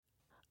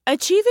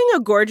Achieving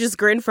a gorgeous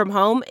grin from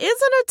home isn't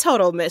a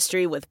total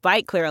mystery with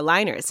Byte Clear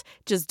aligners.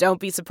 Just don't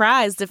be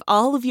surprised if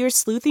all of your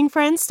sleuthing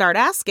friends start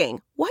asking,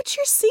 "What's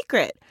your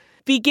secret?"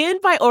 Begin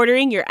by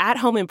ordering your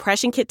at-home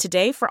impression kit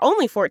today for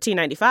only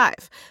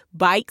 $14.95.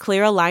 Byte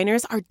Clear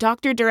aligners are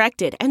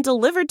doctor-directed and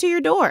delivered to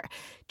your door.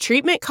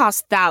 Treatment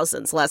costs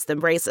thousands less than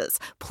braces.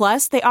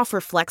 Plus, they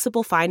offer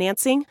flexible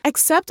financing,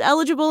 accept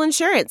eligible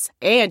insurance,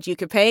 and you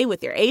can pay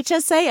with your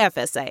HSA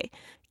FSA.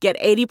 Get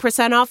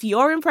 80% off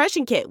your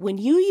impression kit when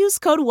you use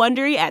code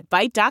WONDERY at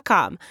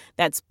Byte.com.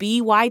 That's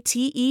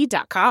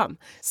BYTE.com.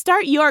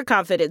 Start your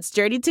confidence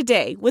journey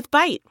today with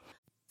Byte.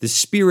 The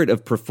spirit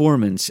of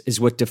performance is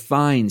what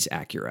defines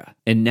Acura.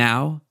 And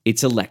now,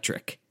 it's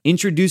electric.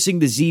 Introducing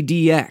the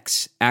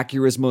ZDX,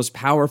 Acura's most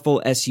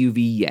powerful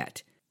SUV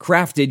yet.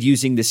 Crafted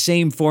using the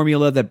same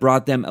formula that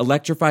brought them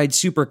electrified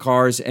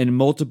supercars and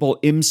multiple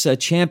IMSA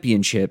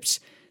championships,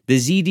 the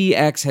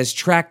ZDX has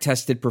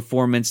track-tested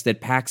performance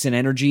that packs an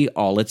energy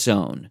all its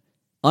own.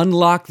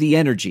 Unlock the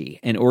energy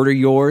and order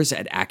yours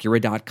at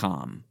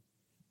Acura.com.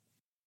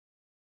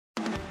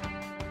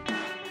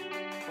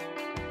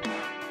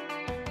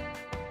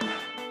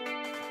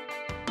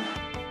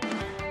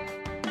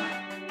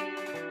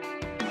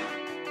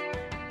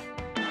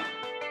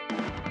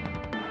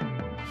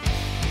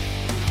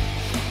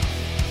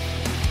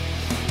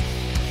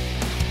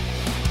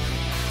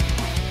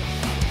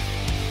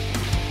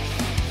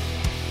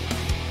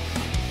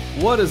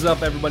 What is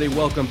up, everybody?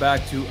 Welcome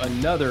back to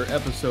another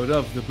episode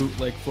of the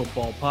Bootleg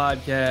Football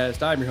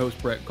Podcast. I'm your host,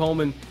 Brett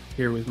Coleman,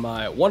 here with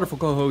my wonderful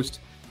co-host,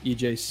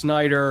 EJ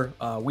Snyder.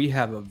 We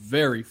have a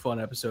very fun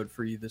episode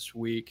for you this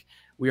week.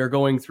 We are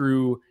going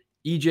through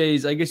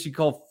EJ's, I guess you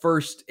call,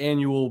 first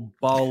annual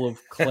Ball of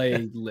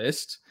Clay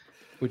list,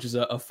 which is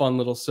a fun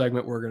little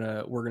segment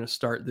we're gonna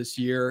start this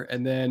year.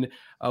 And then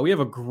we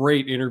have a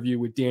great interview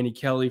with Danny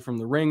Kelly from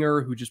The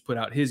Ringer, who just put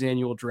out his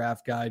annual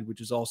draft guide,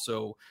 which is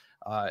also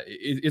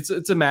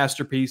it's a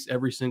masterpiece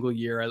every single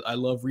year. I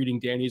love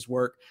reading Danny's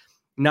work,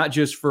 not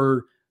just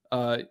for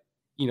the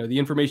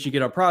information you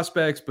get on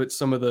prospects, but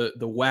some of the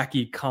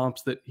wacky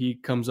comps that he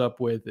comes up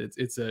with.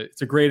 It's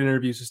a great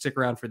interview, so stick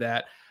around for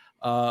that.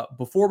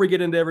 Before we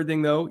get into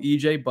everything, though,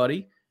 EJ,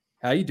 buddy,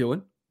 how you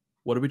doing?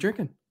 What are we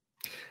drinking?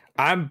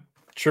 I'm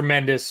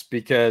tremendous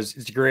because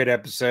it's a great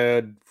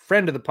episode.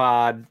 Friend of the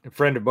pod, a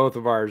friend of both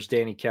of ours,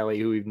 Danny Kelly,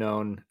 who we've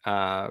known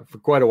for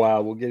quite a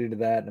while. We'll get into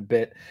that in a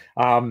bit.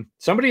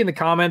 Somebody in the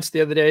comments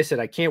the other day said,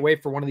 I can't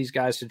wait for one of these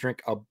guys to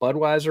drink a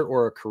Budweiser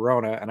or a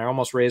Corona. And I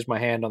almost raised my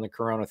hand on the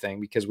Corona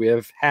thing because we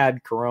have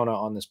had Corona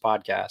on this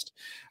podcast.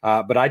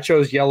 But I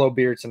chose yellow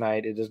beer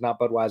tonight. It is not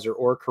Budweiser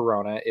or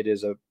Corona. It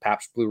is a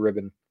Pabst Blue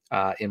Ribbon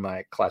in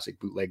my classic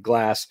bootleg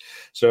glass.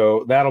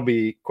 So that'll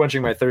be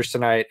quenching my thirst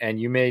tonight. And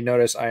you may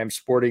notice I am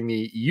sporting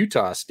the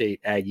Utah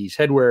State Aggies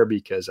headwear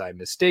because I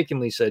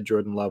mistakenly said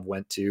Jordan Love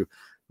went to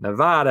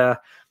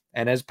Nevada.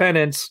 And as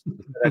penance,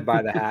 I'd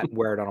buy the hat and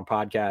wear it on a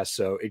podcast.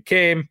 So it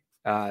came.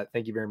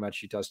 Thank you very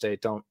much, Utah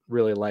State. Don't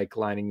really like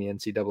lining the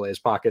NCAA's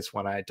pockets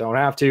when I don't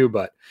have to,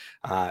 but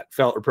it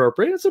felt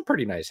appropriate. It's a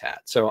pretty nice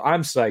hat. So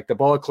I'm psyched. The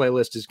Ball of Clay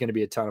list is going to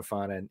be a ton of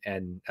fun,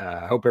 and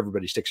I hope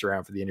everybody sticks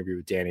around for the interview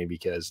with Danny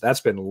because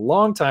that's been a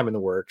long time in the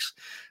works.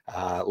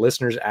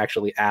 Listeners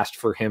actually asked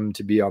for him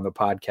to be on the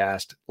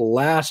podcast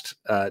last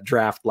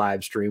draft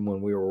live stream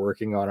when we were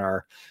working on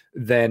our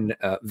then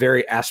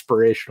very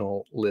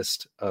aspirational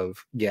list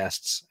of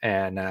guests,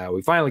 and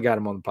we finally got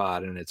him on the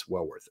pod, and it's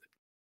well worth it.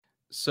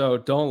 So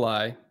don't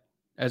lie.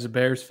 As a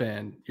Bears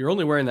fan, you're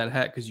only wearing that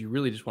hat because you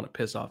really just want to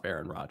piss off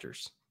Aaron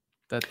Rodgers.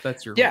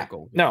 That's your whole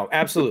goal. No,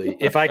 absolutely.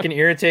 If I can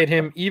irritate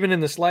him even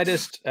in the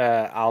slightest,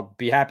 I'll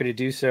be happy to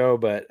do so.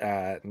 But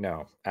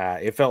no,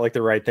 it felt like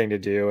the right thing to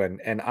do.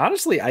 And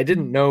honestly, I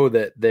didn't know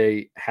that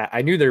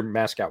I knew their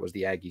mascot was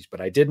the Aggies, but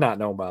I did not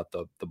know about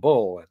the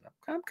bull. And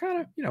I'm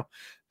kind of,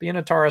 being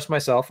a Taurus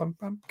myself, I'm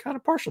kind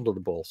of partial to the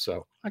bull,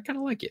 so I kind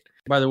of like it.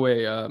 By the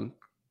way,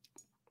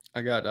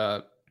 I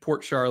got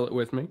Port Charlotte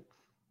with me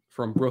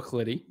from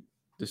Brooklyn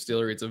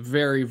Distillery. It's a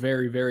very,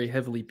 very, very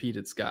heavily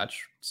peated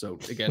Scotch. So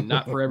again,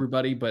 not for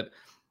everybody, but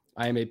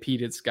I am a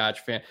peated Scotch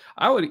fan.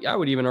 I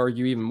would even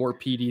argue even more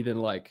peaty than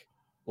like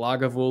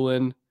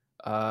Lagavulin.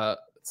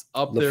 It's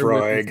up there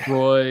with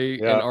Lefroy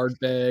and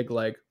Ardbeg.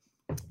 Like,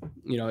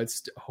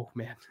 it's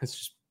it's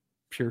just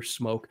pure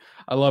smoke.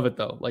 I love it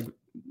though. Like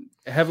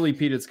heavily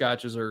peated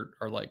Scotches are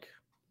like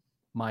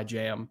my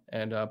jam,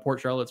 and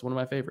Port Charlotte's one of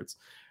my favorites.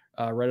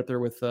 Right up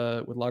there with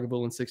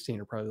Lagavulin 16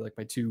 are probably like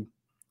my two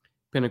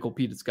pinnacle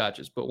peated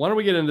Scotches. But why don't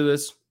we get into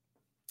this,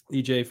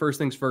 EJ? First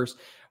things first,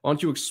 why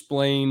don't you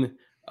explain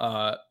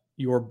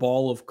your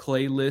Ball of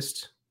Clay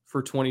list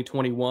for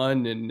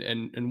 2021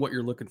 and what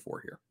you're looking for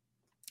here?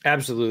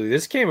 Absolutely.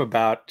 This came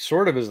about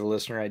sort of as a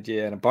listener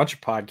idea and a bunch of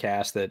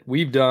podcasts that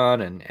we've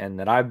done and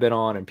that I've been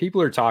on, and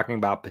people are talking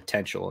about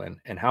potential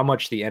and how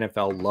much the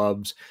NFL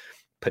loves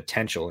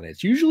potential. And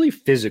it's usually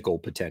physical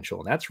potential.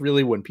 And that's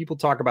really when people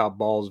talk about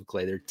balls of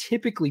clay, they're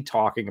typically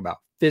talking about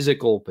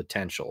physical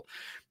potential.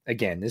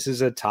 Again, this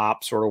is a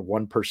top sort of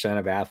 1%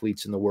 of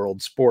athletes in the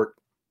world sport.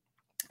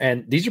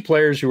 And these are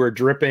players who are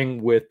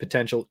dripping with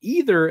potential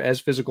either as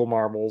physical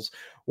marvels,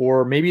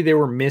 or maybe they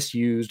were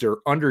misused or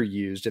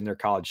underused in their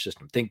college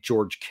system. Think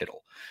George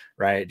Kittle,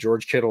 right?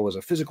 George Kittle was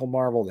a physical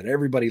marvel that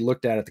everybody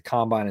looked at the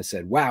combine and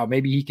said, wow,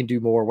 maybe he can do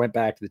more. Went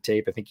back to the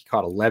tape. I think he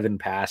caught 11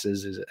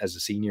 passes as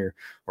a senior,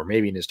 or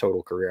maybe in his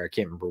total career. I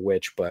can't remember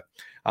which, but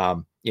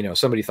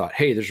somebody thought,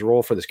 hey, there's a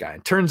role for this guy.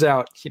 And turns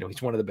out,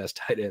 he's one of the best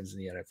tight ends in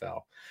the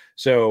NFL.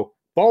 So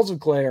balls of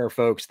clay are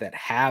folks that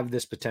have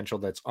this potential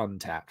that's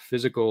untapped,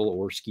 physical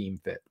or scheme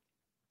fit.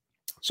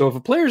 So if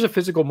a player is a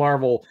physical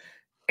marvel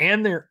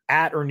and they're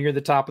at or near the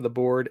top of the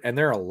board, and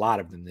there are a lot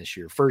of them this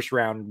year, first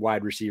round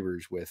wide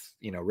receivers with,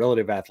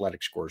 relative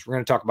athletic scores. We're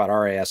going to talk about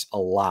RAS a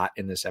lot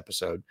in this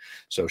episode.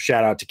 So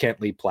shout out to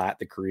Kent Lee Platt,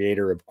 the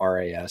creator of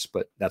RAS,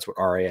 but that's what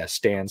RAS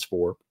stands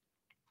for.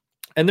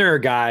 And there are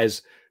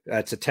guys,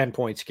 that's a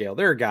 10-point scale.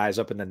 There are guys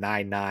up in the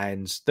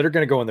 9.9s that are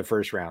going to go in the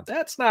first round.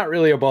 That's not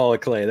really a ball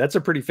of clay. That's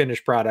a pretty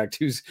finished product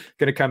who's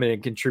going to come in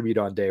and contribute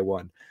on day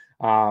one.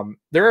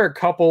 There are a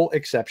couple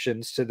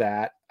exceptions to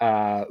that,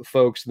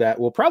 folks that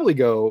will probably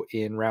go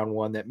in round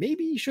one that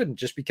maybe you shouldn't,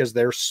 just because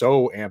they're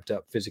so amped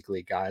up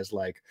physically, guys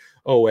like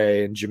Owe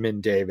and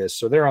Jamin Davis.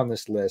 So they're on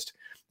this list.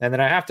 And then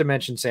I have to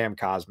mention Sam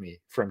Cosmi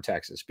from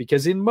Texas,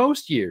 because in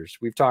most years,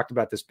 we've talked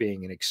about this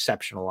being an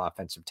exceptional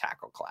offensive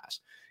tackle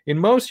class. In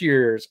most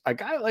years, a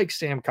guy like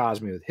Sam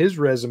Cosmi with his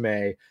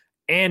resume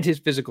and his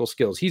physical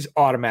skills, he's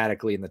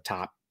automatically in the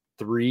top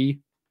 3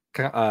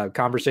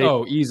 conversation.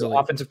 Oh, easily.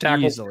 Offensive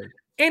tackle. Easily.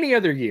 Any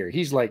other year,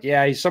 he's like,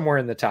 yeah, he's somewhere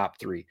in the top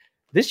 3.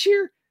 This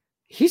year,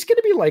 he's going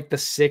to be like the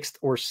 6th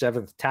or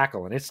 7th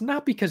tackle. And it's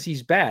not because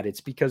he's bad.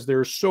 It's because there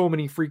are so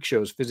many freak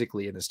shows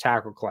physically in this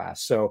tackle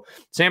class. So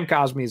Sam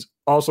Cosmi is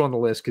also on the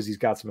list because he's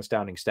got some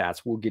astounding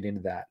stats. We'll get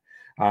into that.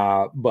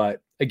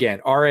 But again,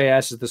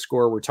 RAS is the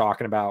score we're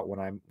talking about when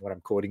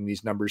I'm quoting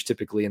these numbers,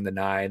 typically in the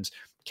 9s.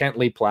 Kent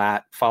Lee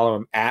Platt, follow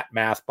him at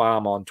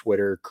MathBomb on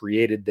Twitter,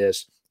 created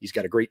this. He's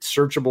got a great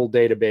searchable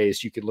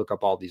database. You can look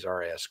up all these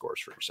RAS scores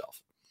for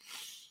yourself.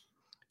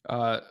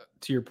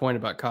 To your point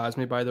about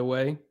Cosmi, by the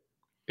way,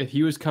 if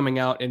he was coming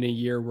out in a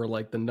year where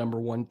like the number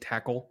 1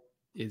 tackle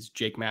is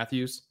Jake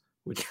Matthews,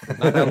 which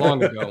not that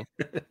long ago,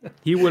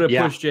 he would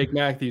have pushed Jake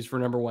Matthews for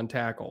number 1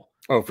 tackle.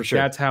 Oh, for sure.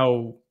 That's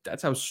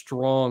how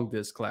strong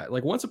this class.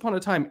 Like once upon a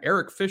time,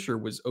 Eric Fisher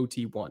was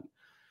OT1.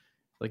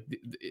 Like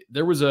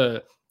there was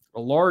a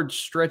large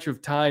stretch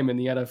of time in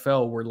the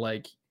NFL where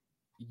like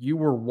you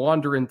were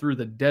wandering through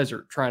the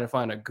desert trying to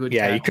find a good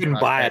tackle. You couldn't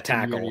buy a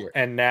tackle.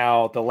 And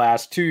now the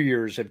last 2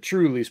 years have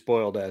truly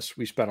spoiled us.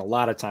 We spent a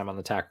lot of time on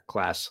the tackle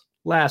class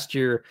last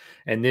year,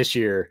 and this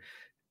year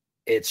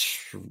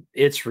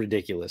it's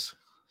ridiculous.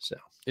 So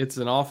it's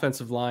an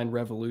offensive line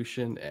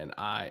revolution, and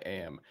I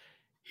am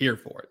here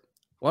for it.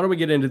 Why don't we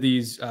get into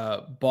these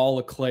ball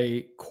of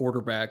clay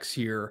quarterbacks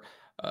here?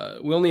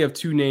 We only have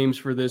 2 names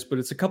for this, but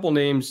it's a couple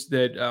names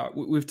that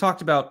we've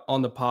talked about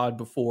on the pod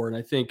before, and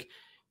I think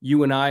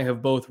you and I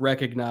have both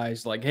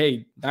recognized, like,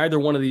 hey,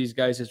 neither one of these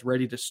guys is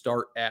ready to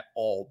start at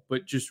all.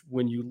 But just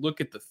when you look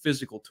at the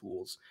physical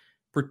tools,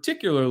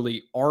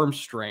 particularly arm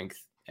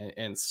strength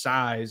and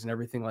size and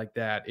everything like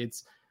that,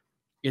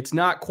 it's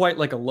not quite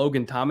like a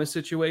Logan Thomas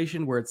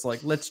situation where it's like,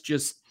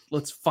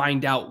 let's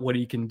find out what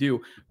he can do.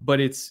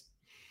 But it's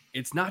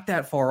not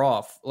that far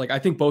off. Like, I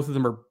think both of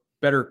them are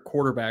better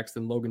quarterbacks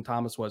than Logan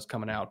Thomas was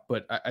coming out.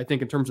 But I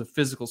think in terms of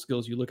physical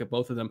skills, you look at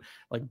both of them,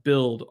 like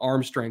build,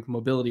 arm strength,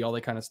 mobility, all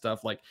that kind of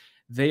stuff. Like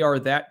they are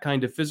that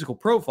kind of physical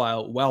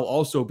profile while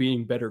also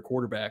being better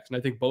quarterbacks. And I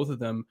think both of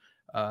them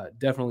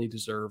definitely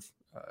deserve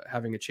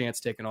having a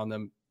chance taken on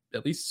them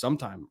at least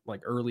sometime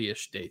like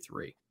early-ish day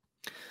 3.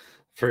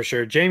 For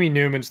sure. Jamie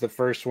Newman's the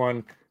first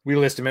one. We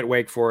list him at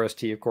Wake Forest.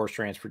 He, of course,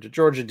 transferred to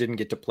Georgia, didn't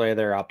get to play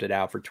there, opted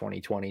out for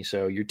 2020.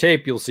 So your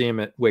tape, you'll see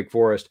him at Wake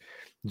Forest.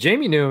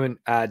 Jamie Newman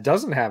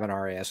doesn't have an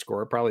RAS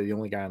score, probably the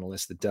only guy on the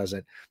list that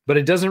doesn't, but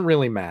it doesn't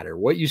really matter.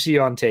 What you see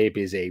on tape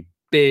is a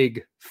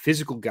big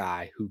physical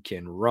guy who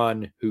can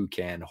run, who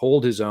can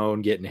hold his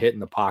own, getting hit in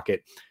the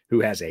pocket,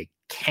 who has a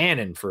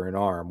cannon for an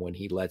arm when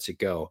he lets it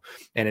go.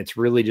 And it's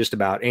really just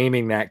about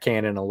aiming that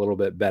cannon a little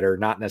bit better,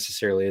 not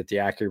necessarily that the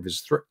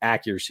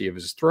accuracy of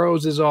his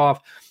throws is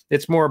off.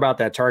 It's more about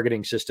that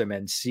targeting system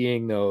and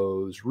seeing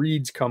those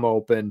reads come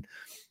open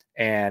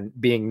and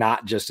being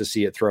not just a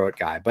see it throw it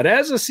guy, but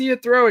as a see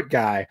it throw it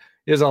guy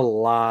is a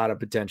lot of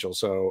potential.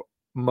 So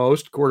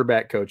most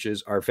quarterback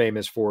coaches are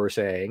famous for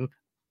saying,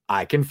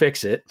 I can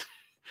fix it.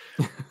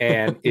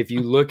 And if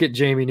you look at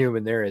Jamie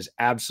Newman, there is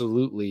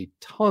absolutely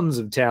tons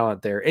of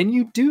talent there. And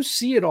you do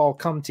see it all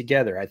come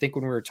together. I think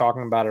when we were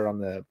talking about it on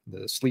the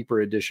sleeper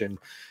edition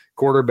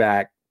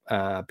quarterback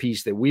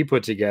piece that we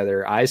put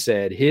together, I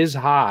said his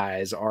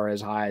highs are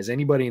as high as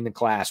anybody in the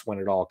class when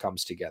it all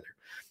comes together.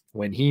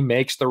 When he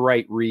makes the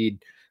right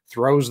read,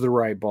 throws the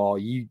right ball,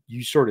 you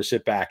sort of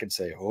sit back and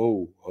say,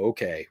 oh,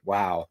 okay,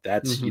 wow,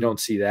 that's you don't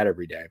see that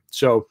every day.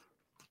 So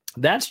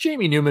that's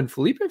Jamie Newman.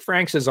 Felipe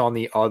Franks is on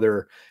the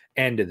other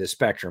end of the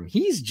spectrum.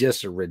 He's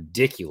just a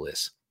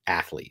ridiculous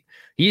athlete.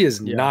 He is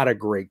not a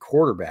great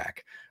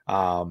quarterback,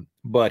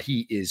 But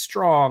he is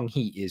strong.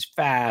 He is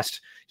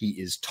fast. He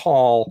is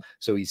tall.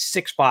 So he's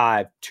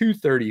 6'5",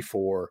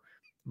 234,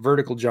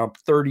 vertical jump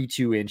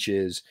 32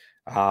 inches.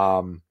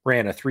 Ran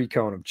a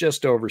 3-cone of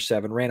just over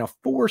 7, ran a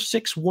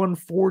 4.6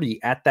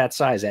 140 at that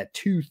size at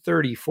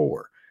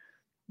 234.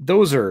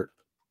 Those are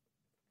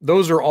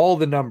all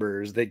the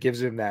numbers that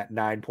gives him that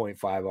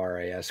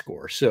 9.5 RAS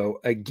score. So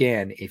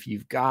again, if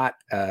you've got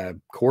a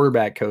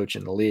quarterback coach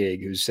in the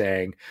league who's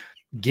saying,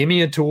 give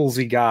me a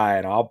toolsy guy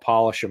and I'll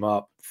polish him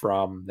up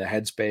from the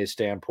headspace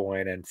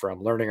standpoint and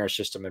from learning our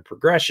system and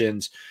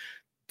progressions,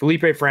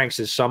 Felipe Franks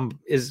is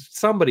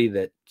somebody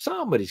that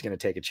somebody's going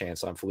to take a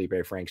chance on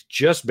Felipe Franks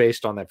just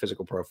based on that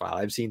physical profile.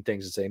 I've seen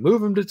things that say,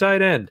 move him to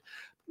tight end.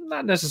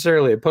 Not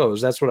necessarily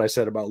opposed. That's what I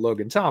said about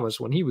Logan Thomas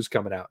when he was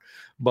coming out.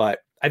 But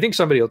I think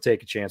somebody will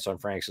take a chance on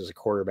Franks as a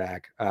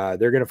quarterback.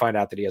 They're going to find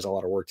out that he has a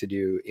lot of work to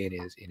do in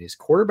his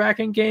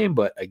quarterbacking game.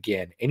 But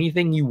again,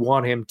 anything you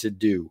want him to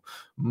do,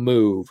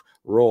 move,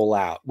 roll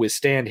out,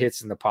 withstand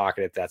hits in the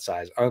pocket at that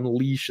size,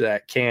 unleash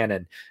that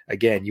cannon.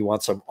 Again, you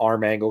want some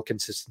arm angle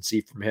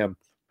consistency from him.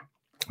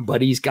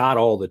 But he's got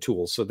all the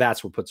tools. So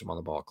that's what puts him on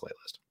the ball clay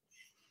list.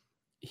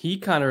 He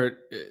kind of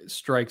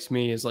strikes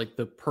me as like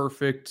the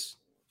perfect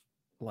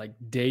like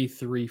day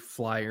 3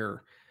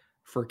 flyer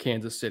for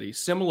Kansas City,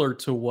 similar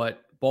to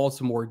what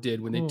Baltimore did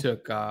when they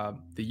took the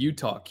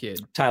Utah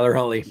kid, Tyler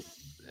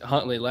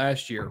Huntley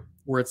last year,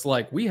 where it's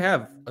like, we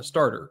have a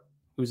starter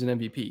who's an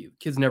MVP. The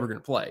kid's never going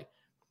to play.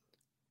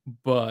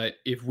 But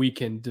if we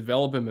can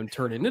develop him and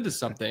turn it into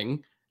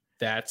something,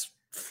 that's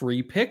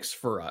free picks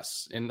for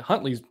us. And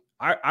Huntley's,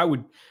 I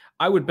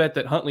would bet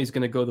that Huntley's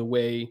going to go the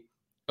way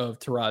of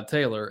Tyrod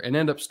Taylor and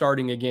end up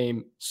starting a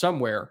game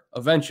somewhere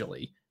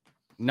eventually,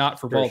 not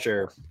for Baltimore.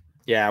 Sure.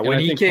 Yeah, And when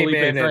I he think came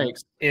Felipe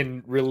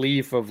in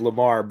relief of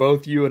Lamar,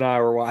 both you and I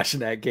were watching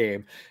that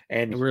game,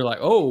 and we were like,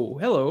 "Oh,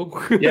 hello."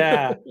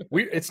 Yeah,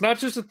 it's not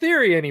just a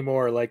theory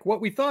anymore. Like,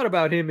 what we thought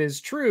about him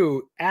is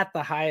true at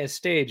the highest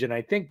stage, and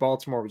I think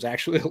Baltimore was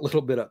actually a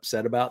little bit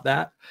upset about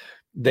that.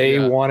 They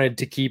wanted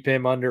to keep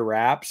him under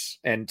wraps,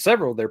 and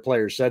several of their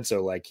players said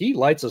so. Like, he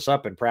lights us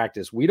up in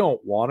practice. We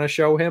don't want to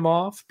show him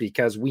off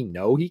because we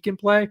know he can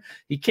play.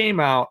 He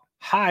came out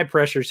high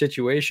pressure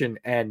situation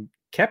and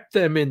kept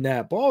them in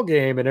that ball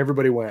game, and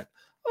everybody went,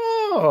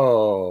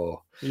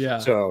 "Oh, yeah."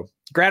 So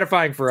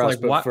gratifying for us,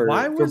 like, but for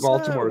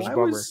Baltimore, it's a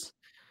bummer.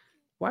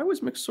 Why was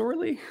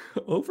McSorley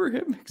over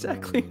him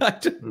exactly?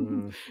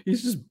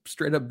 He's just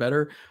straight up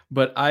better.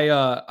 But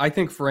I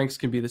think Franks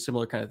can be the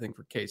similar kind of thing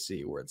for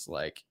KC, where it's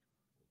like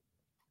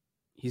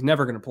he's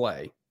never going to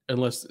play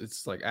unless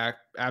it's like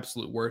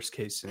absolute worst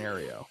case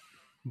scenario.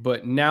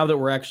 But now that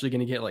we're actually going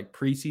to get like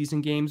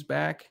preseason games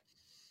back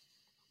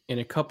in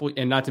a couple,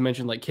 and not to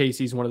mention like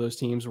KC's one of those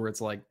teams where it's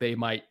like they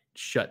might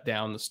shut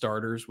down the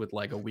starters with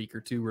like a week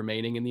or two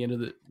remaining in the end of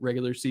the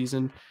regular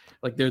season.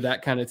 Like they're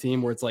that kind of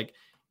team where it's like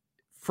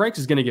Franks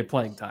is going to get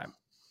playing time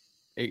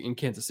in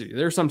Kansas City.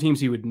 There are some teams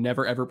he would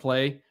never, ever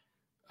play.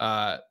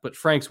 But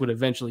Franks would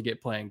eventually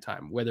get playing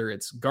time, whether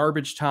it's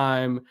garbage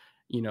time,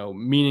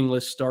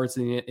 meaningless starts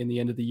in the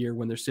end of the year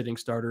when they're sitting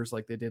starters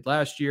like they did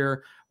last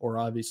year, or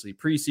obviously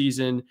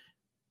preseason.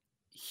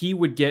 He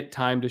would get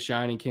time to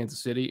shine in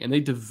Kansas City, and they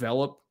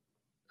develop,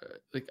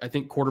 I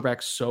think,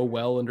 quarterbacks so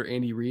well under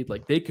Andy Reid.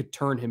 Like they could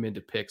turn him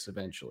into picks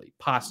eventually,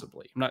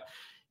 possibly.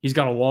 He's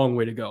got a long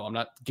way to go. I'm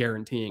not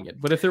guaranteeing it.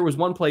 But if there was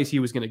one place he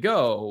was going to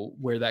go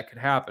where that could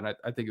happen,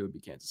 I think it would be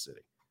Kansas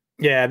City.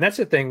 Yeah, and that's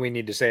the thing we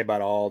need to say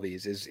about all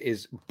these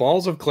is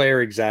balls of clay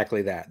are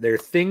exactly that. They're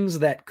things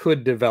that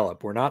could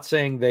develop. We're not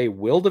saying they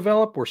will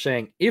develop. We're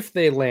saying if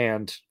they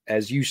land,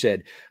 as you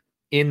said,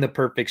 in the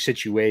perfect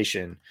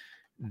situation,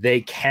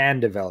 they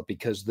can develop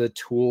because the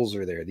tools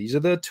are there. These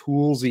are the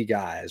toolsy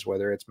guys,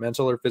 whether it's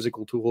mental or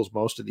physical tools.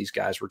 Most of these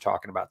guys we're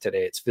talking about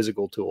today, it's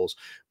physical tools.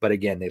 But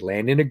again, they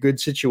land in a good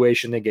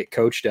situation, they get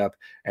coached up,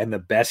 and the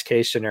best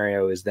case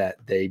scenario is that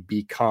they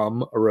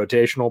become a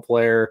rotational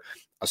player,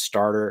 a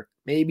starter,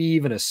 maybe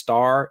even a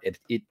star.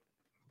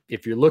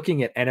 If you're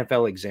looking at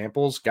NFL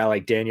examples, guy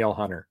like Danielle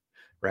Hunter,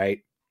 right?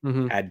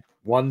 Mm-hmm. Had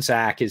one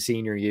sack his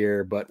senior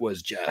year, but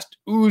was just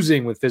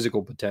oozing with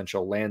physical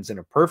potential, lands in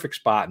a perfect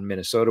spot in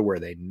Minnesota where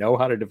they know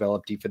how to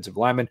develop defensive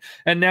linemen.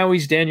 And now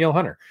he's Danielle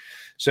Hunter.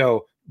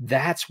 So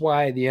that's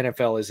why the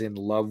NFL is in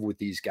love with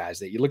these guys,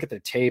 that you look at their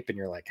tape and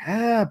you're like,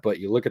 but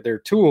you look at their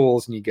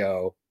tools and you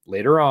go,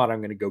 later on, I'm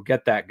going to go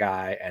get that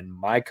guy. And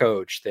my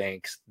coach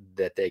thinks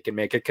that they can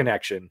make a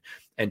connection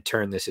and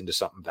turn this into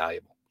something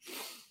valuable.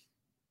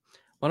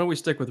 Why don't we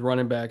stick with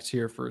running backs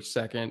here for a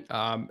second?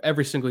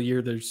 Every single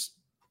year, there's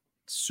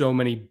so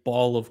many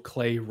ball of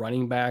clay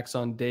running backs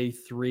on day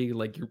 3.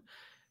 Like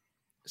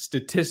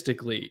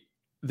statistically,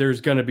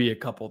 there's going to be a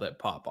couple that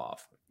pop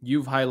off.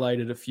 You've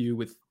highlighted a few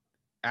with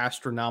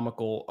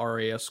astronomical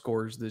RAS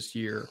scores this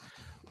year,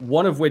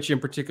 one of which in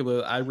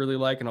particular I really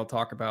like, and I'll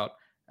talk about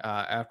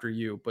after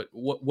you. But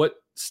what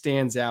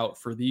stands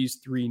out for these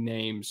 3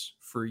 names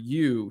for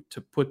you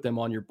to put them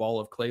on your ball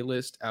of clay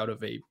list out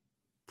of a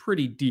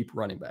pretty deep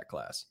running back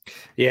class.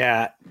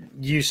 Yeah,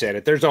 you said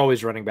it. There's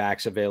always running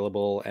backs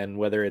available, and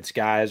whether it's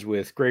guys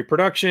with great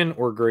production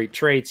or great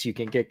traits, you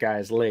can get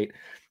guys late.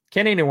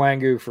 Kenny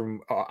Nwangu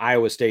from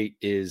Iowa State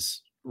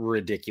is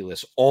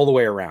ridiculous all the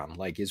way around.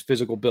 Like his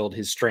physical build,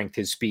 his strength,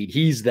 his speed.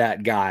 He's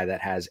that guy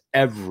that has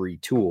every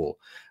tool.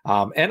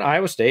 And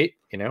Iowa State,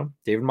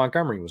 David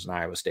Montgomery was an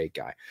Iowa State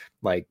guy.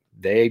 Like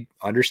they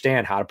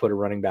understand how to put a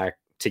running back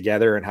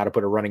together and how to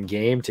put a running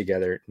game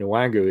together.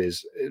 Nwangu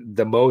is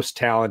the most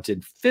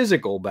talented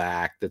physical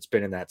back that's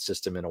been in that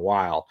system in a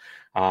while,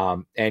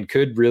 and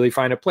could really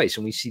find a place.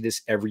 And we see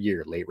this every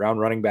year, late round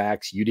running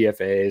backs,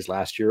 UDFAs.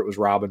 Last year it was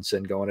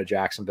Robinson going to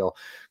Jacksonville.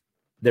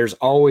 There's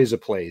always a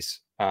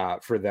place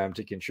for them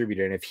to contribute.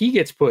 And if he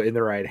gets put in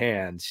the right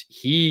hands,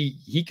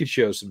 he could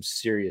show some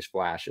serious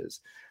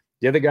flashes.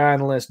 The other guy on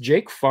the list,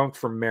 Jake Funk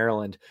from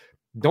Maryland.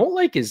 Don't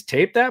like his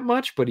tape that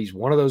much, but he's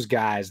one of those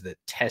guys that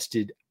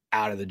tested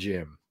out of the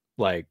gym.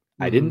 Like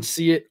I didn't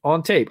see it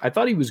on tape. I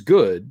thought he was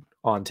good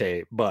on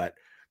tape, but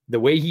the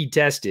way he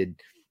tested,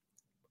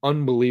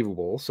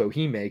 unbelievable. So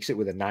he makes it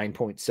with a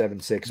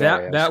 9.76.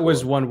 That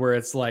was one where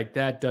it's like,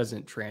 that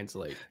doesn't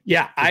translate.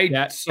 Yeah.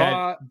 I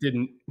saw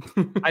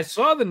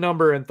the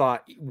number and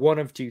thought one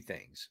of two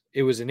things.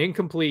 It was an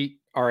incomplete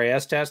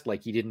RAS test.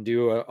 Like he didn't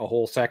do a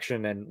whole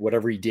section, and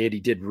whatever he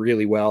did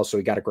really well. So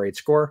he got a great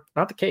score.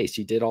 Not the case.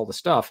 He did all the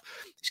stuff.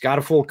 He's got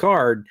a full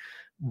card.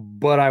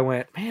 But I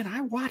went, man, I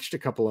watched a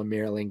couple of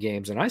Maryland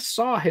games and I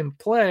saw him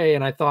play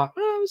and I thought,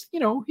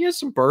 he has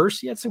some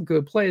bursts. He had some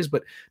good plays,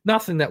 but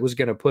nothing that was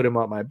going to put him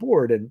on my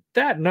board. And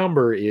that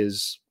number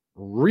is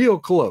real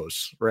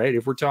close, right?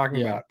 If we're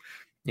talking about,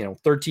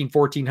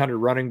 1,400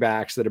 running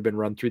backs that have been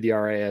run through the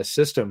RAS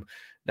system,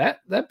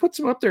 that puts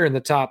him up there in the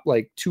top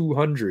like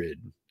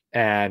 200.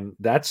 And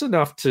that's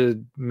enough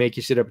to make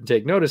you sit up and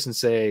take notice and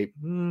say,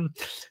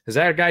 is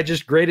that guy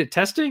just great at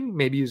testing?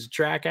 Maybe he was a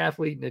track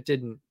athlete and it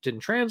didn't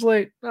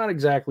translate. Not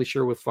exactly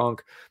sure with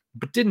Funk,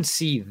 but didn't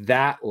see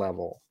that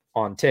level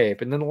on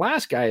tape. And then the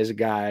last guy is a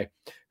guy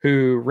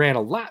who ran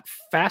a lot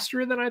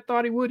faster than I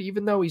thought he would,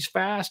 even though he's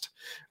fast.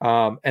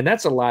 And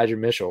that's Elijah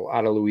Mitchell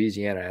out of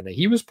Louisiana. And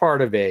he was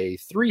part of a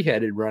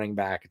 3-headed running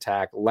back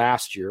attack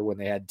last year when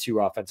they had 2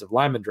 offensive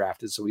linemen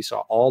drafted. So we saw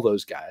all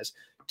those guys.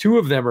 2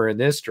 of them are in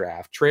this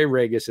draft. Trey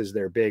Regis is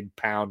their big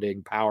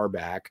pounding power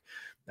back,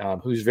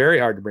 who's very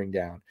hard to bring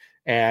down.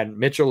 And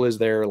Mitchell is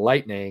their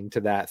lightning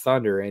to that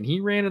thunder. And he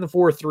ran in the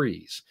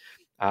 4.3s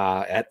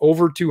at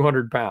over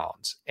 200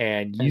 pounds.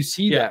 And you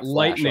see that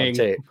lightning on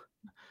tape.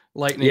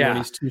 Lightning when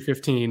he's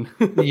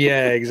 215.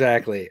 Yeah,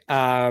 exactly.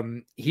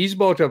 He's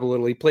bulked up a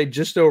little. He played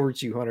just over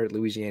 200 at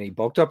Louisiana. He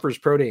bulked up for his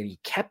pro day and he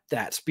kept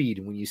that speed.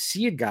 And when you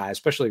see a guy,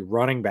 especially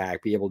running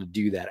back, be able to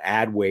do that,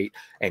 add weight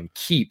and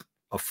keep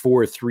a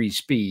 4.3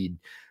 speed,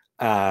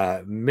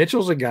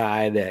 Mitchell's a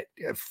guy that,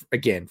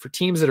 again, for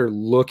teams that are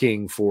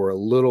looking for a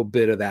little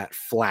bit of that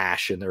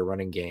flash in their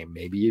running game,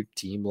 maybe a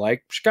team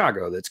like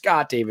Chicago that's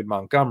got David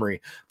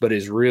Montgomery, but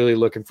is really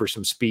looking for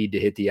some speed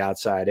to hit the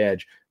outside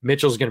edge,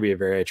 Mitchell's going to be a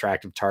very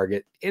attractive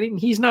target. And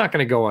he's not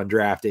going to go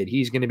undrafted.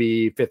 He's going to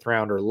be 5th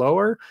round or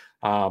lower,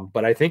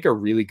 but I think a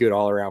really good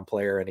all-around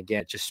player. And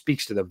again, it just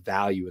speaks to the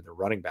value in the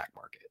running back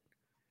market.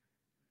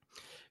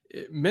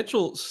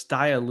 Mitchell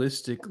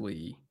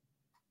stylistically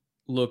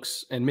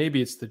looks, and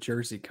maybe it's the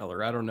jersey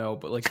color, I don't know,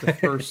 but like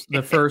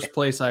the first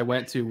place I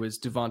went to was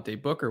Devontae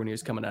Booker when he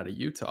was coming out of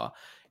Utah,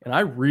 and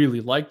I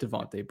really liked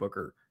Devontae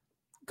Booker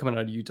coming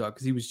out of Utah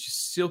because he was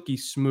just silky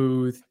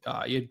smooth.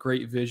 He had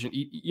great vision.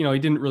 He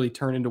didn't really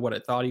turn into what I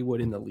thought he would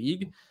in the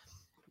league.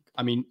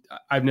 I mean,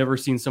 I've never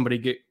seen somebody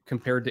get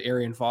compared to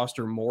Arian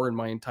Foster more in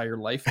my entire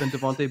life than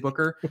Devontae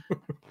Booker.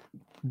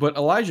 But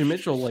Elijah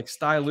Mitchell, like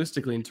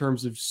stylistically in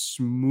terms of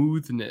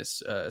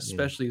smoothness,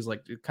 especially as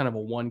like kind of a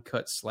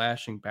one-cut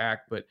slashing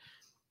back, but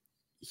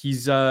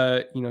he's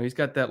he's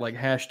got that like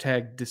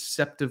hashtag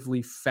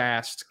deceptively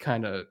fast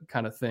kind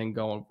of thing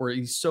going, where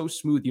he's so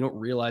smooth you don't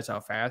realize how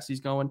fast he's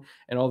going,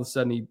 and all of a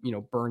sudden he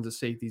burns a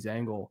safety's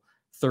angle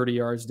 30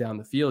 yards down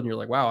the field, and you're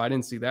like, wow, I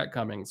didn't see that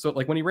coming. So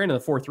like when he ran to the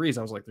 4.3s,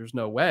 I was like, there's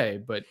no way.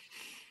 But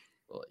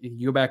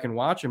you go back and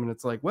watch him and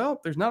it's like,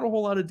 well, there's not a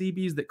whole lot of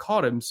DBs that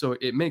caught him, so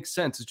it makes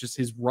sense. It's just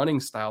his running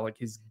style, like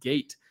his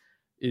gait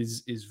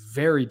is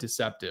very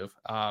deceptive.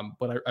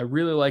 But I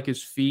really like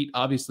his feet.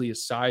 Obviously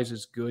his size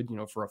is good,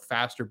 for a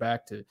faster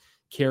back to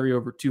carry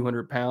over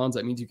 200 pounds.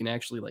 That means you can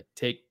actually like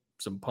take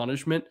some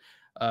punishment,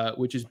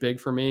 which is big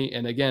for me.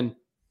 And again,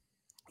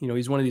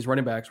 he's one of these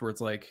running backs where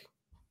it's like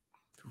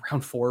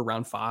round 4,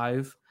 round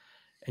 5,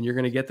 and you're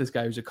going to get this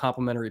guy who's a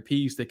complementary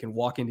piece that can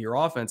walk into your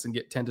offense and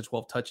get 10 to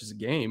 12 touches a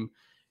game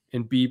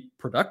and be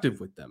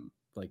productive with them.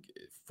 Like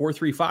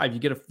 4.35, you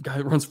get a guy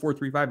that runs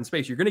 4.35 in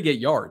space, you're going to get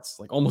yards,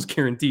 like almost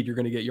guaranteed you're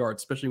going to get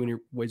yards, especially when he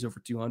weighs over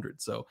 200.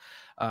 So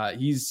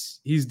he's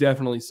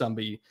definitely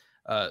somebody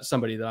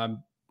that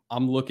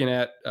I'm looking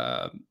at.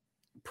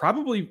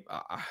 Probably,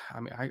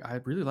 I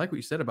really like what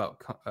you said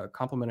about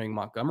complimenting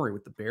Montgomery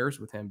with the Bears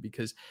with him,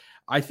 because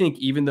I think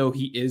even though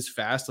he is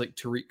fast, like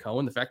Tariq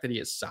Cohen, the fact that he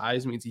has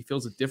size means he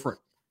fills a different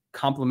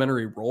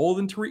complementary role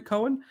than Tariq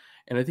Cohen.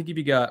 And I think if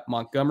you got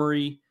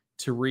Montgomery,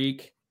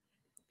 Tariq,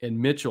 and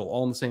Mitchell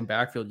all in the same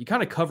backfield, you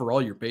kind of cover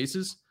all your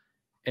bases.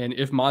 And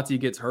if Monty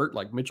gets hurt,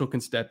 like Mitchell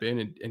can step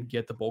in and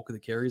get the bulk of the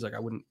carries. Like I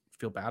wouldn't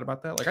feel bad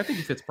about that. Like I think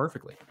he fits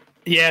perfectly.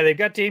 Yeah, they've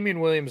got Damian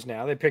Williams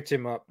now. They picked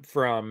him up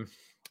from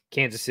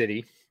Kansas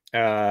City.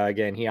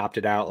 Again, he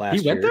opted out last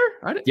year. He went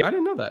there? I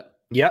didn't know that.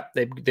 Yep,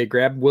 they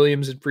grabbed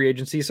Williams in free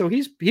agency. So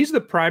he's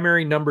the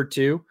primary number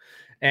 2.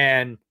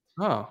 And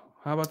how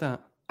about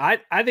that?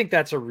 I think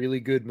that's a really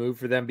good move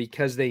for them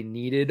because they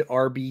needed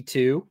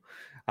RB2.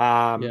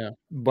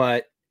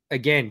 But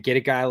again, get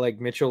a guy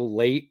like Mitchell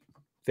late,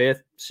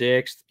 5th,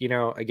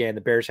 6th. Again, the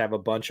Bears have a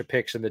bunch of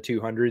picks in the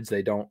 200s.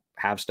 They don't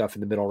have stuff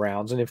in the middle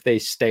rounds. And if they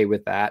stay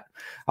with that,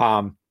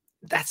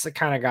 that's the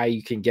kind of guy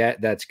you can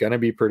get that's going to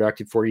be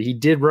productive for you. He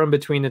did run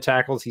between the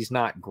tackles. He's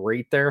not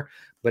great there.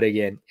 But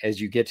again,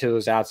 as you get to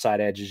those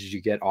outside edges, as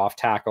you get off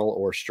tackle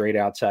or straight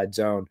outside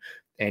zone,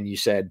 and you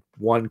said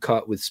one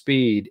cut with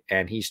speed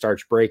and he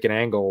starts breaking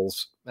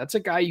angles, that's a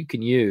guy you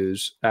can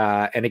use.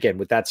 And again,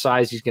 with that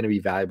size, he's going to be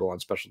valuable on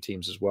special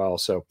teams as well.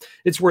 So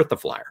it's worth the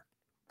flyer.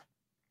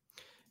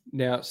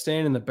 Now,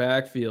 staying in the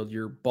backfield,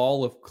 your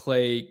ball of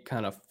clay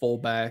kind of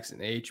fullbacks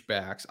and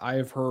H-backs. I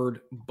have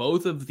heard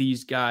both of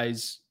these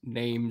guys'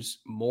 names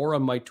more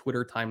on my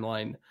Twitter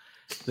timeline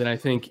than I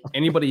think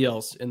anybody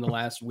else in the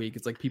last week.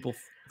 It's like people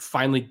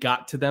finally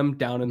got to them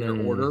down in their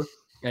order,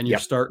 and you're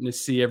starting to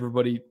see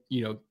everybody,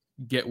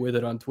 get with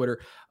it on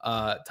Twitter.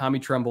 Tommy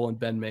Tremble and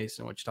Ben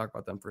Mason. Why don't you talk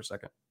about them for a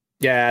second?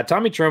 Yeah,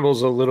 Tommy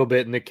Tremble's a little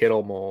bit in the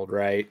Kittle mold,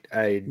 right?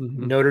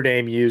 Notre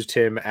Dame used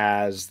him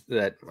as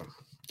that.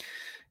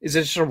 Is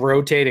it just a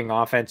rotating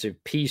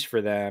offensive piece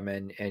for them?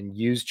 And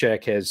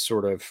Juszczyk has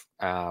sort of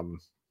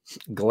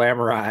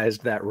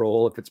glamorized that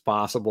role, if it's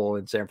possible,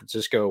 in San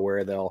Francisco,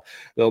 where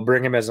they'll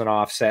bring him as an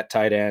offset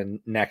tight end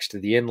next to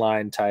the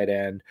inline tight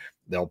end.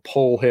 They'll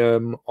pull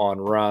him on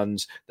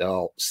runs.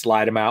 They'll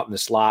slide him out in the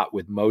slot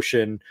with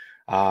motion.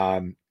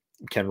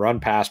 Can run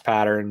pass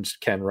patterns,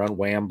 can run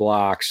wham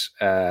blocks,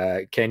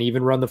 can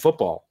even run the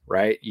football,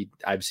 right?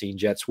 I've seen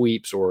jet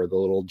sweeps or the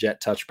little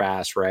jet touch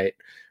pass, right,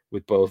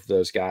 with both of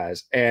those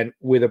guys. And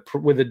with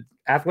a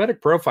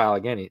athletic profile,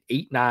 again,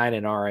 8'9"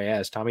 in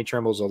RAS, Tommy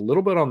Tremble's a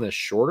little bit on the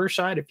shorter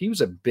side. If he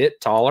was a bit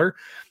taller,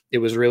 it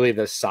was really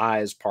the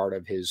size part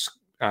of his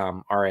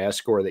RAS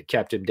score that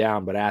kept him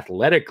down. But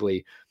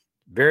athletically,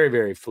 very,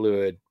 very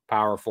fluid,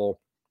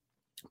 powerful,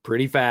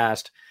 pretty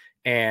fast,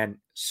 and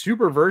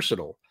super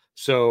versatile.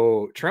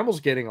 So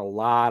Tremble's getting a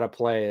lot of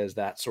play as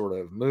that sort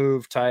of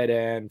move tight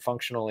end,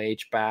 functional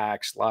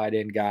H-back, slide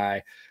in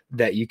guy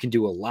that you can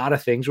do a lot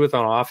of things with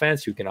on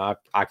offense, who can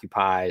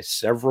occupy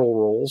several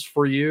roles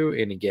for you.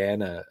 And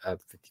again, a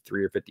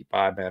 53 or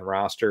 55 man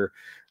roster.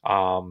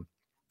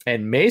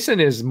 And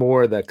Mason is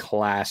more the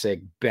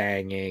classic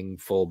banging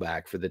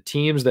fullback for the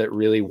teams that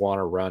really want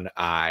to run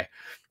I.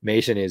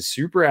 Mason is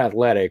super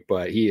athletic,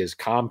 but he is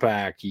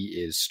compact, he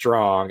is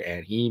strong,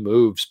 and he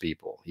moves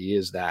people. He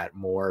is that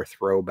more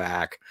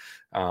throwback,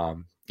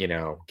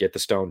 get the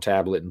stone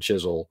tablet and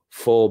chisel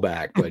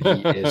fullback, but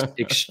he is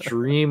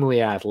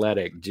extremely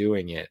athletic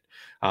doing it.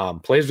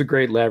 Plays with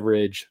great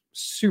leverage,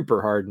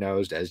 super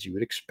hard-nosed, as you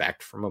would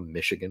expect from a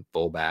Michigan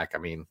fullback. I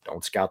mean,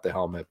 don't scout the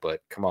helmet,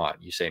 but come on,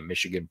 you say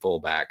Michigan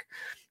fullback,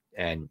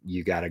 and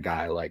you got a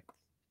guy like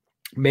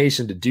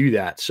Mason to do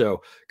that. So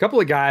a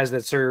couple of guys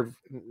that serve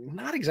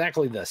not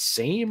exactly the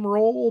same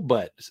role,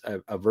 but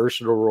a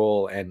versatile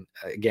role. And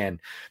again,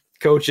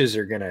 coaches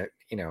are going to,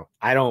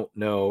 I don't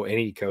know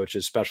any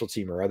coaches, special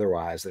team or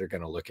otherwise, that are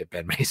going to look at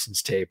Ben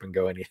Mason's tape and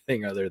go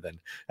anything other than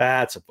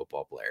that's a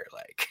football player.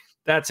 Like,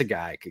 that's a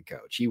guy who could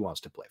coach. He wants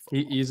to play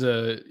football. He's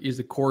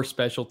a core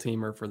special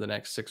teamer for the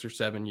next 6 or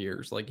 7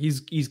 years. Like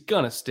he's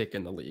going to stick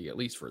in the league, at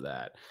least for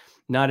that.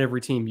 Not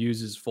every team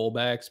uses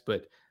fullbacks,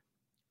 but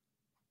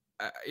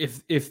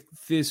if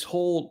this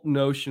whole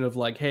notion of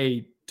like,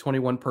 hey,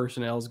 21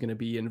 personnel is going to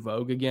be in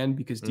vogue again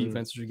because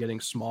defenses are getting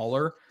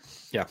smaller.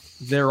 Yeah.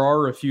 There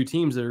are a few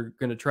teams that are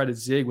going to try to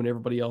zig when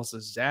everybody else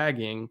is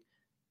zagging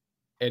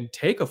and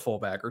take a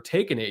fullback or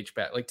take an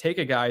H-back, like take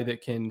a guy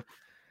that can,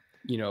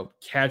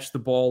 catch the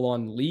ball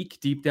on leak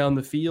deep down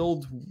the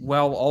field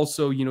while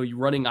also, you're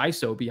running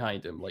ISO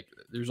behind him. Like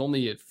there's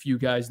only a few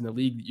guys in the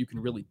league that you can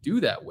really do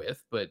that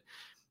with. But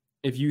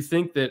if you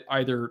think that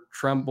either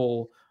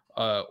Tremble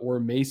or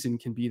Mason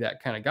can be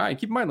that kind of guy. And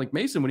keep in mind, like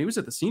Mason, when he was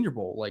at the Senior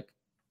Bowl, like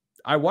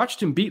I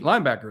watched him beat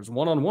linebackers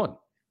one-on-one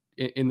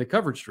in the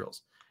coverage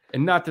drills.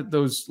 And not that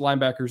those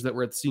linebackers that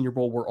were at the Senior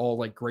Bowl were all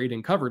like great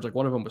in coverage. Like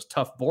one of them was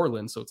Tough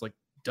Borland. So it's like,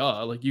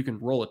 duh, like you can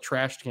roll a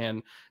trash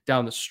can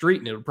down the street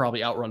and it would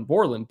probably outrun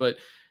Borland, but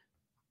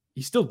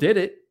he still did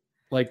it.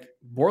 Like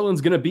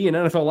Borland's going to be an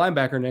NFL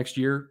linebacker next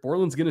year.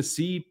 Borland's going to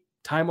see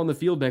time on the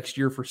field next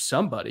year for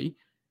somebody.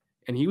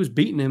 And he was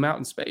beating him out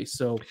in space.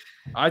 So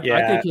I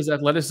think his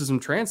athleticism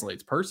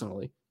translates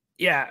personally.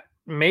 Yeah.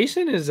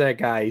 Mason is that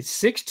guy. He's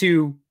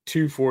 6'2",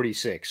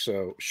 246.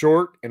 So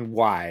short and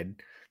wide,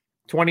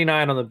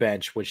 29 on the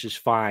bench, which is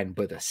fine,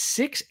 but a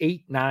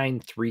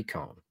 6'8", 3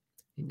 cone.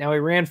 Now he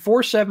ran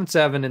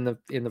 4.77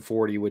 in the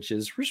 40, which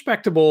is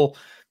respectable.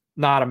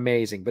 not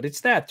amazing, but it's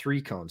that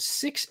 3-cone,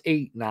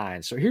 6'8",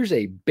 9". So here's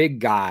a big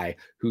guy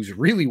who's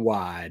really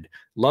wide,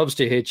 loves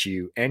to hit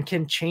you, and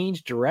can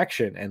change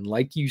direction. And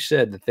like you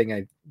said, the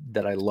thing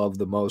that I love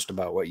the most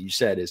about what you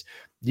said is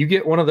you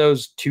get one of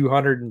those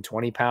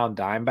 220-pound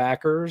dime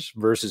backers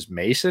versus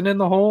Mason in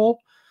the hole.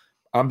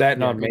 I'm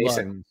betting on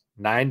Mason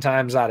 9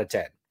 times out of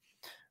 10,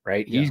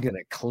 right? Yeah. He's going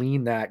to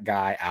clean that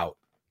guy out.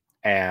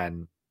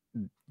 And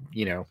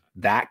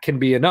that can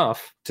be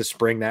enough to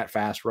spring that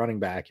fast running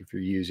back if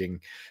you're using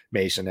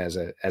Mason as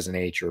an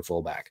H or a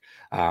fullback.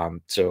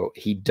 So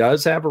he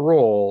does have a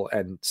role,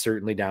 and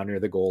certainly down near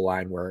the goal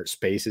line where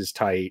space is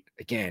tight.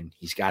 Again,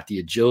 he's got the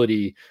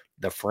agility,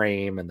 the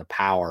frame, and the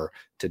power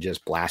to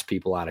just blast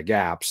people out of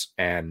gaps,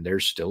 and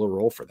there's still a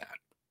role for that.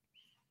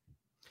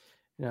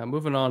 Yeah,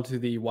 moving on to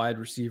the wide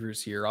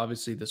receivers here.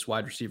 Obviously, this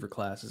wide receiver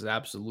class is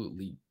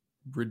absolutely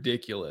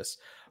ridiculous.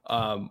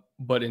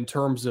 But in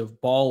terms of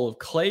ball of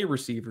clay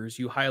receivers,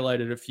 you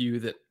highlighted a few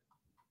that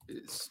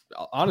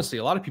honestly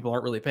a lot of people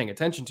aren't really paying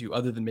attention to,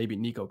 other than maybe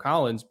Nico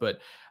Collins. But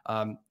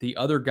the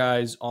other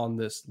guys on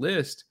this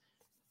list,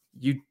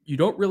 you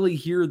don't really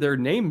hear their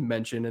name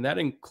mentioned, and that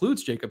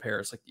includes Jacob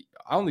Harris. Like,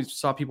 I only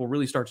saw people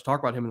really start to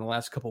talk about him in the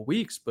last couple of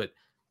weeks, but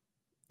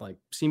like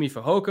Simi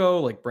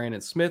Fehoko, like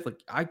Brandon Smith, like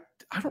I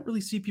don't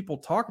really see people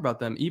talk about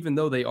them, even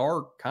though they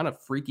are kind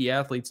of freaky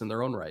athletes in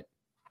their own right.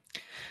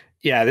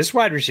 Yeah, this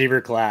wide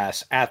receiver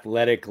class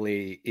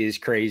athletically is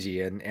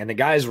crazy. And the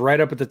guys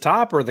right up at the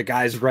top are the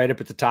guys right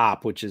up at the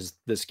top, which is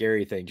the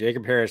scary thing.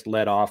 Jacob Harris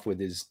led off with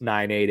his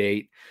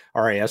 9.88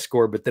 RAS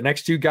score, but the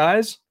next two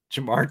guys,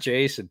 Jamar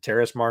Chase and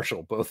Terrace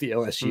Marshall, both the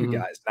LSU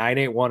guys,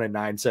 9.81 and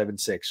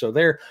 9.76. So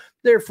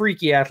they're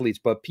freaky athletes,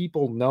 but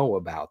people know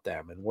about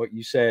them. And what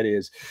you said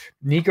is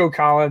Nico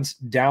Collins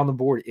down the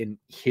board in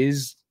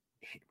his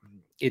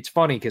 – it's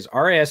funny because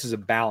RAS is a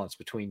balance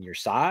between your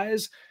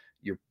size,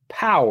 your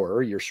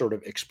power, your sort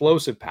of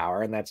explosive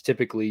power, and that's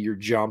typically your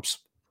jumps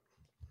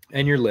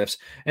and your lifts,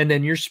 and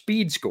then your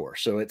speed score.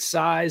 So it's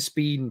size,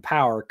 speed, and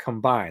power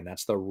combined.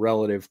 That's the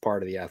relative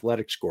part of the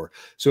athletic score.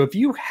 So if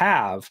you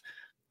have –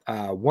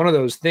 one of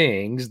those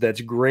things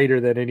that's greater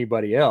than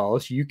anybody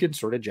else, you can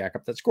sort of jack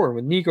up that score. And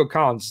with Nico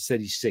Collins, it said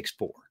he's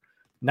 6'4".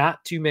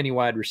 Not too many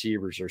wide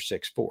receivers are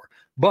 6'4",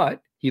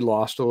 but he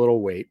lost a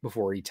little weight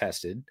before he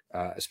tested,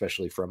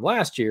 especially from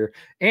last year,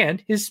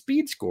 and his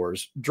speed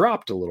scores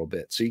dropped a little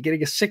bit. So you're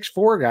getting a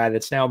 6'4" guy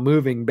that's now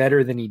moving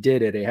better than he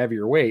did at a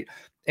heavier weight,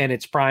 and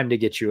it's primed to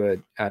get you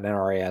an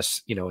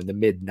NRAS, in the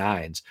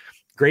mid-9s.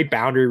 Great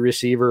boundary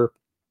receiver.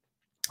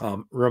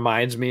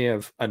 Reminds me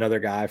of another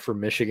guy from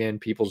Michigan,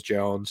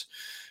 Peoples-Jones,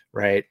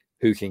 right?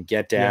 Who can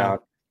get down,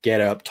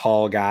 get up,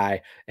 tall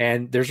guy.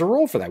 And there's a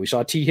role for that. We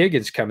saw T.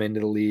 Higgins come into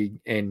the league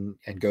and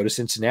go to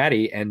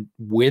Cincinnati and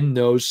win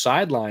those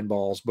sideline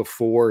balls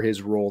before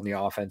his role in the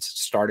offense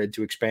started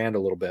to expand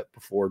a little bit,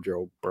 before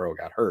Joe Burrow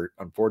got hurt,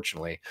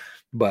 unfortunately.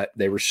 But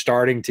they were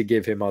starting to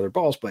give him other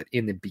balls. But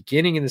in the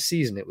beginning of the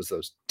season, it was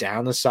those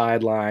down the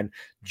sideline,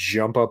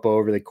 jump up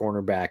over the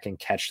cornerback and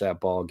catch that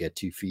ball, get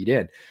 2 feet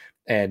in.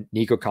 And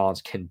Nico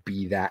Collins can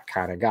be that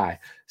kind of guy.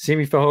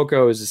 Simi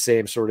Fehoko is the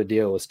same sort of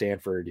deal with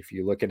Stanford. If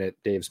you're looking at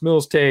Davis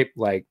Mills tape,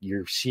 like,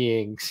 you're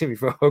seeing Simi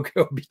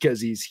Fehoko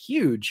because he's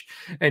huge,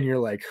 and you're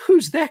like,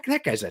 who's that?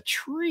 That guy's a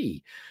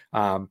tree.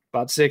 About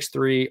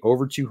 6'3",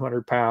 over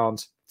 200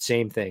 pounds.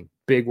 Same thing.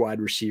 Big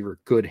wide receiver,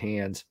 good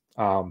hands.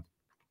 And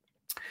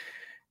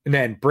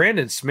then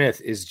Brandon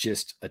Smith is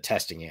just a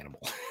testing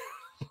animal.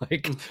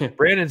 Like,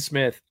 Brandon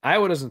Smith,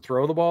 Iowa doesn't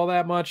throw the ball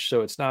that much,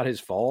 so it's not his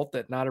fault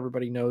that not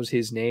everybody knows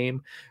his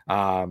name.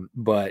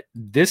 But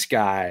this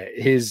guy,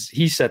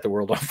 he set the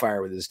world on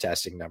fire with his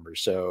testing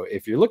numbers. So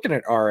if you're looking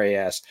at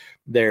RAS,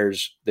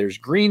 there's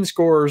green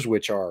scores,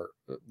 which are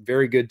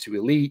very good to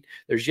elite.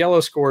 There's yellow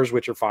scores,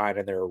 which are fine,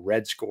 and there are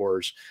red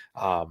scores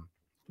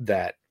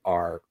that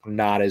are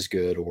not as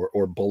good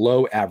or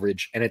below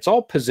average, and it's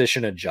all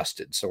position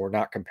adjusted. So we're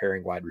not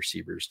comparing wide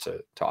receivers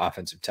to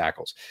offensive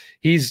tackles.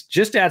 He's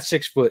just at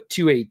 6 foot,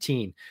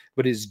 218,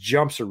 but his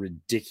jumps are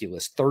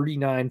ridiculous.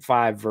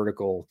 39.5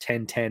 vertical,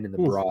 10.10 in the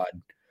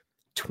broad,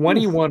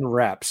 21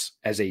 reps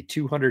as a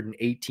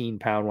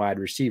 218-pound wide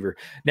receiver.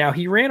 Now,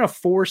 he ran a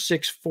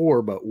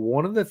 4.64, but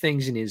one of the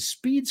things in his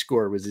speed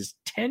score was his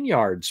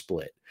 10-yard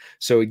split.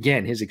 So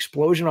again, his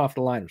explosion off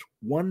the line was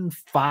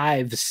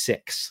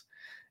 1.56.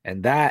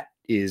 And that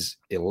is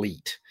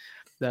elite.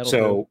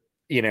 That'll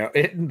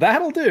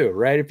do,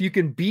 right? If you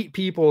can beat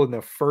people in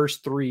the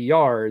first 3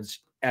 yards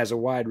as a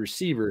wide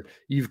receiver,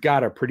 you've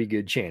got a pretty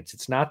good chance.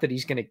 It's not that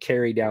he's going to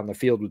carry down the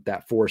field with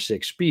that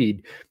 4.6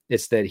 speed.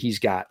 It's that he's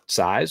got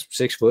size,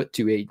 6 foot,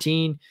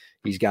 218.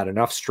 He's got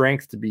enough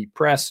strength to beat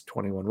press,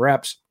 21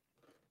 reps.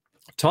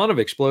 Ton of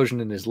explosion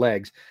in his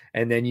legs,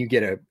 and then you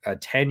get a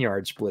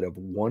 10-yard split of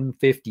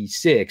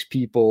 156.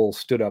 People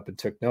stood up and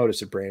took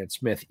notice of Brandon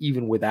Smith,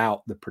 even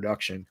without the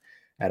production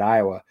at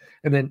Iowa.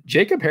 And then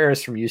Jacob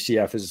Harris from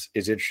UCF is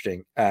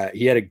interesting.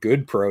 He had a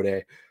good pro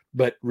day,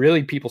 but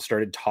really people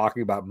started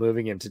talking about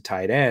moving him to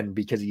tight end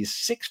because he's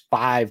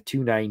 6'5",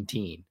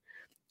 219.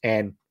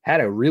 and had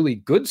a really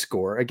good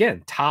score.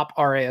 Again, top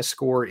RAS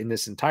score in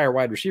this entire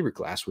wide receiver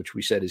class, which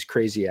we said is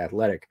crazy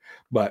athletic.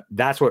 But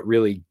that's what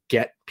really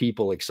get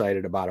people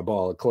excited about a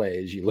ball of clay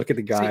is you look at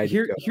the guy.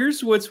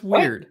 Here's what's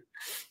weird.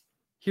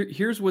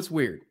 Here's what's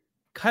weird.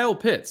 Kyle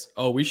Pitts,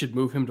 we should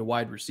move him to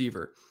wide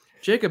receiver.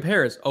 Jacob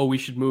Harris, we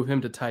should move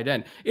him to tight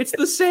end. It's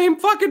the same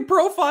fucking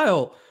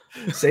profile.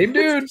 Same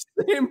dude.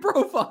 Same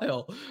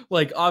profile.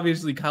 Like,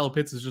 obviously, Kyle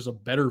Pitts is just a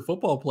better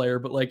football player,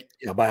 but like,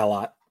 by a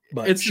lot.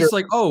 But it's just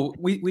like,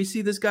 we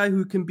see this guy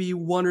who can be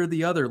one or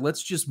the other.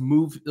 Let's just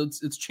move.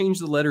 Let's change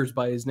the letters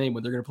by his name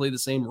when they're going to play the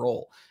same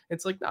role.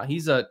 It's like, nah,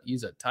 he's a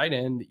tight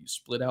end that you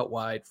split out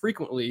wide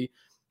frequently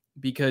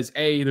because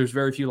A, there's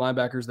very few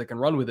linebackers that can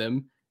run with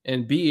him.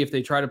 And B, if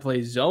they try to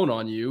play zone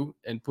on you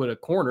and put a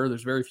corner,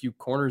 there's very few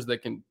corners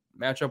that can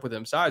match up with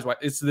him size.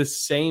 It's the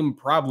same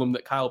problem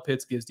that Kyle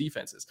Pitts gives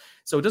defenses.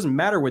 So it doesn't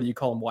matter whether you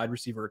call him wide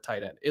receiver or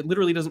tight end. It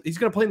literally doesn't. He's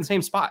going to play in the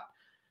same spot.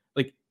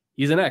 Like,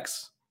 he's an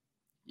X.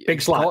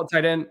 Big slot. Call it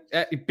tight end,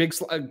 big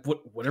slot,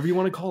 whatever you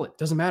want to call it.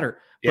 Doesn't matter.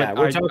 Yeah,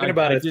 we're talking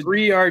about a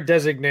 3-yard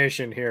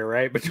designation here,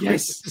 right? Between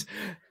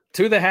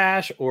to the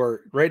hash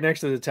or right next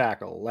to the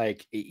tackle.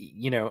 Like,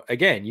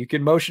 again, you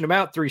can motion him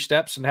out 3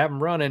 steps and have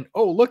him run and,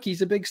 look,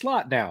 he's a big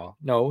slot now.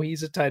 No,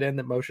 he's a tight end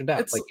that motioned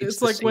out.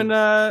 It's like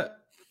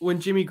when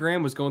Jimmy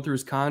Graham was going through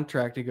his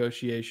contract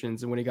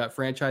negotiations and when he got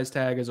franchise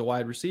tag as a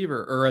wide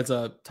receiver or as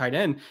a tight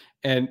end,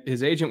 and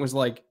his agent was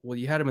like, well,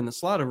 you had him in the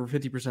slot over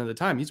 50% of the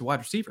time. He's a wide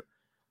receiver.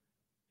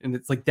 And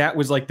it's like, that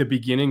was like the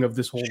beginning of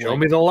this whole show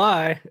me the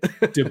lie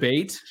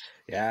debate.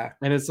 Yeah.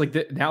 And it's like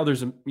now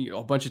there's a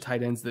bunch of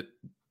tight ends that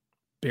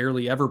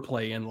barely ever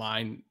play in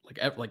line,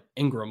 like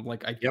Ingram.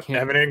 Like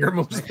Evan Ingram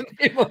was the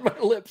name on my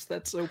lips.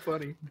 That's so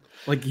funny.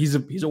 Like he's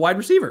a wide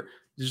receiver.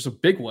 He's just a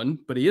big one,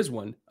 but he is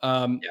one.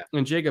 And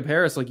Jacob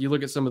Harris, like you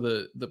look at some of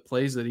the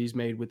plays that he's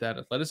made with that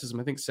athleticism.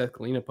 I think Seth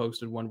Galina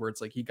posted one where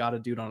it's like he got a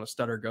dude on a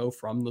stutter go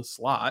from the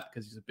slot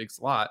because he's a big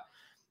slot.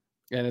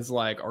 And it's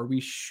like, are we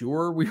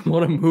sure we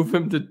want to move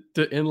him to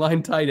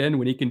inline tight end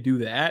when he can do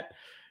that?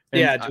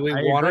 And do we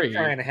want to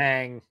try and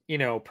hang,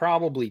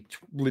 probably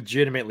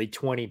legitimately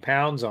 20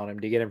 pounds on him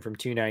to get him from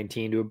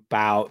 219 to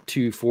about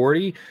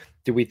 240?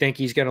 Do we think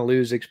he's going to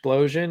lose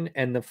explosion?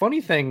 And the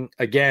funny thing,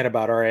 again,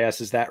 about RAS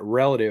is that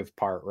relative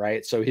part,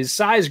 right? So his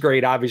size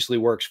grade obviously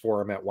works for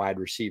him at wide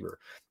receiver.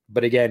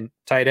 But again,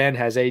 tight end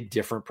has a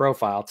different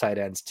profile. Tight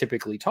end's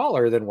typically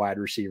taller than wide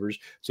receivers.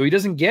 So he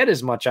doesn't get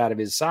as much out of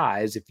his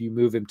size if you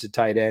move him to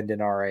tight end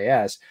in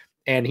RAS.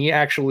 And he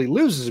actually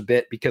loses a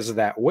bit because of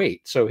that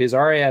weight. So his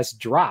RAS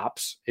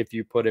drops if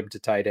you put him to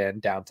tight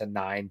end down to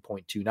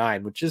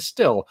 9.29, which is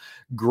still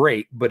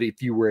great. But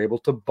if you were able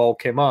to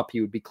bulk him up,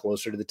 he would be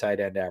closer to the tight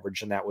end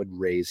average, and that would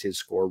raise his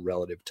score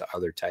relative to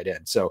other tight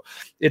ends. So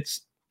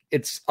it's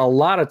a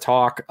lot of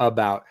talk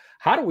about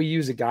how do we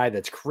use a guy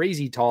that's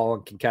crazy tall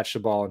and can catch the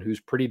ball and who's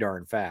pretty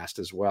darn fast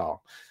as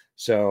well.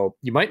 So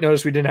you might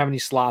notice we didn't have any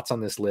slots on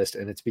this list,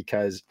 and it's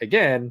because,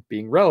 again,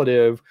 being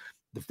relative,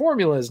 the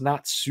formula is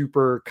not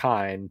super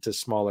kind to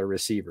smaller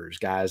receivers,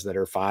 guys that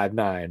are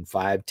 5'9",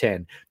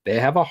 5'10". They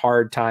have a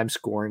hard time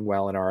scoring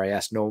well in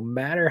RAS, no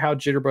matter how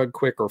jitterbug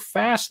quick or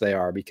fast they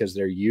are, because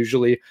they're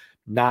usually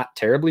not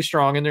terribly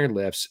strong in their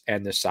lifts,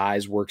 and the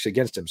size works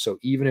against them. So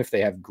even if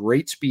they have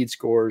great speed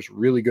scores,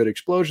 really good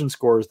explosion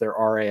scores, their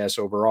RAS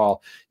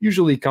overall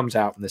usually comes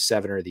out in the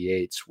 7 or the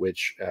 8s,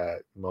 which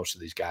most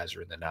of these guys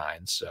are in the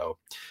 9s. So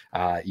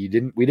we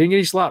didn't get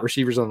any slot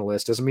receivers on the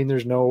list. Doesn't mean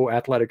there's no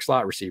athletic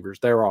slot receivers.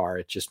 There are.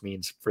 It just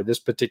means for this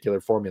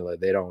particular formula,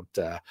 they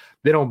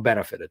don't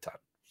benefit a ton.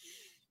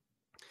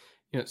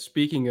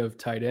 Speaking of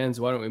tight ends,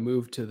 why don't we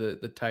move to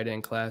the tight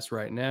end class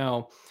right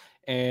now?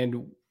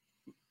 And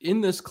in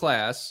this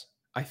class,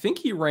 I think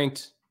he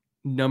ranked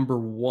number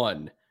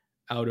 1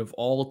 out of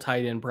all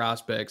tight end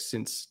prospects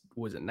since,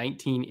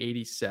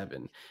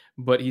 1987?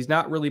 But he's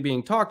not really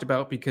being talked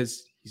about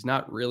because he's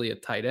not really a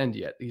tight end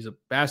yet. He's a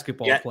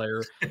basketball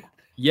player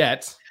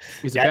yet.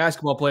 He's a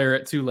basketball player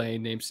at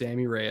Tulane named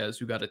Sammy Reyes,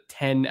 who got a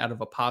 10 out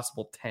of a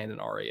possible 10 in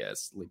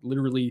RAS. Like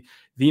literally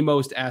the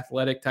most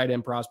athletic tight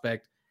end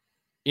prospect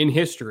in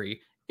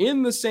history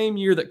in the same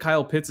year that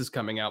Kyle Pitts is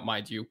coming out,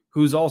 mind you,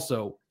 who's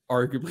also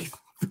arguably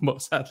the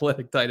most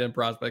athletic tight end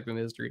prospect in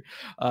history.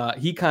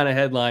 He kind of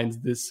headlines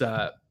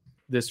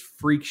this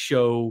freak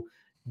show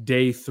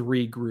day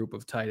 3 group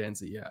of tight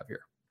ends that you have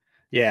here.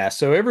 Yeah,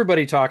 so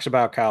everybody talks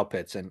about Kyle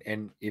Pitts,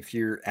 and if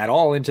you're at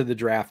all into the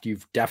draft,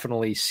 you've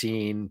definitely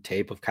seen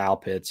tape of Kyle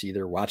Pitts,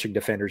 either watching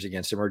defenders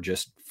against him or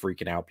just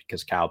freaking out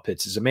because Kyle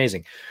Pitts is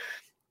amazing.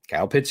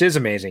 Kyle Pitts is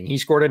amazing. He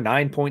scored a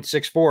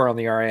 9.64 on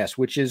the RAS,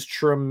 which is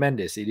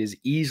tremendous. It is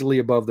easily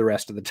above the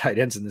rest of the tight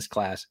ends in this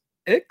class,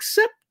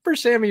 except for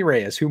Sammy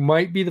Reyes, who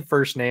might be the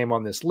first name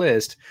on this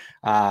list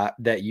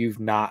that you've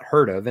not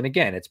heard of. And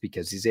again, it's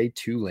because he's a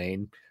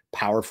Tulane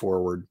power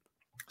forward,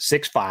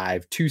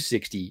 6'5",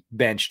 260,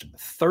 benched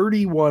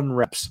 31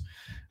 reps.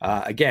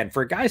 Again,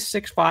 for a guy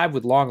 6'5"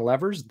 with long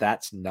levers,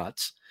 that's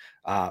nuts.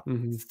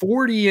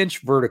 40-inch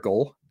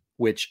vertical,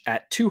 which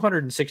at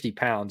 260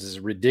 pounds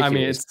is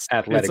ridiculous.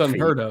 It's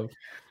unheard of.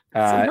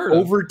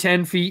 Over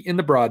 10 feet in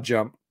the broad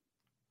jump.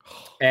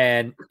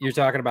 And you're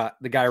talking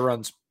about the guy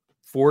runs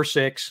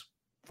 4.6,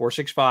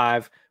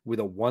 4.65 with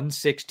a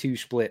 1.62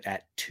 split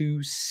at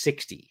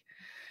 260.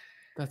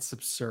 That's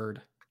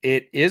absurd.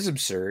 It is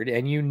absurd.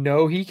 And you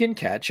know he can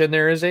catch. And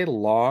there is a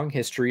long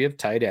history of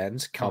tight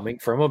ends coming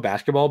from a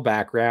basketball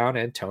background.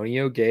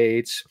 Antonio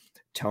Gates,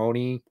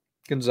 Tony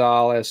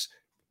Gonzalez,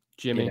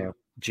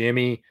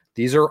 Jimmy.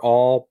 These are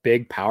all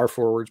big power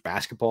forwards,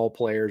 basketball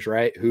players,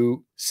 right?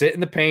 Who sit in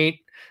the paint,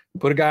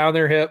 put a guy on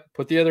their hip,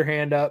 put the other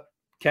hand up,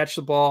 catch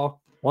the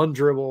ball, one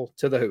dribble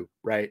to the hoop,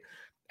 right?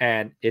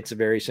 And it's a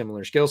very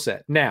similar skill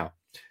set. Now,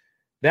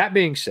 that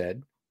being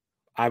said,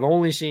 I've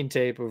only seen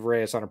tape of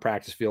Reyes on a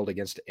practice field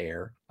against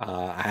air.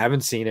 I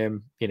haven't seen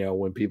him,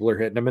 when people are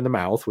hitting him in the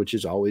mouth, which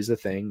is always the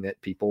thing that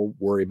people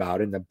worry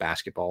about in the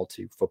basketball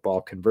to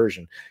football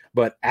conversion.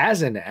 But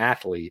as an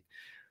athlete,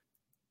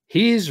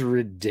 he's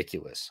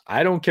ridiculous.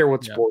 I don't care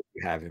what sport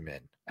you have him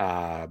in.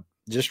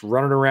 Just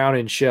running around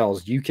in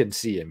shells, you can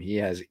see him. He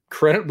has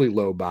incredibly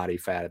low body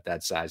fat at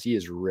that size. He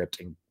is ripped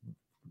and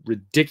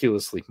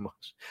ridiculously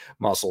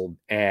muscled.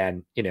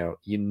 And,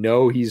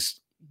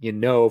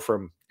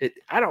 from it.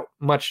 I don't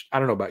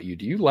know about you.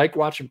 Do you like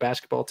watching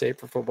basketball tape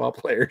for football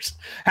players?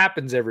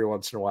 Happens every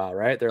once in a while,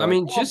 right?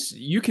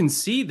 You can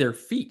see their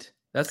feet.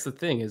 That's the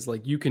thing is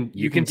like you can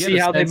see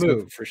how they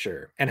move for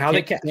sure and how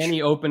they catch. Can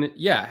he open it?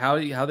 Yeah,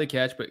 how they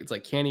catch, but it's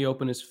like can he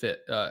open his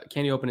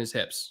can he open his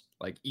hips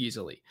like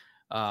easily?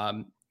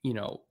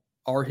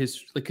 Are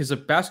his because a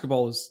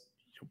basketball is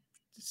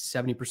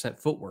 70%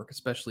 footwork,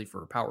 especially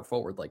for a power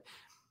forward. Like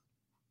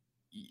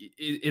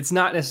it's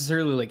not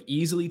necessarily like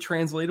easily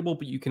translatable,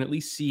 but you can at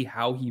least see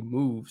how he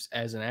moves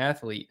as an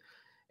athlete,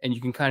 and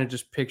you can kind of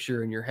just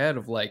picture in your head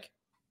of like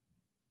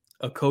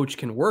a coach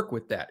can work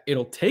with that.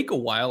 It'll take a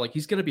while. Like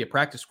he's going to be a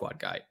practice squad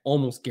guy,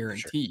 almost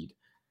guaranteed.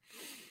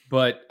 Sure.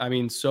 But I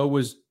mean, so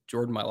was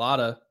Jordan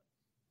Mailata,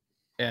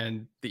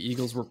 and the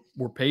Eagles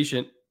were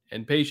patient,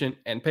 and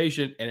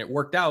it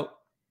worked out.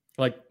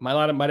 Like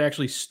Mailata might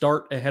actually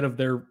start ahead of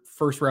their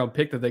first round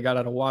pick that they got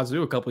out of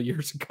Wazoo a couple of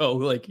years ago.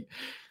 Like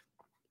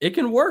it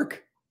can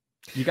work.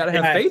 You got to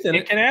have faith in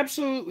it. It can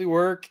absolutely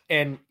work.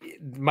 And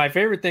my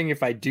favorite thing,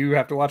 if I do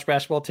have to watch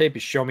basketball tape,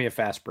 is show me a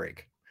fast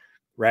break.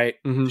 Right?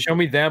 Mm-hmm. Show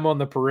me them on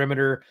the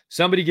perimeter.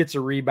 Somebody gets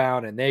a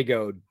rebound and they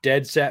go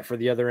dead set for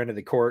the other end of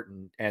the court,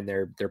 and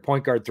their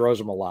point guard throws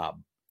them a lob.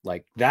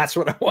 Like that's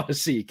what I want to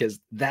see, because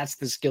that's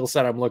the skill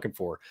set I'm looking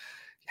for.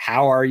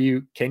 How are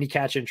you? Can you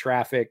catch in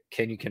traffic?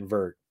 Can you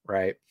convert?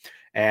 Right?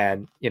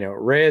 And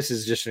Reyes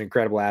is just an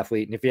incredible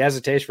athlete, and if he has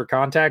a taste for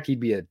contact, he'd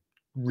be a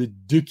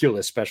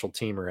ridiculous special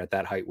teamer at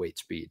that height, weight,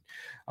 speed.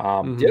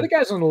 The other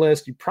guys on the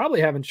list you probably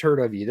haven't heard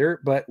of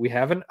either, but we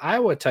have an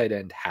Iowa tight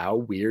end. How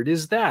weird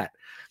is that?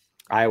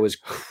 Iowa's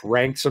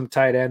cranked some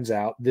tight ends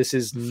out. This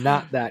is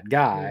not that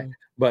guy,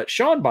 but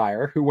Sean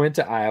Beyer, who went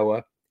to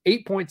Iowa,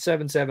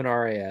 8.77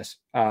 RAS.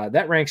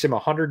 That ranks him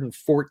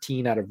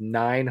 114 out of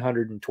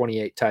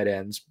 928 tight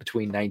ends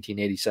between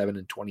 1987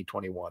 and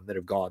 2021 that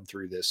have gone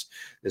through this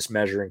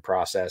measuring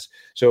process.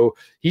 So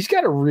he's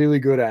got a really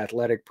good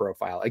athletic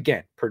profile.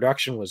 Again,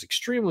 production was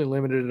extremely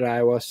limited at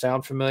Iowa.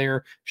 Sound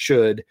familiar?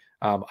 Should.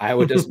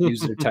 Iowa doesn't use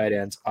their tight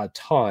ends a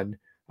ton.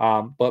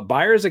 But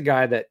Beyer is a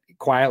guy that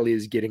quietly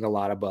is getting a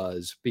lot of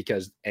buzz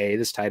because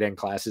this tight end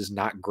class is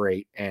not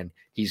great, and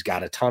he's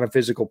got a ton of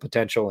physical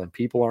potential, and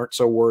people aren't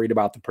so worried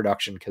about the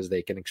production because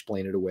they can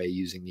explain it away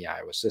using the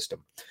Iowa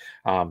system.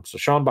 So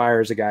Sean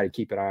Beyer is a guy to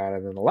keep an eye on.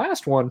 And then the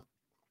last one,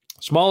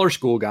 smaller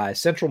school guy,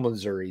 Central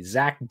Missouri,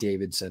 Zach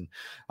Davidson,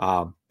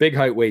 big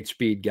height, weight,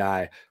 speed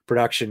guy.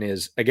 Production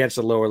is against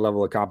a lower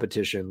level of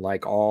competition,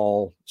 like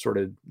all sort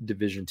of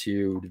Division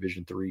II,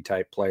 Division III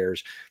type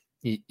players.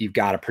 You've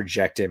got to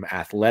project him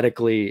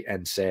athletically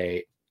and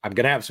say, I'm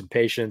going to have some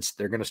patience.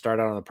 They're going to start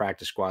out on the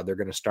practice squad. They're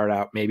going to start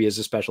out maybe as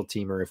a special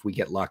teamer if we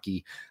get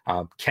lucky.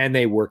 Can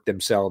they work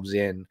themselves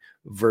in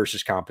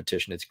versus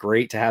competition? It's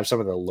great to have some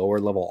of the lower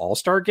level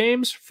all-star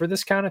games for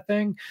this kind of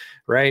thing,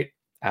 right?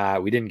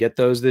 We didn't get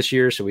those this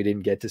year, so we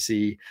didn't get to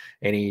see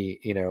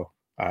any,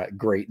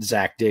 great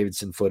Zach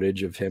Davidson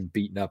footage of him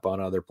beating up on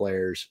other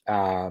players.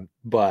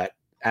 But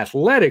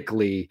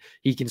athletically,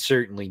 he can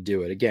certainly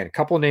do it. Again, a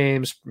couple of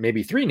names,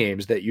 maybe 3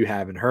 names that you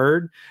haven't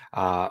heard,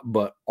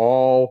 but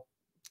all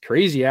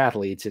crazy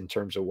athletes in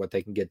terms of what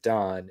they can get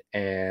done.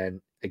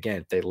 And again,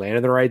 if they land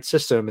in the right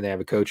system and they have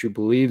a coach who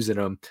believes in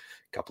them,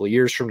 a couple of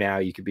years from now,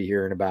 you could be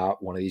hearing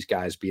about one of these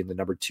guys being the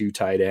number 2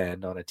 tight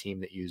end on a team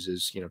that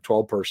uses,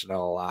 12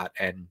 personnel a lot.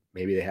 And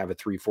maybe they have a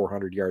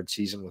 300-400 yard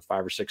season with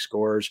 5 or 6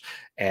 scores.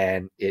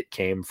 And it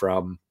came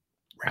from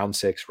round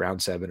 6,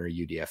 round 7, or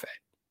UDFA.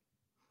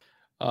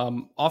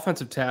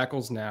 Offensive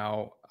tackles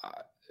now,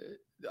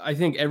 I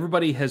think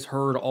everybody has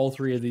heard all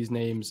 3 of these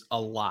names a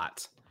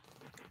lot,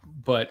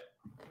 but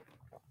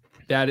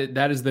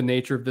that is the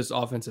nature of this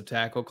offensive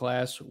tackle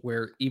class,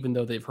 where even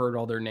though they've heard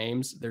all their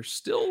names, they're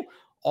still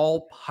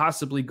all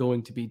possibly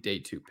going to be day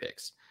 2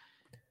 picks.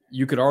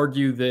 You could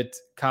argue that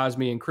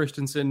Cosme and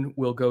Christensen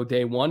will go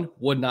day 1.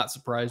 Would not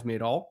surprise me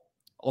at all.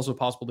 Also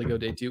possible to go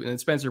day 2. And then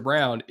Spencer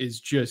Brown is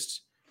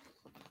just,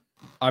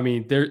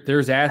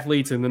 there's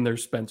athletes and then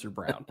there's Spencer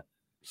Brown.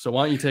 So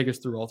why don't you take us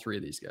through all three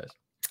of these guys?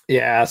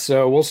 Yeah,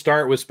 so we'll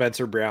start with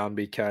Spencer Brown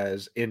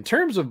because in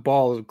terms of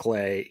balls of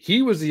clay,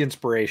 he was the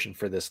inspiration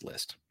for this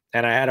list.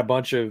 And I had a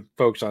bunch of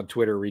folks on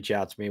Twitter reach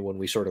out to me when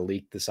we sort of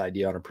leaked this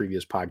idea on a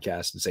previous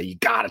podcast and say, you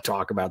got to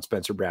talk about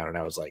Spencer Brown. And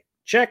I was like,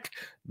 check,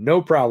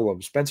 no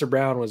problem. Spencer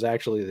Brown was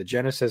actually the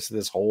genesis of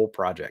this whole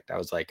project. I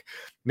was like,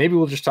 maybe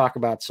we'll just talk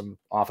about some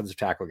offensive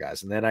tackle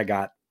guys. And then I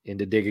got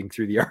into digging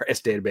through the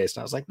RS database.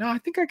 And I was like, no, I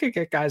think I could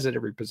get guys at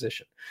every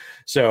position.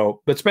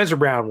 So, but Spencer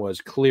Brown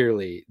was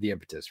clearly the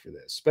impetus for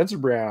this. Spencer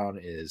Brown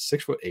is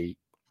 6'8",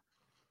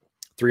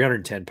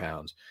 310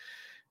 pounds.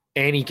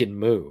 And he can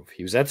move.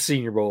 He was at the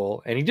Senior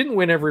Bowl, and he didn't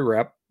win every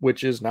rep,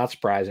 which is not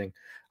surprising.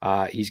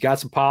 He's got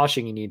some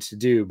polishing he needs to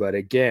do, but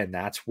again,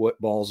 that's what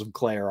balls of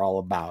clay are all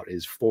about: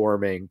 is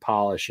forming,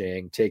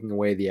 polishing, taking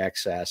away the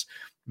excess,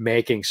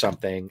 making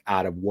something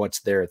out of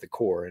what's there at the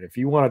core. And if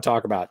you want to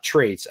talk about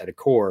traits at a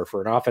core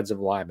for an offensive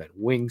lineman,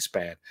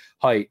 wingspan,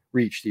 height,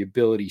 reach, the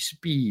ability,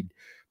 speed,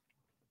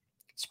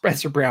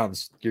 Spencer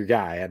Brown's your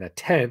guy, and a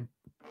 10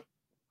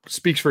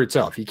 speaks for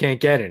itself. You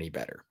can't get any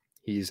better.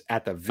 He's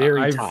at the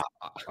very top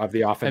of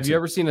the offense. Have you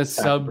ever seen a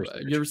sub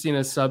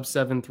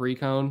 7.3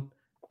 cone?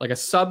 Like a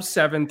sub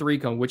 7.3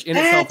 cone, which in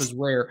itself is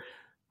rare.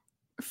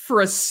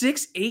 For a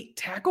 6'8"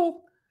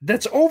 tackle?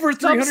 That's over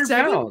 300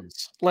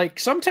 pounds. Like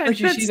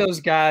sometimes you see those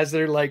guys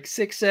that are like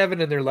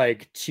 6'7" and they're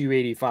like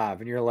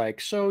 285. And you're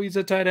like, so he's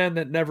a tight end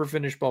that never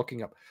finished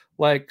bulking up.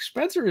 Like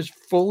Spencer is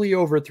fully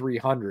over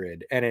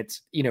 300, and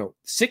it's,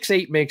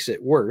 6'8" makes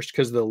it worse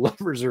because the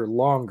levers are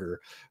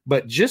longer,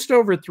 but just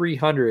over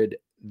 300,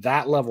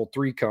 that level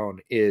 3 cone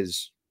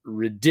is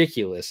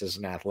ridiculous as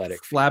an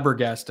athletic.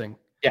 Flabbergasting.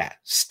 Yeah,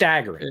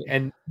 staggering.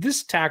 And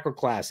this tackle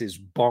class is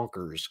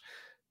bonkers,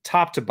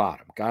 top to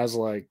bottom. Guys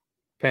like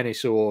Penei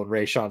Sewell and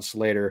Rashawn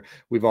Slater,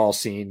 we've all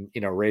seen,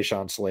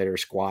 Rashawn Slater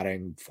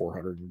squatting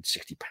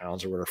 460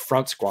 pounds or whatever,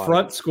 front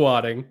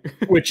squatting,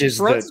 which is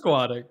that's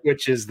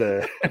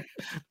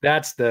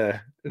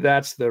the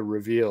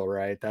reveal,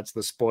 right? That's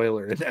the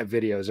spoiler in that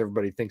video, is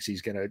everybody thinks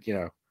he's gonna,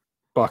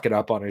 bucket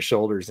up on his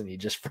shoulders and he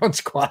just front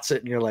squats it,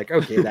 and you're like,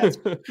 okay,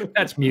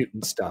 that's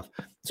mutant stuff.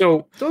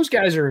 So those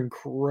guys are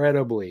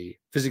incredibly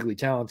physically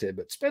talented,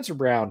 but Spencer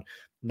Brown,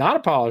 not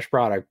a polished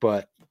product,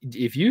 but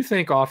if you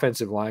think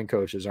offensive line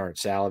coaches aren't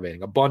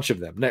salivating, a bunch of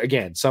them, now,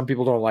 again, some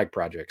people don't like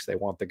projects. They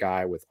want the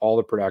guy with all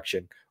the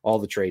production, all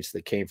the traits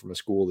that came from a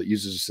school that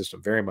uses a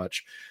system very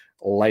much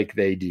like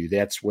they do.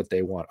 That's what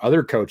they want.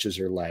 Other coaches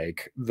are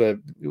like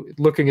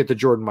looking at the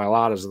Jordan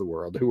Mailatas of the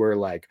world, who are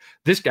like,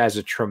 this guy's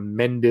a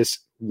tremendous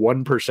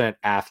 1%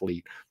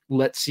 athlete.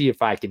 Let's see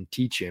if I can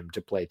teach him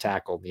to play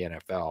tackle in the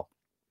NFL.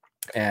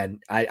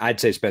 And I'd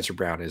say Spencer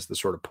Brown is the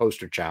sort of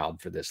poster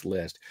child for this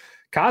list.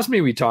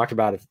 Cosmi, we talked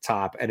about at the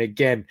top. And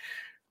again,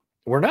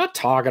 we're not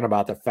talking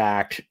about the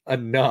fact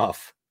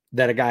enough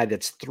that a guy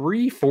that's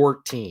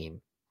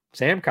 314,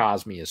 Sam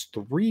Cosmi is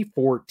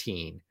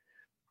 314.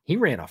 He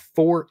ran a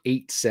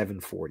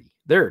 4.87 40.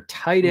 There are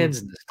tight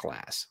ends in this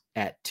class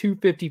at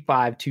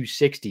 255,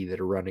 260 that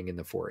are running in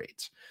the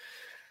 4.8s.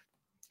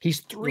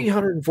 He's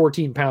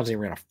 314 pounds and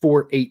he ran a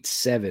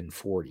 4.87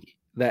 40.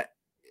 That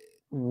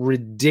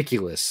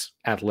ridiculous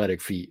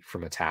athletic feat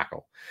from a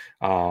tackle.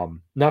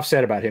 Enough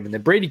said about him. And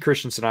then Brady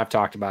Christensen, I've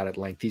talked about at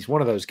length. He's one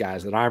of those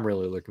guys that I'm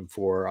really looking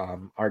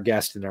for. Our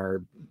guest in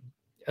our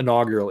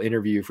inaugural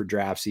interview for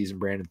draft season,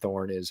 Brandon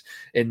Thorne, is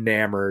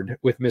enamored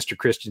with Mr.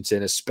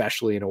 Christensen,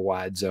 especially in a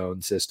wide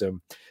zone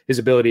system. His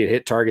ability to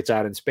hit targets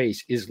out in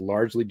space is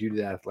largely due to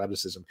that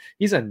athleticism.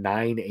 He's a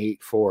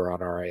 9.84 on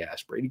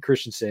RAS. Brady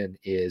Christensen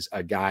is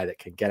a guy that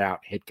can get out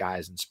and hit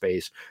guys in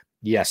space.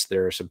 Yes,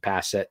 there are some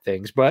pass set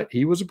things, but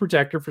he was a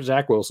protector for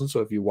Zach Wilson.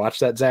 So if you watch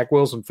that Zach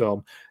Wilson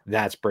film,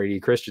 that's Brady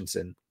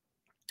Christensen.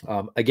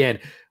 Again,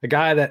 a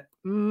guy that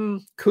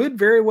could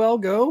very well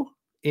go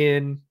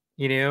in,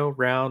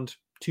 round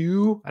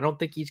 2. I don't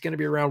think he's going to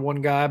be a round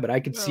 1 guy, but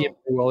I could see him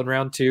very well in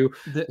round 2.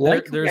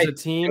 There's a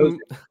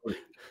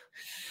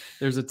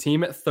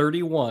team at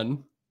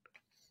 31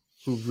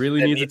 who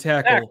really needs a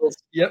tackle.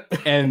 Yep.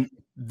 And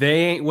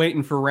they ain't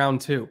waiting for round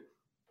 2.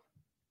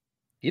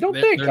 You don't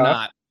think, they're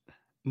not.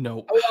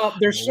 No. Well,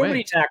 there's so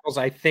many tackles.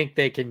 I think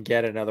they can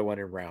get another one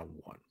in round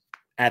 1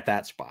 at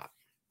that spot.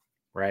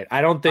 Right.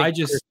 I don't think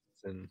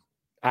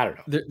I don't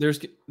know. There's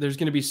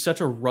going to be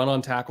such a run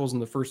on tackles in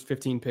the first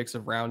 15 picks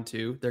of round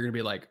 2. They're going to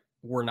be like,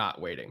 we're not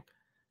waiting.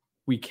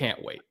 We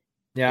can't wait.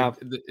 Yeah.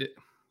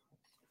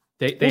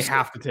 They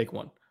have to take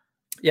one.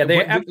 Yeah,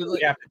 they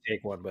absolutely have to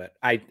take one, but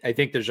I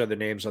think there's other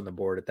names on the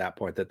board at that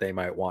point that they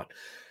might want.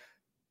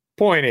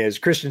 Point is,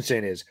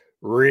 Christensen is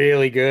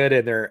really good,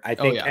 and I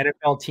think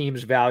NFL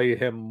teams value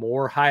him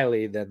more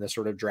highly than the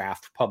sort of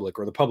draft public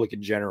or the public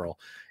in general.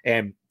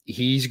 And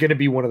he's going to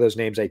be one of those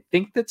names, I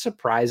think, that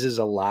surprises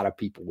a lot of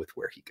people with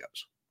where he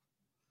goes.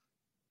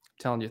 I'm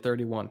telling you,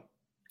 31.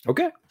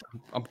 Okay.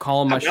 I'm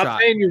calling my shot. I'm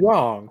not saying you're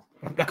wrong.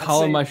 I'm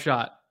calling my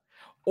shot.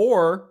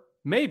 Or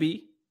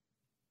maybe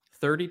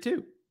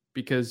 32,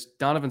 because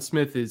Donovan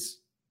Smith is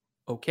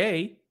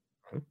okay,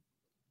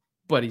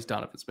 but he's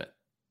Donovan Smith.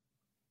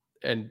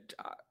 And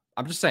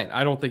I'm just saying,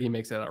 I don't think he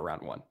makes it out of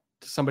round 1.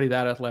 somebody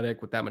that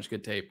athletic with that much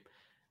good tape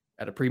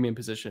at a premium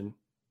position,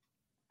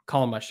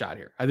 calling my shot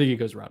here. I think he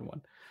goes round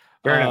 1.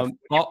 Fair enough.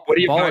 What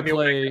do you ball buy at me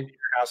play?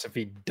 your house if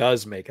he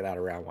does make it out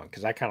of round 1?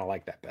 Because I kind of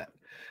like that bet.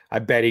 I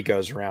bet he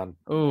goes around.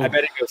 Ooh. I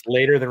bet he goes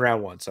later than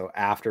round 1. So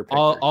after pick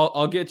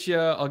I'll get you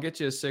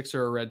a 6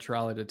 or a red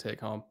trolley to take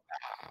home.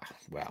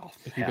 Well,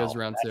 if he goes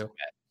round 2,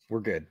 we're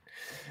good.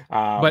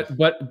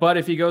 But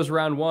if he goes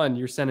round 1,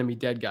 you're sending me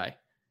dead guy.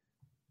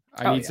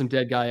 I need some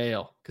dead guy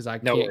ale because I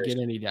can't get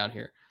any down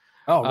here.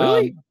 Oh,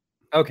 really?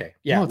 Okay.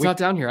 Yeah. No, it's not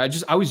down here.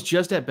 I was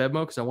just at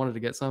Bevmo because I wanted to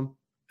get some.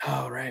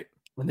 Oh, right.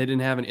 And they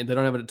didn't have it. They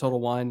don't have it at Total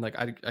Wine. Like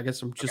I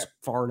guess I'm just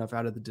far enough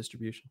out of the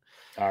distribution.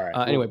 All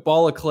right. Anyway,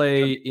 ball of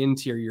clay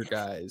interior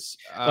guys.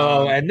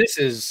 And this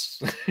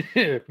is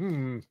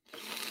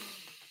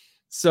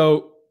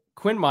so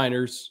Quinn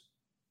Miners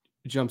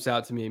jumps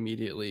out to me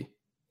immediately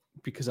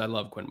because I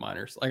love Quinn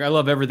Miners. Like I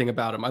love everything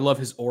about him. I love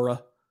his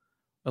aura.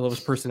 I love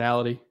his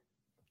personality.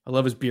 I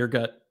love his beer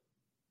gut.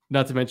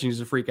 Not to mention he's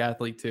a freak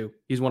athlete too.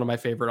 He's one of my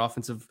favorite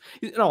offensive.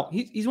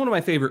 He's one of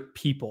my favorite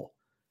people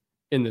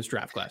in this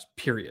draft class,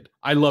 period.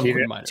 I love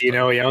Quinn Miners. Do you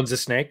know he owns a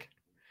snake?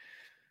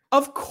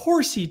 Of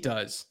course he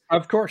does.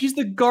 Of course. He's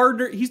the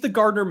Gardner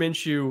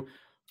Minshew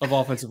of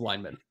offensive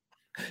linemen.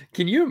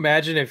 Can you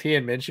imagine if he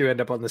and Minshew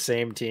end up on the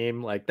same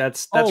team? Like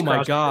that's oh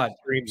my God.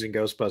 Dreams and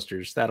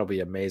Ghostbusters. That'll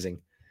be amazing.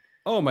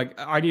 Oh my,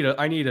 I need a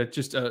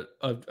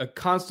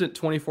constant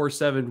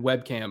 24/7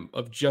 webcam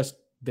of just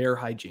their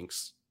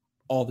hijinks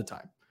all the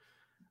time.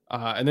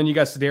 And then you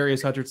got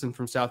Sedarius Hutchinson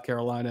from South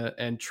Carolina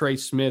and Trey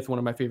Smith, one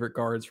of my favorite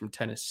guards from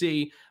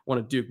Tennessee, one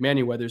of Duke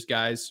Manyweather's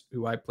guys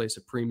who I place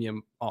a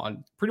premium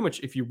on. Pretty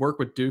much if you work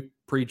with Duke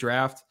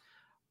pre-draft,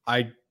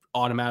 I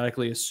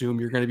automatically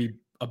assume you're going to be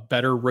a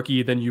better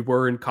rookie than you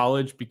were in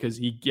college because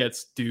he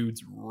gets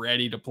dudes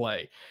ready to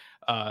play.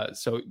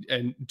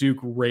 And Duke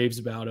raves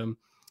about him.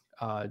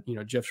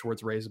 Jeff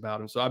Schwartz raves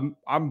about him. So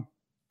I'm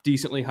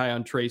decently high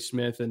on Trey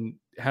Smith and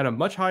had a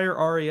much higher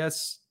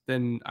RAS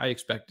than I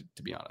expected,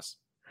 to be honest.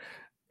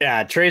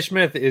 Yeah, Trey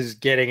Smith is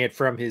getting it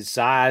from his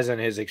size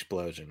and his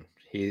explosion.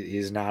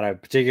 He's not a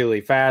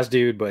particularly fast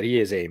dude, but he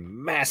is a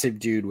massive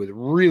dude with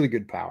really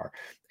good power.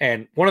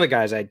 And one of the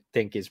guys I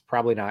think is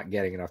probably not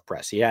getting enough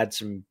press. He had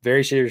some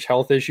very serious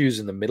health issues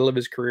in the middle of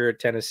his career at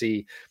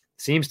Tennessee,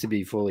 seems to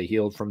be fully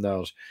healed from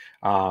those.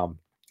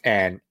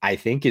 And I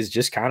think is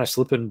just kind of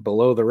slipping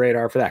below the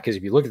radar for that. Because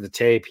if you look at the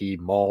tape, he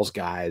mauls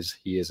guys.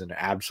 He is an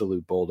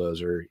absolute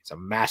bulldozer. He's a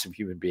massive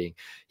human being.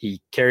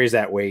 He carries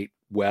that weight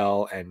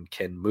well and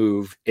can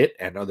move it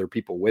and other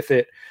people with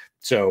it.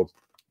 So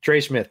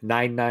Trey Smith,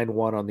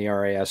 991 on the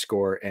RAS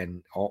score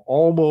and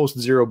almost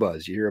zero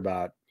buzz. You hear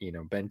about,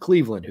 Ben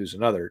Cleveland, who's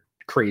another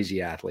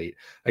crazy athlete.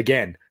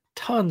 Again,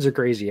 tons of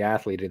crazy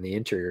athlete in the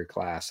interior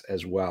class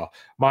as well.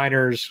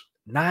 Miners,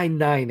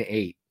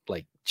 998.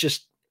 Like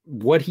just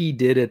what he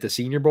did at the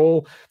Senior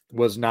Bowl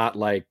was not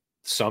like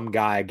some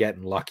guy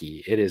getting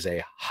lucky. It is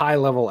a high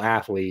level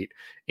athlete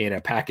in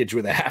a package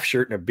with a half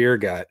shirt and a beer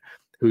gut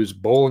who's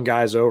bowling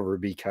guys over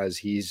because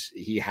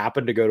he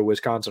happened to go to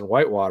Wisconsin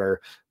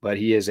Whitewater, but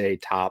he is a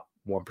top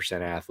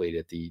 1% athlete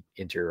at the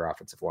interior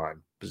offensive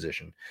line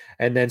position.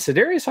 And then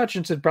Sedarius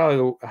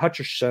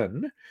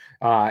Hutchinson,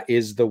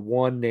 is the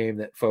one name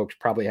that folks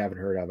probably haven't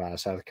heard of out of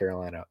South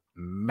Carolina.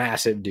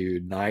 Massive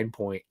dude,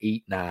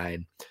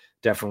 9.89.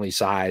 Definitely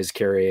size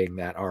carrying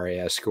that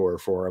RAS score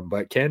for him,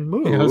 but can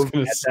move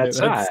at that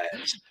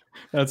size.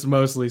 That's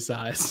mostly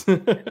size.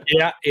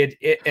 Yeah,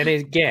 and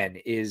again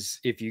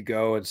is if you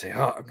go and say,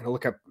 "Oh, I'm gonna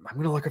look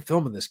up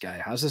film on this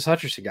guy. How's this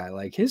Hutchinson guy?"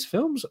 Like his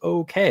film's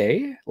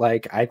okay.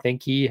 Like I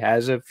think he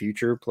has a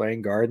future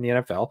playing guard in the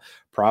NFL,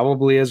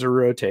 probably as a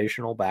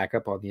rotational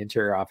backup on the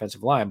interior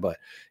offensive line. But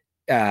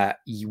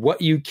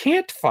what you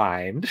can't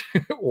find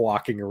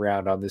walking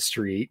around on the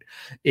street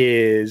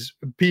is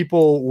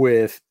people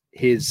with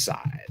his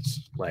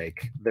size.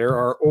 Like there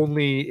are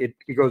only it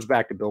goes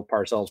back to Bill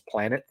Parcells'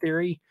 planet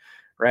theory.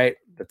 Right,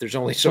 that there's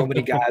only so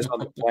many guys on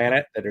the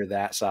planet that are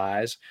that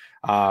size.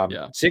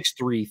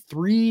 6'3",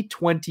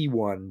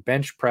 321,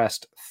 bench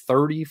pressed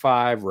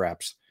 35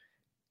 reps.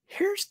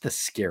 Here's the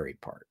scary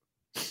part,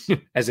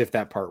 as if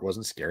that part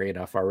wasn't scary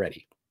enough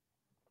already.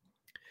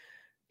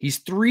 He's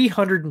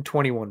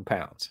 321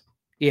 pounds.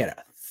 He had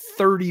a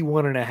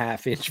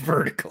 31.5-inch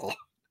vertical,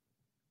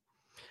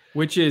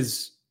 which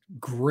is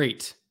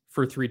great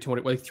for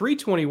 320. Like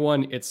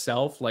 321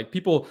 itself, like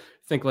people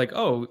think like,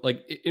 oh,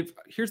 like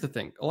here's the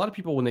thing. A lot of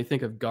people, when they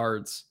think of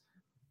guards,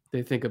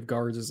 they think of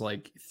guards as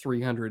like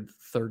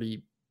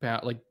 330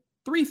 pounds. Like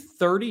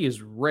 330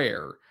 is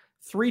rare.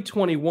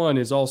 321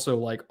 is also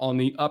like on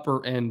the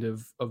upper end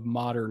of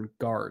modern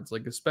guards,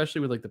 like especially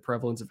with like the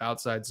prevalence of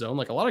outside zone.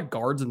 Like a lot of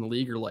guards in the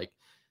league are like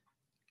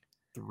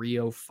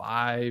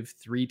 305,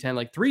 310.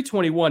 Like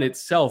 321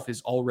 itself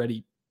is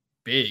already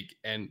big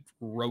and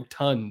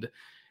rotund.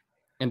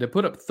 And to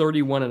put up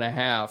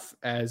 31.5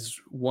 as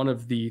one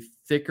of the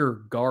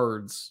thicker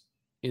guards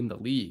in the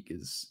league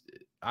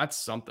that's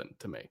something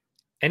to me.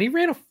 And he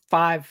ran a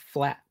 5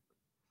 flat,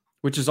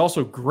 which is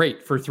also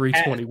great for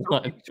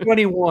 321.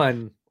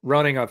 21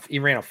 running he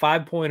ran a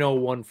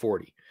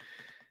 5.0140.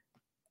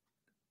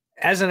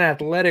 as an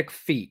athletic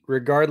feat,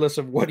 regardless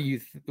of what do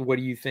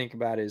you think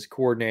about his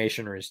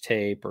coordination or his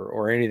tape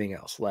or anything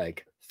else,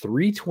 like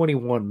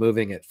 321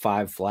 moving at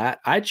 5 flat.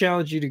 I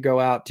challenge you to go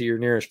out to your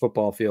nearest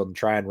football field and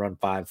try and run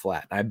 5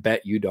 flat. I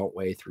bet you don't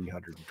weigh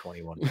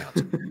 321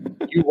 pounds.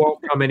 You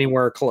won't come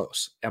anywhere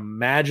close.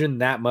 Imagine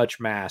that much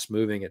mass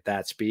moving at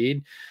that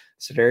speed.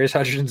 Sedarius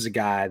Hutchinson's a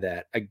guy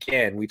that,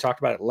 again, we talked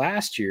about it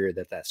last year,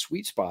 that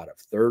sweet spot of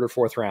 3rd or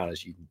 4th round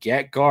is you can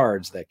get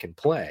guards that can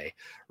play,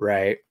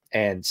 right?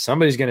 And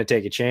somebody's going to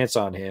take a chance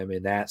on him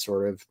in that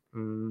sort of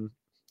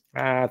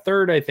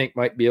 3rd, I think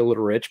might be a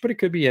little rich, but it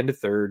could be into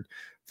 3rd,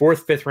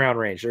 4th, 5th round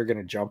range. They're going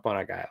to jump on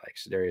a guy like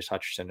Sedarius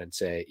Hutchinson and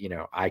say,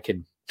 I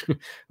can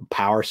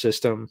power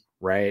system,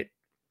 right?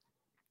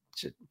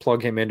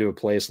 Plug him into a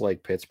place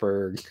like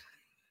Pittsburgh.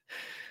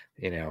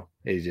 He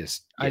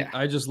just, yeah.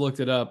 I just looked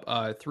it up.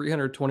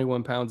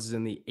 321 pounds is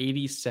in the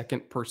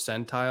 82nd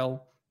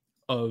percentile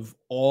of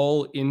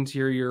all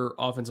interior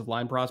offensive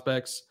line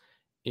prospects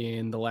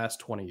in the last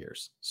 20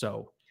 years.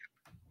 So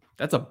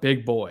that's a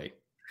big boy.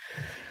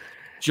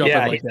 Jumping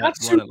like he's that, not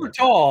super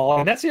tall.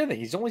 And that's the other thing.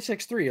 He's only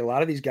 6'3". A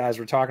lot of these guys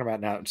we're talking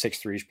about now,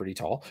 6'3" is pretty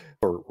tall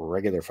for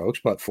regular folks,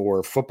 but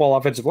for football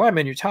offensive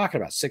linemen, you're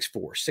talking about 6'4",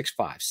 6'5",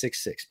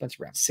 6'6", Spencer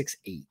Brown,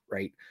 6'8",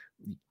 right?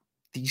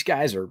 These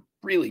guys are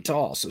really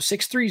tall. So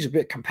 6'3" is a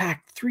bit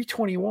compact.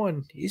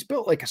 321, he's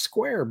built like a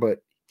square, but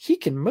he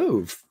can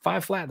move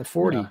 5 flat in the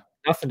 40.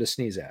 Nothing to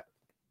sneeze at.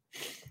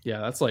 Yeah,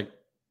 that's like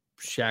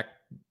Shaq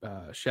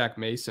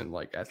Mason,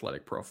 like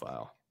athletic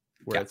profile,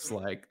 where it's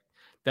like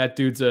that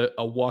dude's a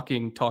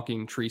walking,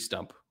 talking tree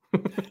stump.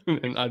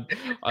 And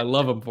I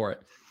love him for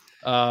it.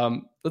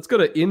 Let's go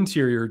to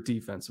interior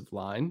defensive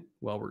line.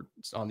 While we're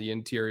on the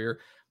interior,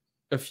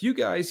 a few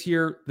guys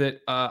here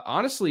that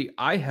honestly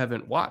I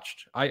haven't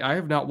watched. I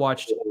have not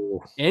watched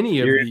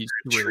any of these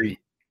three.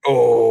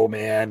 Oh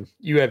man,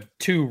 you have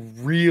 2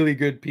 really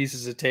good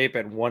pieces of tape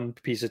and 1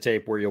 piece of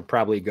tape where you'll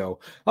probably go,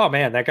 "Oh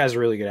man, that guy's a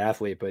really good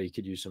athlete, but he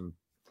could use some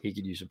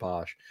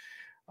polish."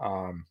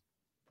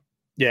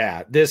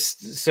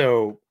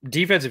 So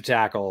defensive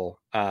tackle,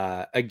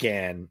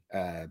 again,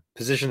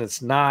 position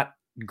that's not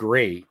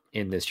great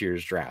in this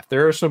year's draft.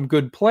 There are some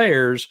good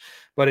players,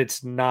 but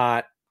it's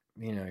not,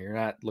 you're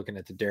not looking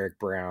at the Derek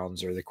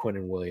Browns or the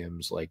Quinnen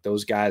Williams. Like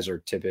those guys are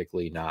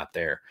typically not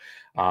there.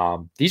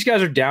 These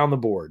guys are down the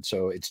board.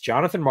 So it's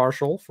Jonathan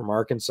Marshall from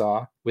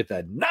Arkansas with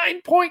a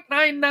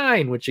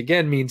 9.99, which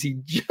again means he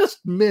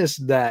just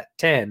missed that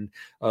 10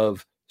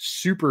 of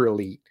super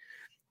elite.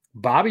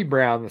 Bobby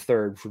Brown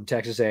III from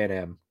Texas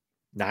A&M,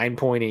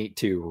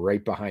 9.82,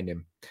 right behind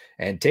him.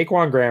 And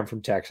Taquan Graham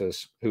from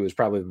Texas, who is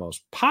probably the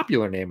most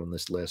popular name on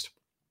this list,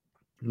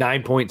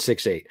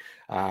 9.68.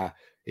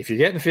 If you're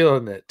getting the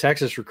feeling that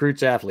Texas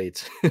recruits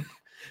athletes,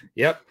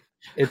 yep,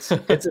 it's a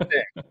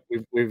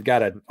thing. We've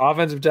got an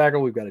offensive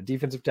tackle, we've got a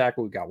defensive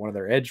tackle, we've got one of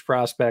their edge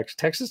prospects.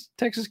 Texas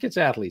gets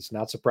athletes,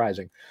 not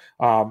surprising.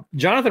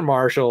 Jonathan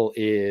Marshall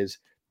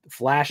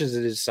flashes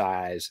at his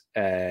size,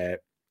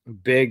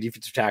 big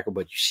defensive tackle,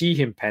 but you see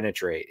him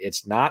penetrate.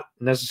 It's not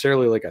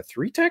necessarily like a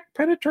 3-tech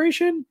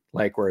penetration,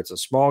 like where it's a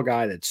small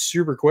guy that's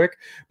super quick,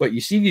 but you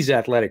see these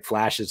athletic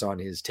flashes on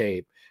his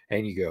tape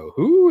and you go,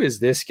 who is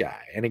this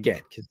guy? And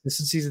again,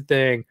 consistency is a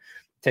thing,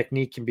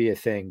 technique can be a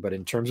thing, but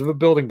in terms of a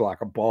building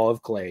block, a ball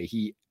of clay,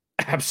 he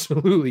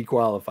absolutely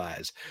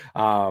qualifies.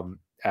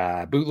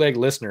 Bootleg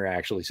listener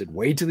actually said,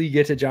 wait till you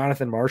get to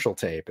Jonathan Marshall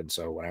tape. And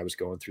so when I was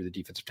going through the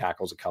defensive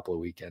tackles a couple of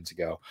weekends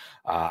ago,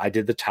 I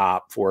did the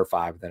top 4 or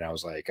 5. And then I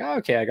was like,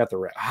 okay, I got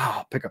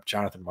I'll pick up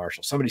Jonathan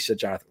Marshall. Somebody said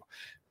Jonathan.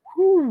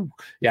 Whew.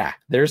 Yeah,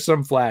 there's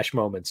some flash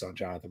moments on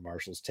Jonathan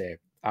Marshall's tape.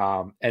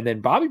 And then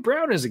Bobby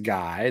Brown is a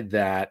guy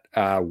that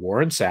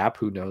Warren Sapp,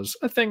 who knows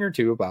a thing or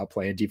two about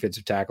playing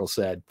defensive tackle,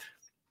 said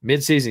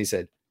midseason, he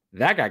said,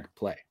 that guy can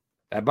play.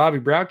 That Bobby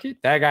Brown kid,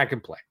 that guy can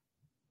play.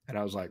 And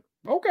I was like,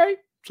 okay.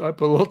 So I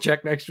put a little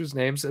check next to his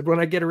name, said when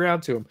I get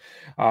around to him.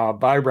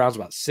 Bobby Brown's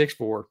about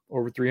 6'4",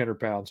 over 300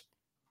 pounds,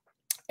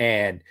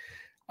 and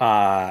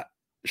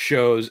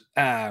shows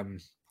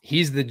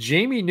he's the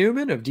Jamie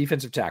Newman of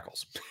defensive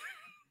tackles.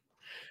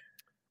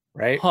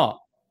 Right? Huh.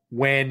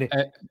 When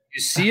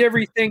you see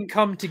everything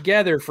come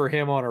together for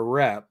him on a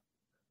rep,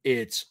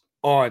 it's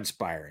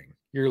awe-inspiring.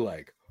 You're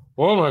like,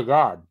 oh my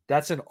God,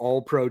 that's an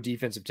all-pro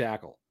defensive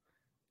tackle.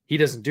 He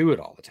doesn't do it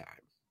all the time.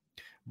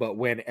 But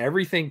when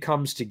everything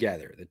comes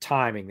together, the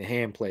timing, the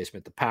hand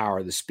placement, the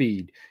power, the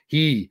speed,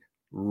 he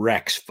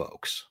wrecks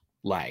folks.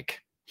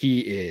 Like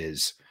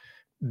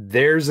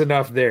there's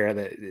enough there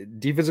that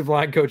defensive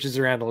line coaches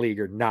around the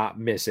league are not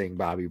missing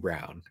Bobby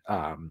Brown.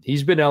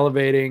 He's been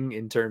elevating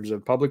in terms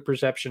of public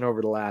perception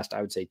over the last,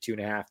 I would say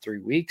 2.5, 3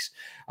 weeks.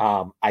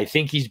 I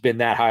think he's been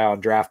that high on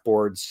draft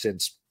boards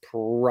since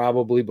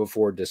probably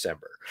before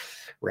December,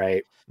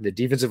 right? The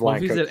defensive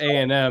line. If he's at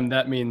A&M,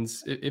 that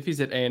means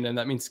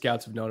that means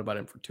scouts have known about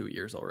him for 2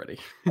 years already.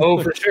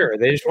 Oh, for sure.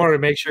 They just wanted to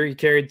make sure he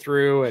carried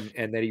through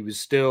and that he was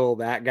still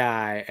that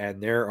guy.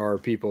 And there are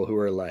people who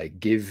are like,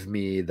 give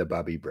me the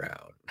Bobby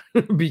Brown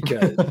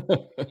because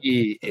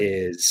he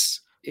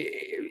is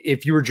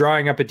if you were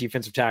drawing up a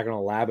defensive tackle in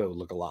a lab, it would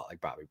look a lot like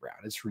Bobby Brown.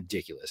 It's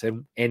ridiculous.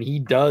 And he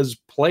does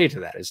play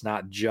to that. It's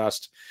not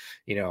just,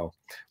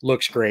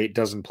 looks great,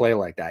 doesn't play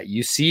like that.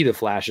 You see the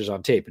flashes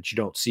on tape, but you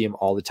don't see him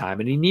all the time.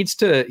 And he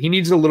needs a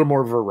little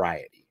more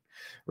variety,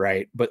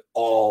 right? But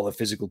all the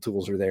physical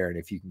tools are there. And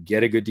if you can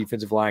get a good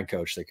defensive line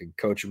coach that can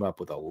coach him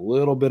up with a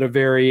little bit of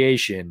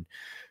variation,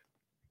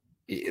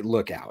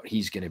 look out.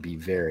 He's going to be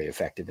very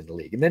effective in the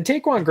league. And then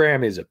Taquon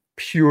Graham is a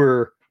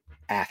pure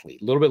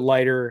athlete, a little bit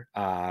lighter.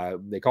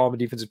 They call him a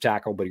defensive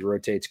tackle, but he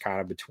rotates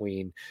kind of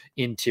between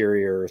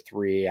interior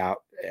 3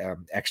 out,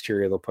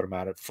 exterior. They'll put him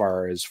out as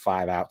far as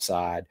 5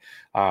 outside.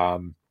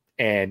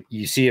 And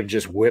you see him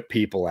just whip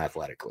people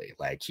athletically.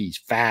 Like, he's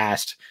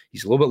fast.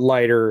 He's a little bit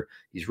lighter.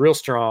 He's real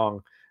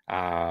strong.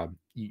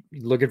 You're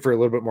looking for a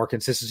little bit more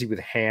consistency with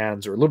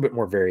hands, or a little bit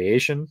more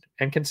variation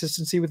and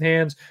consistency with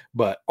hands.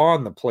 But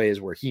on the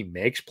plays where he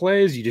makes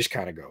plays, you just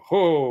kind of go,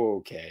 oh,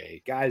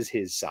 okay, guys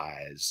his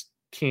size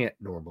can't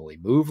normally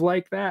move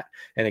like that.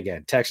 And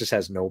again, Texas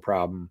has no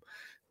problem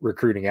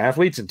recruiting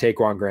athletes, and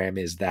Taquon Graham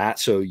is that.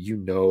 So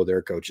there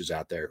are coaches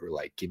out there who are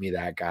like, give me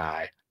that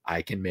guy.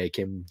 I can make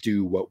him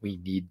do what we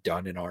need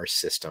done in our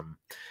system.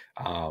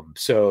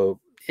 So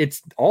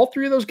it's all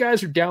 3 of those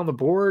guys are down the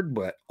board,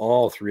 but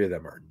all 3 of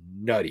them are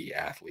nutty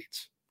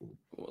athletes.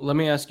 Let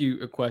me ask you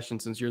a question,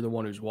 since you're the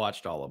one who's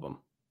watched all of them.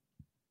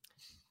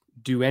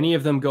 Do any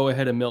of them go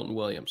ahead of Milton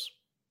Williams?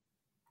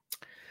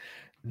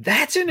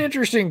 That's an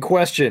interesting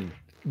question,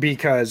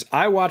 because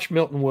I watched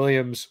Milton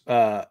Williams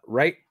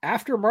right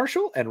after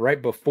Marshall and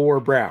right before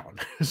Brown.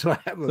 So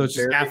it's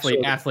just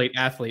athlete.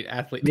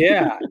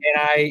 Yeah. And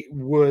I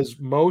was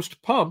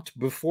most pumped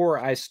before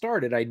I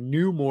started. I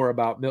knew more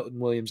about Milton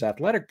Williams'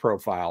 athletic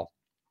profile.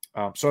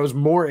 So I was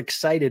more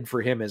excited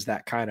for him as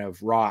that kind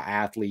of raw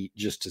athlete,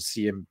 just to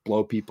see him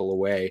blow people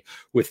away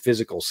with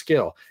physical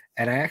skill.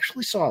 And I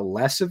actually saw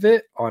less of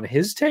it on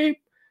his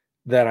tape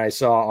than I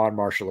saw on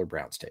Marshall or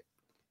Brown's tape.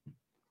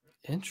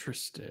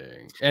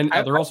 Interesting. And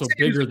they're also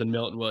bigger than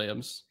Milton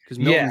Williams, because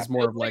Milton's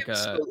more of like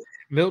a...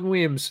 Milton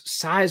Williams'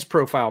 size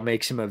profile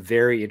makes him a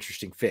very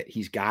interesting fit.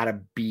 He's got to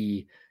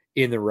be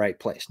in the right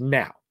place.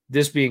 Now,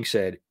 this being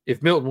said,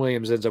 if Milton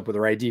Williams ends up with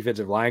the right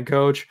defensive line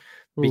coach,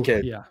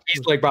 because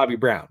he's like Bobby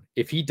Brown,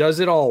 if he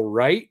does it all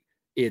right,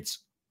 it's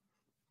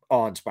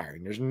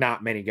awe-inspiring. There's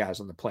not many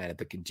guys on the planet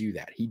that can do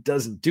that. He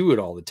doesn't do it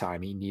all the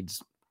time. He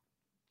needs...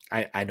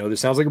 I know this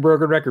sounds like a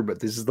broken record, but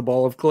this is the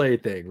ball of clay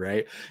thing,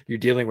 right? You're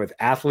dealing with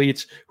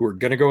athletes who are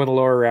going to go in the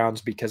lower rounds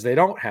because they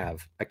don't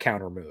have a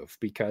counter move,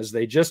 because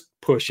they just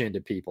push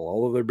into people.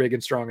 Although they're big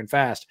and strong and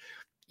fast,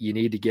 you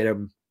need to get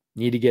them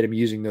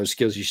using those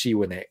skills you see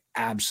when they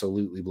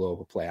absolutely blow up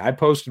a play. I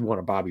posted one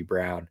of Bobby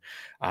Brown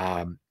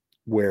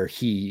where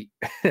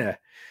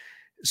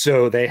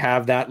so they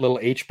have that little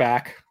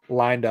H-back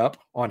lined up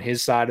on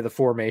his side of the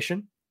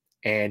formation,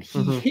 and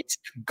he hits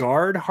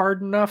guard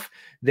hard enough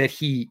that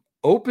he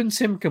opens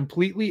him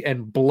completely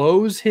and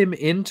blows him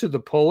into the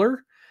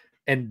puller.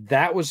 And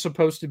that was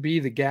supposed to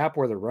be the gap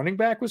where the running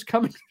back was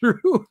coming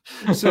through.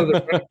 So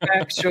the running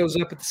back shows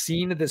up at the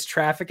scene of this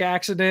traffic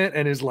accident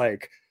and is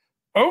like,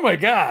 oh my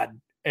God,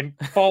 and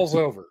falls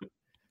over.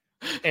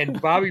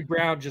 And Bobby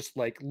Brown just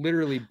like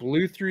literally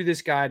blew through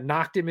this guy,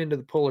 knocked him into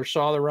the puller,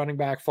 saw the running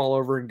back fall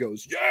over and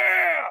goes,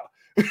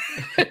 yeah.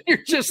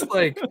 You're just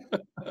like,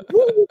 what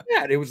was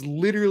that? It was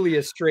literally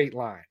a straight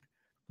line.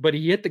 But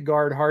he hit the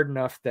guard hard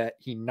enough that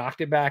he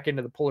knocked it back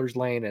into the puller's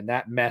lane, and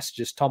that mess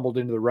just tumbled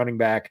into the running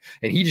back,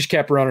 and he just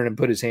kept running and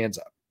put his hands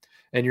up.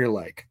 And you're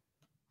like,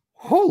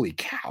 holy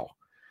cow.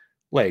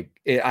 Like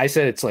I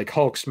said, it's like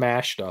Hulk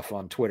smash stuff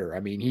on Twitter. I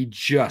mean, he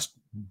just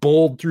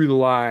bowled through the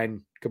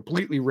line,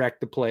 completely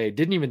wrecked the play,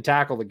 didn't even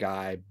tackle the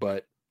guy,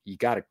 but you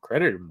got to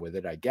credit him with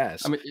it, I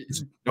guess. I mean,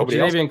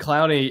 Jadeveon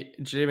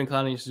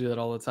Clowney used to do that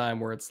all the time,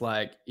 where it's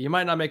like, you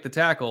might not make the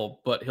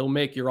tackle, but he'll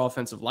make your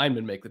offensive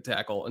lineman make the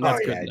tackle, and that's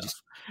good enough.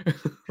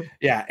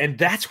 Yeah, and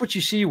that's what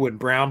you see when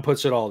Brown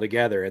puts it all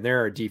together, and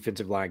there are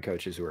defensive line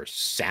coaches who are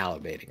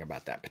salivating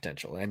about that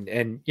potential.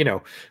 And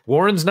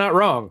Warren's not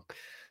wrong.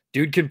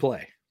 Dude can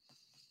play.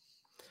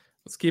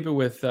 Let's keep it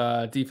with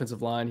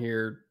defensive line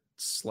here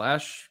 /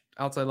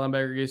 outside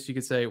linebacker, I guess you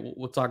could say.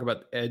 We'll talk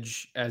about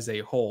edge as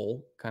a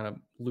whole, kind of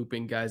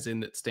looping guys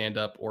in that stand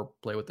up or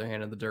play with their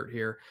hand in the dirt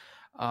here.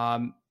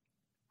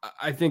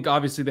 I think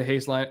obviously the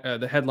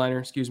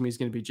headliner, is going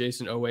to be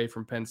Jayson Oweh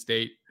from Penn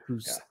State,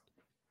 who's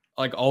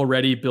like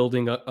already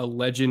building a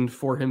legend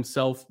for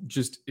himself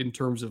just in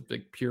terms of the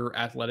pure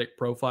athletic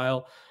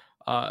profile.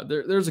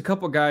 There's a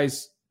couple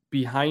guys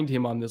behind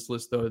him on this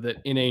list, though, that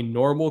in a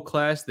normal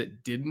class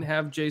that didn't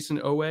have Jayson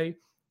Oweh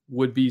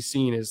would be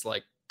seen as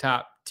like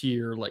top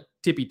tier, like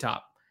tippy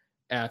top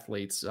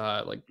athletes,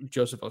 like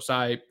Joseph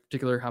Osai in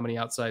particular. How many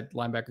outside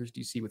linebackers do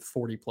you see with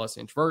 40+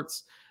 inch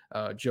verts?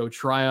 Joe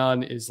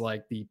Tryon is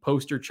like the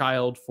poster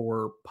child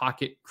for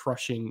pocket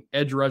crushing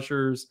edge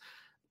rushers.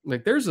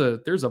 Like there's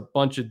a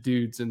bunch of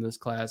dudes in this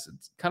class.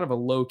 It's kind of a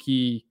low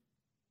key,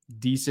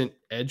 decent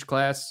edge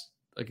class.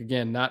 Like,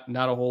 again, not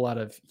a whole lot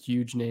of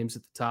huge names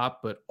at the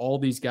top, but all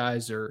these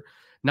guys are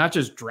not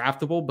just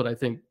draftable, but I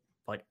think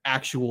like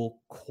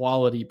actual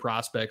quality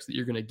prospects that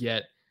you're going to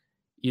get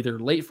either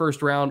late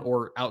first round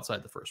or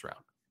outside the first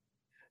round.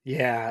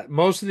 Yeah,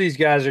 most of these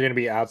guys are going to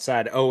be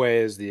outside. Owe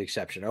is the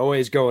exception. Owe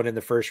is going in the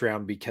first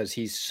round because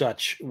he's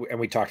such, and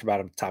we talked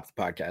about him at the top of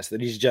the podcast, that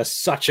he's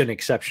just such an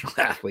exceptional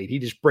athlete. He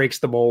just breaks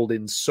the mold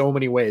in so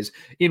many ways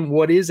in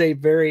what is a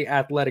very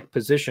athletic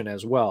position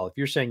as well. If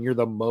you're saying you're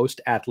the most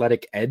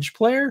athletic edge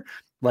player,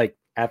 like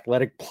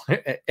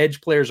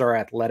edge players are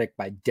athletic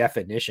by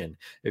definition.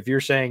 If you're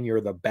saying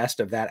you're the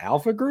best of that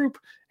alpha group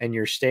and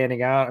you're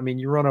standing out, I mean,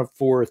 you run a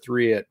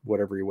 4.3 at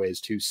whatever he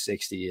weighs,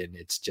 260, and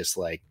it's just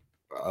like,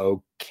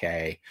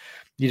 okay,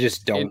 you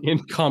just don't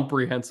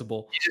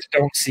incomprehensible. You just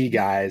don't see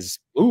guys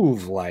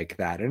move like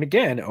that. And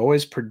again,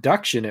 always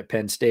production at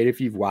Penn State.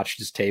 If you've watched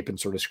his tape and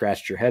sort of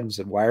scratched your head and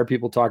said, why are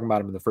people talking about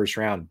him in the first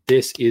round?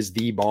 This is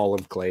the ball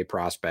of clay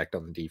prospect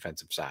on the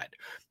defensive side.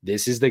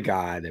 This is the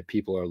guy that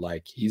people are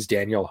like, he's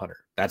Danielle Hunter.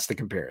 That's the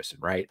comparison,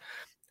 right?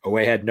 Owe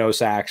had no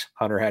sacks.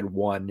 Hunter had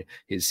one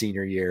his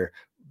senior year.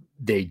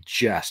 They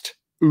just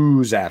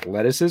ooze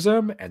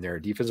athleticism, and there are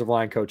defensive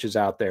line coaches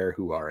out there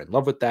who are in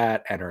love with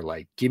that and are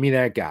like, give me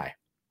that guy.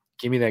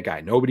 Give me that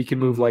guy. Nobody can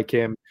move like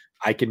him.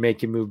 I can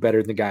make him move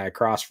better than the guy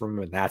across from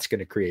him, and that's going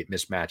to create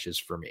mismatches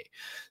for me.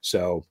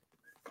 So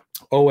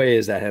Owe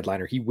is that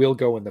headliner. He will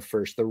go in the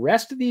first. The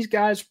rest of these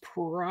guys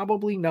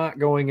probably not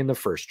going in the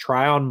first.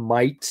 Tryon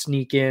might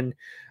sneak in,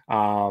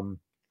 and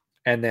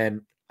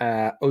then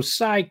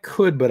Osai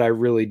could, but I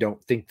really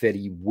don't think that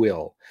he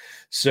will.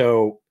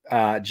 So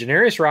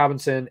Janarius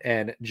Robinson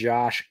and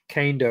Josh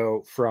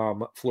Kando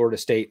from Florida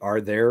State are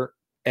their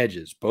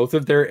edges, both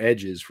of their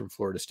edges from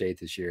Florida State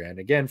this year. And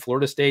again,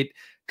 Florida State,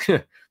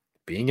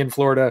 being in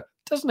Florida,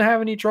 doesn't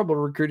have any trouble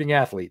recruiting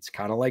athletes,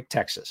 kind of like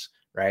Texas,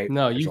 right?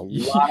 No,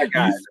 you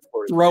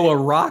throw a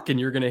rock and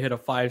you're going to hit a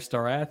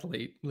 5-star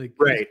athlete. Like,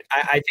 right.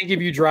 I think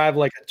if you drive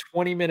like a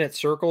 20-minute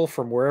circle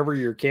from wherever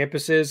your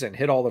campus is and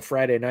hit all the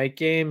Friday night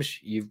games,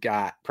 you've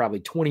got probably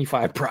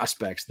 25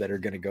 prospects that are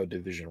going to go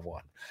Division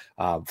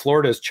I.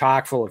 Florida is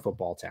chock full of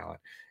football talent.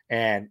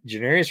 And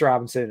Janarius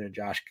Robinson and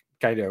Josh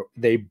Kando,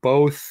 they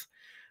both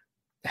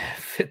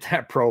fit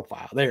that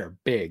profile. They are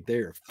big, they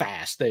are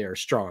fast, they are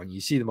strong.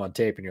 You see them on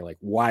tape and you're like,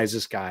 why is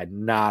this guy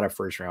not a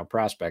first-round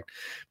prospect?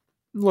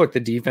 Look, the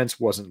defense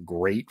wasn't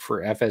great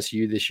for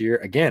FSU this year.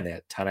 Again, a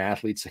ton of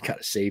athletes. They got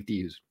a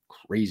safety who's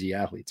crazy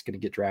athlete's going to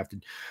get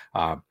drafted.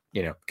 Got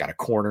a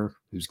corner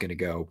who's going to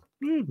go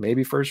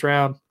maybe first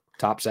round,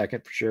 top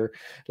second for sure.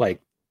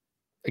 Like,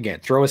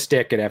 again, throw a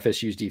stick at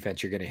FSU's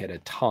defense, you're going to hit a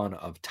ton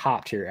of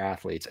top-tier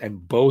athletes,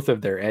 and both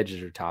of their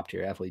edges are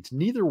top-tier athletes.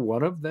 Neither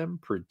one of them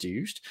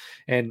produced,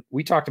 and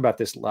we talked about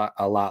this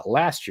a lot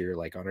last year,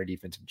 like on our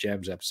Defensive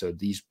Gems episode,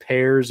 these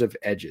pairs of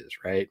edges,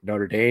 right?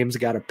 Notre Dame's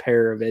got a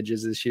pair of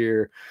edges this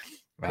year.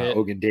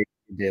 Ogun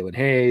Dalen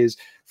Hayes.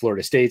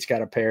 Florida State's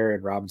got a pair,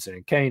 and Robinson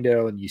and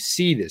Kando, and you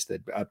see this,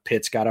 that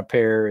Pitt's got a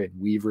pair, and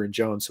Weaver and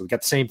Jones. So we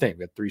got the same thing.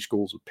 We got 3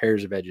 schools with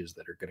pairs of edges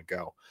that are going to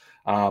go.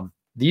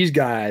 These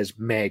guys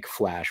make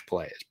flash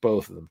plays,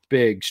 both of them,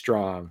 big,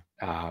 strong.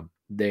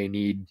 They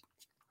need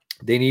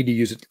to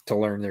use it to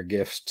learn their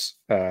gifts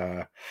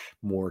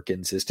more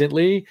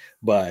consistently.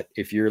 But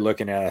if you're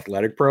looking at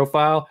athletic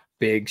profile,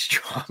 big,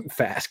 strong,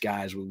 fast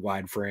guys with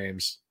wide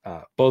frames,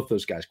 both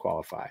those guys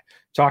qualify.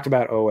 Talked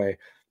about Owe.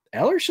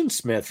 Ellerson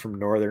Smith from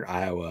Northern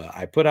Iowa,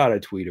 I put out a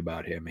tweet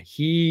about him.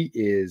 He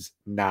is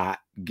not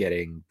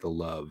getting the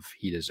love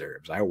he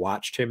deserves. I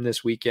watched him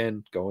this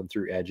weekend going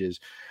through edges.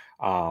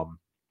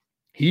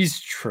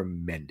 He's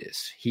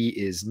tremendous. He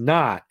is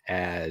not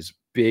as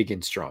big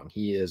and strong.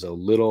 He is a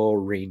little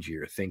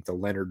rangier. Think the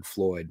Leonard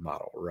Floyd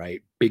model,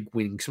 right? Big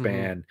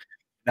wingspan,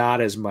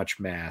 not as much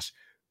mass,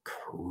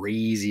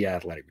 crazy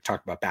athletic. We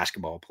talked about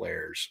basketball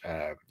players,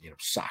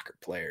 soccer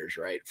players,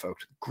 right?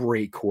 Folks,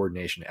 great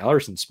coordination.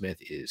 Ellerson Smith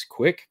is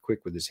quick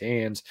with his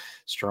hands,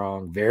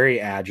 strong, very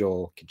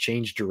agile, can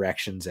change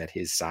directions at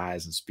his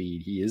size and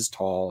speed. He is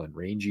tall and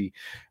rangy.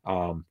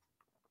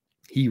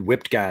 He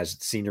whipped guys at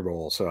the Senior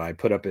Bowl. So I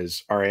put up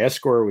his RAS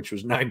score, which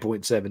was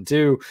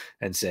 9.72,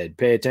 and said,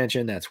 pay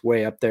attention, that's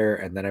way up there.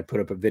 And then I put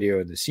up a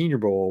video in the Senior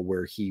Bowl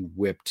where he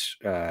whipped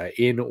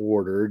in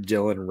order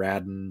Dylan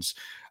Radins,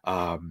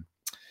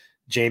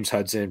 James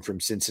Hudson from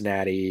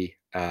Cincinnati,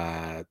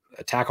 a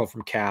tackle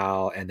from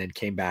Cal, and then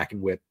came back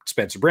and whipped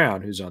Spencer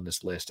Brown, who's on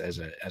this list as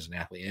an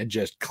athlete, and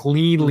just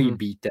cleanly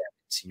beat them.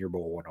 Senior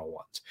Bowl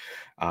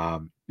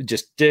 101s.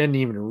 Just didn't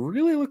even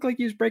really look like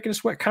he was breaking a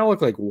sweat. Kind of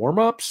looked like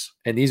warm-ups,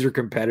 and these are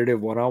competitive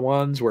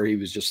 1-on-1s where he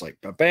was just like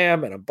a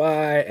bam and a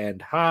bye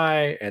and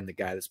hi, and the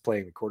guy that's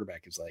playing the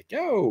quarterback is like,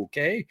 "Oh,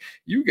 okay,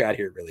 you got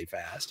here really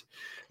fast."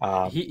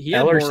 He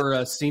had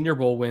more Senior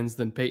Bowl wins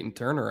than Peyton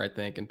Turner, I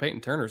think, and Peyton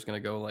Turner's going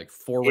to go like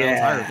 4 rounds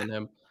higher than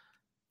him.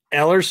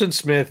 Ellerson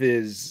Smith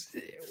is,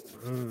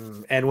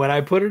 and when I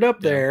put it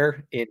up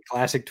there in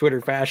classic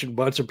Twitter fashion, a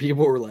bunch of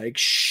people were like,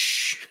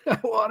 "Shh, I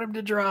want him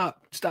to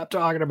drop. Stop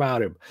talking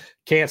about him."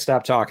 Can't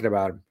stop talking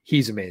about him.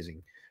 He's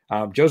amazing.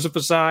 Joseph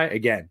Asai,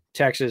 again,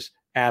 Texas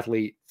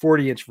athlete,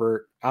 40-inch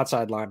vert,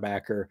 outside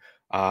linebacker,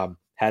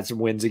 had some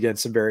wins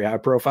against some very high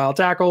profile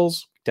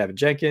tackles, Tevin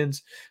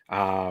Jenkins.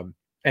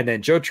 And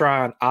then Joe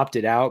Tryon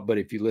opted out, but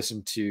if you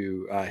listen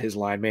to his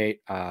line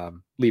mate,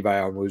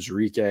 Levi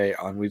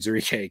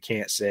Onwuzurike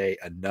can't say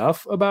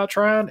enough about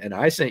Tryon. And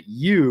I sent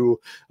you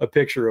a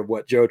picture of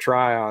what Joe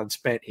Tryon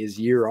spent his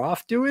year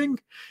off doing.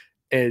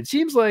 And it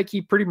seems like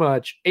he pretty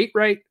much ate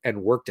right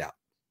and worked out.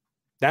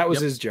 That was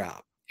his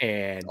job.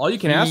 And all you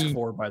can ask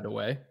for, by the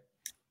way.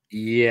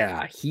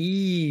 Yeah,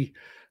 he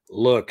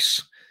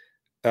looks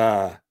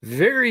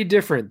very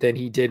different than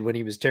he did when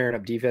he was tearing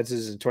up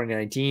defenses in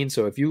 2019.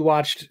 So if you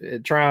watched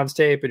Tryon's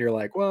tape and you're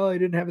like, well, he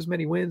didn't have as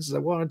many wins as I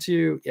wanted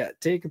to,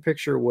 take a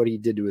picture of what he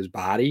did to his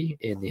body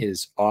in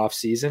his off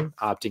season,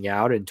 opting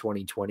out in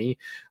 2020.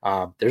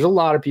 There's a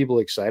lot of people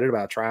excited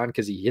about Tryon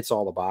because he hits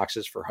all the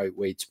boxes for height,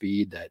 weight,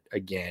 speed. That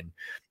again,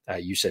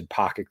 you said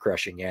pocket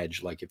crushing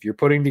edge. Like if you're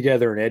putting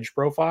together an edge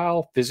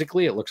profile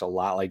physically, it looks a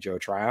lot like Joe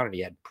Tryon, and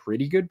he had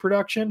pretty good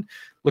production.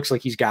 Looks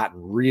like he's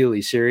gotten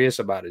really serious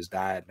about his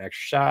diet and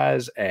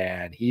exercise,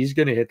 and he's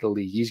going to hit the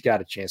league. He's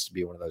got a chance to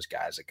be one of those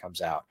guys that comes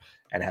out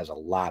and has a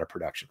lot of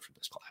production from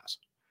this class.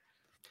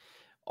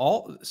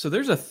 So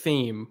there's a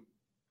theme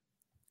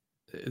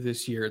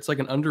this year. It's like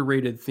an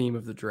underrated theme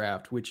of the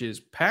draft, which is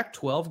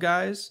Pac-12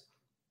 guys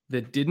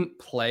that didn't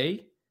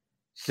play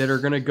that are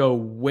going to go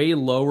way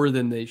lower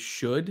than they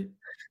should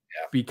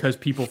because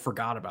people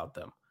forgot about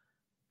them.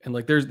 And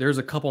like, there's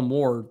a couple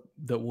more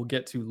that we'll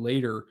get to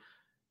later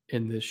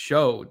in this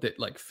show that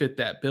like fit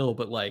that bill.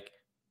 But like,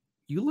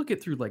 you look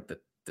at through like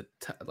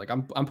like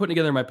I'm putting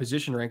together my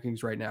position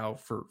rankings right now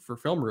for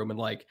Film Room. And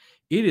like,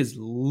 it is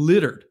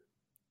littered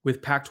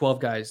with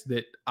Pac-12 guys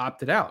that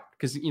opted out.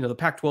 Cause you know, the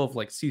Pac-12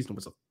 like season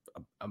was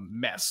a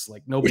mess.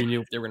 Like nobody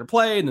knew if they were going to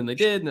play, and then they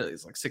did, and it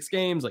was like 6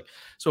 games. Like,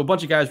 so a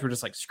bunch of guys were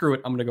just like, screw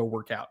it, I'm going to go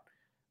work out,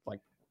 like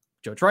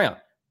Joe Tryon.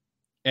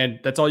 And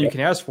that's all you can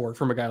ask for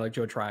from a guy like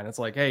Joe Tryon. It's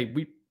like, hey,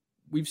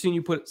 we've seen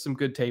you put some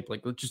good tape.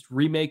 Like, let's just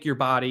remake your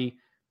body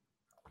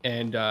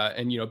and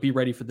you know, be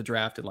ready for the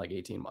draft in like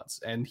 18 months.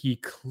 And he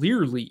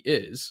clearly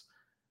is.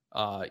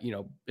 You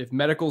know, if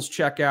medicals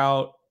check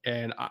out,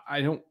 and I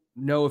don't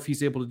know if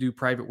he's able to do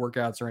private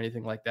workouts or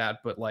anything like that,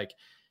 but like,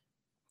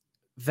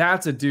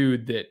 that's a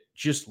dude that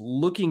just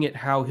looking at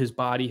how his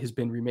body has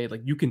been remade,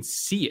 like you can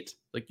see it,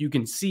 like you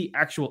can see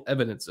actual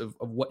evidence of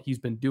what he's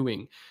been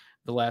doing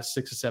the last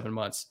 6 or 7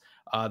 months.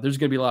 There's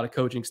going to be a lot of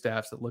coaching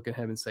staffs that look at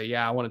him and say,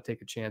 yeah, I want to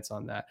take a chance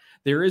on that.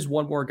 There is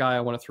one more guy I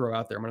want to throw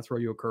out there. I'm going to throw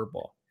you a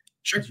curveball.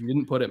 Sure. You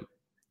didn't put him.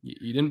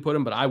 You didn't put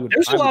him, but I would.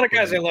 There's a lot of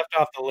guys I left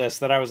off the list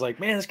that I was like,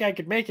 man, this guy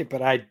could make it,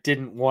 but I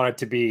didn't want it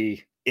to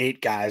be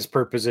 8 guys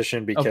per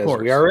position because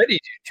we already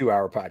do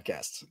 2-hour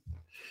podcasts.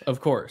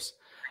 Of course.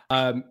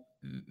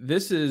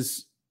 This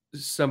is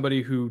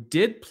somebody who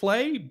did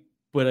play,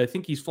 but I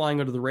think he's flying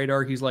under the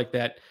radar. He's like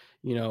that,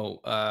 you know,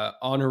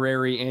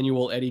 honorary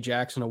annual Eddie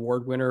Jackson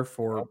Award winner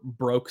for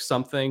broke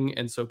something.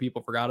 And so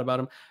people forgot about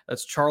him.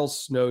 That's Charles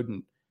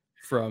Snowden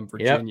from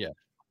Virginia,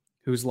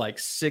 who's like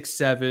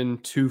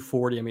 6'7",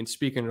 240. I mean,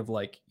 speaking of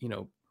like, you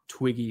know,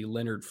 Twiggy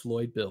Leonard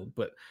Floyd build,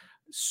 but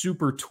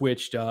super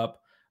twitched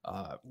up,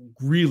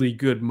 really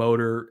good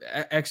motor,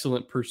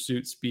 excellent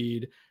pursuit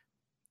speed.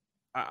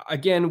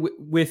 Again,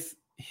 with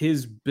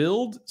his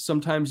build,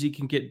 sometimes he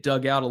can get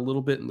dug out a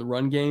little bit in the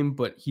run game,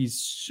 but he's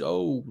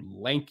so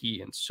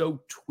lanky and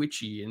so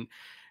twitchy,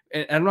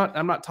 and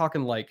I'm not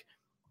talking like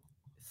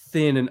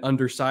thin and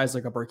undersized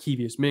like a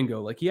Barkevious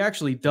Mingo. Like he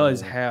actually does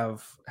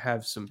have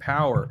some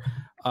power.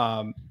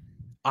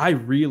 I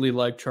really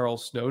like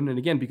Charles Snowden, and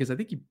again, because I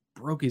think he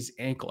broke his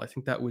ankle. I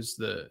think that was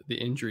the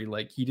injury.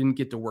 Like he didn't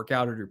get to work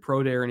out or do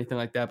pro day or anything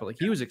like that, but like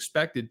he was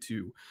expected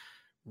to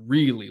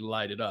really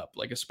light it up,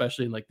 like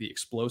especially in like the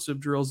explosive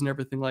drills and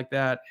everything like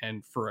that.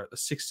 And for a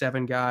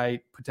 6'7" guy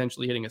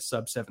potentially hitting a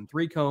sub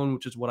 7.3 cone,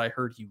 which is what I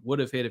heard he would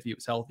have hit if he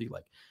was healthy,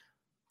 like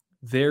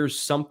there's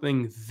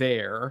something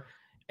there.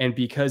 And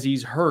because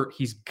he's hurt,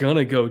 he's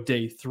gonna go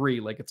day 3.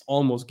 Like it's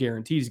almost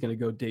guaranteed he's gonna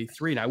go day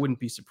 3. And I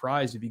wouldn't be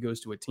surprised if he goes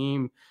to a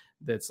team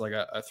that's like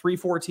a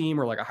 3-4 team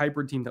or like a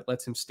hybrid team that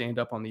lets him stand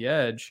up on the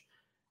edge,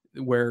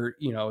 where,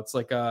 you know, it's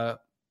like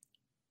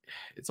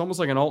it's almost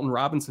like an Alton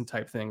Robinson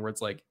type thing where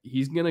it's like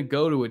he's going to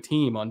go to a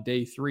team on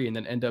day 3 and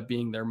then end up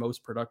being their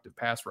most productive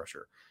pass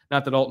rusher.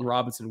 Not that Alton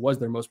Robinson was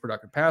their most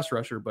productive pass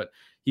rusher, but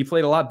he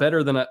played a lot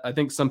better than I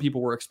think some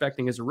people were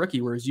expecting as a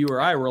rookie, whereas you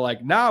or I were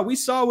like, nah, we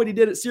saw what he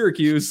did at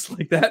Syracuse.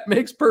 Like that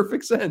makes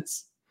perfect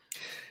sense.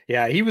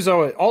 Yeah,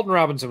 Alton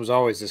Robinson was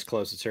always this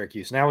close at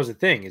Syracuse. And that was the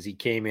thing, is he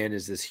came in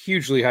as this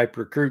hugely hyped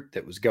recruit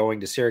that was going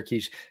to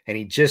Syracuse, and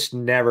he just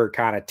never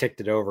kind of ticked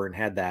it over and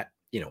had that,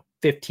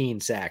 15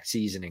 sack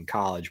season in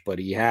college, but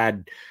he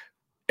had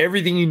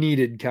everything you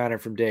needed kind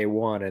of from day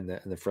one. And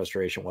the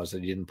frustration was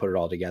that he didn't put it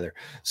all together.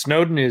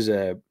 Snowden is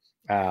a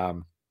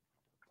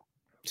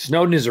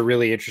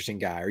really interesting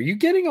guy. Are you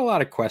getting a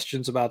lot of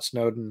questions about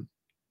Snowden,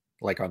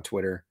 like on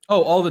Twitter?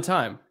 Oh, all the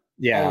time.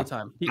 Yeah, all the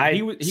time.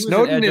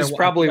 Snowden is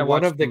probably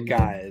one of the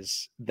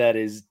guys that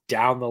is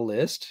down the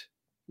list,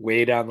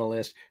 way down the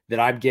list, that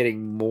I'm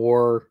getting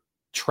more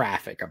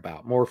traffic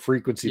about, more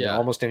frequency than Yeah.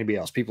 almost anybody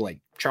else. People like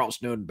Charles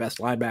Snowden, best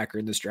linebacker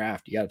in this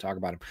draft. You got to talk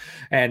about him.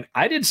 And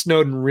I did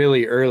Snowden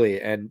really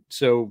early. And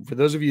so for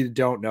those of you that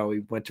don't know,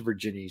 he went to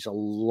Virginia. He's a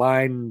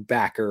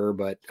linebacker,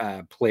 but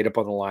played up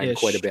on the line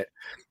quite a bit.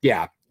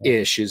 Yeah,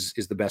 ish is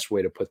the best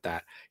way to put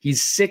that.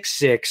 He's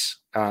 6'6"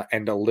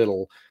 and a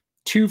little,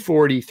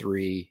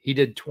 243. He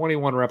did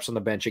 21 reps on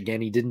the bench.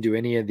 Again, he didn't do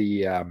any of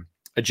the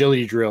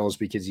agility drills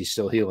because he's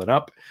still healing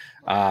up.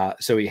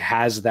 So he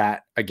has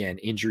that, again,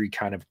 injury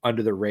kind of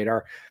under the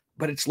radar.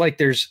 But it's like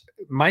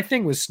my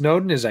thing with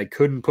Snowden is I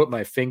couldn't put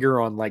my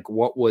finger on like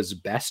what was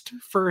best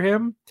for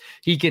him.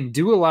 He can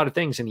do a lot of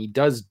things, and he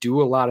does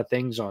do a lot of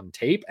things on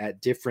tape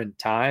at different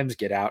times,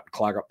 get out and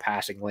clog up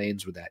passing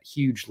lanes with that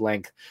huge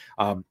length.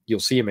 You'll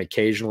see him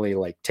occasionally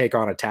like take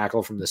on a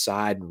tackle from the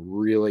side and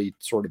really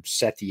sort of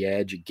set the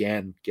edge,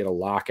 again, get a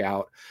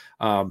lockout.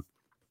 And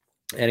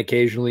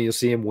occasionally you'll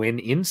see him win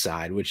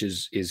inside, which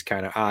is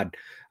kind of odd.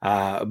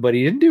 But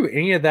he didn't do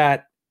any of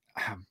that.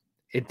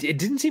 It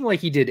didn't seem like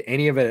he did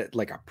any of it at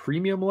like a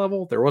premium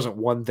level. There wasn't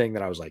one thing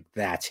that I was like,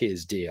 that's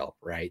his deal,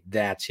 right?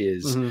 That's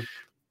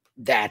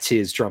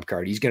his trump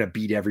card. He's going to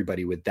beat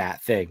everybody with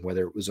that thing,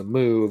 whether it was a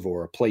move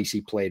or a place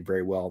he played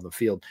very well in the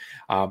field.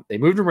 They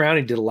moved him around.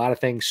 He did a lot of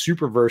things,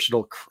 super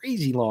versatile,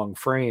 crazy long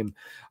frame.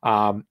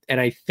 And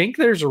I think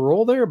there's a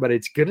role there, but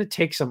it's going to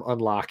take some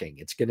unlocking.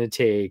 It's going to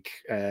take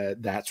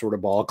that sort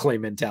of ball clay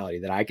mentality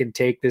that I can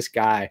take this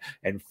guy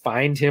and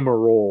find him a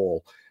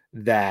role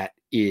that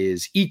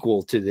is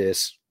equal to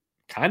this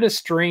kind of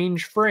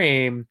strange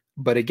frame,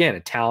 but again, a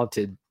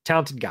talented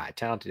guy,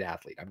 talented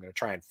athlete. I'm going to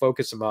try and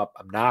focus him up.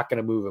 I'm not going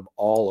to move him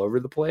all over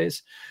the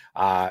place,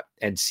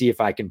 and see if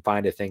I can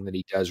find a thing that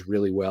he does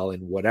really well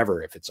in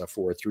whatever, if it's a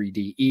 4-3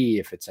 DE,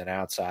 if it's an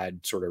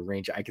outside sort of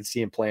range. I can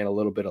see him playing a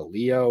little bit of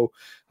Leo,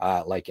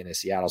 like in a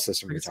Seattle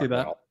system. I can see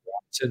that.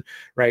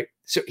 Right.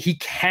 So he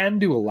can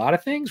do a lot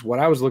of things. What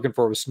I was looking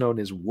for with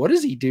Snowden is, what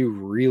does he do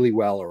really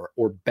well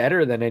or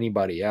better than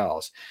anybody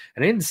else?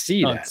 And I didn't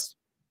see Stunts.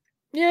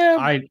 that.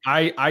 Yeah.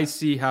 I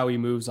see how he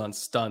moves on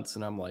stunts,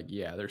 and I'm like,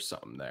 yeah, there's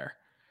something there.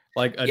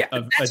 Like a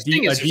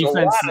defense. A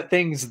lot of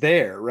things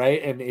there,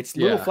 right? And it's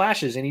little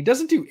flashes, and he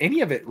doesn't do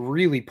any of it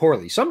really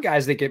poorly. Some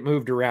guys that get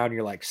moved around,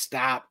 you're like,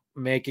 stop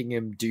making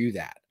him do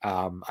that.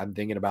 I'm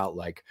thinking about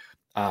like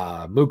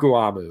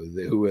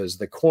Mukuamu, who was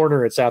the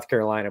corner at South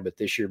Carolina, but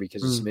this year,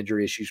 because of some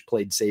injury issues,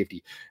 played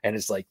safety. And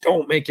it's like,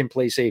 don't make him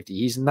play safety.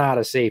 He's not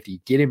a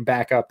safety. Get him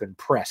back up and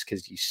press,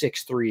 because he's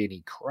 6'3" and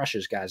he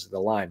crushes guys at the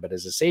line. But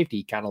as a safety,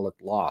 he kind of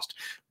looked lost,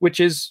 which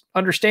is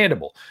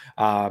understandable.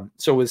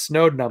 So with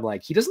Snowden, I'm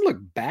like, he doesn't look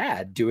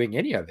bad doing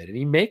any of it. And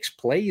he makes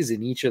plays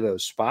in each of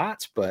those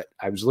spots. But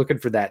I was looking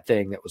for that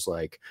thing that was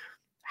like,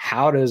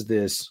 how does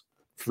this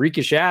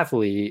freakish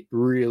athlete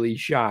really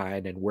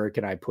shine, and where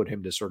can I put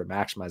him to sort of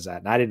maximize that?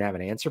 And I didn't have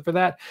an answer for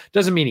that.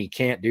 Doesn't mean he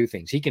can't do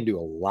things. He can do a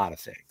lot of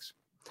things.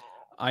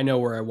 I know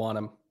where I want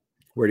him.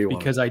 Where do you want him?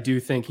 Because I do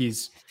think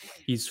he's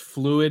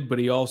fluid, but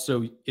he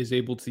also is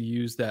able to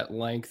use that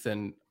length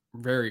and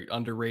very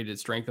underrated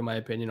strength, in my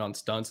opinion, on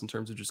stunts in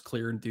terms of just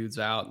clearing dudes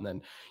out. And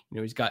then,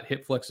 he's got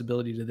hip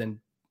flexibility to then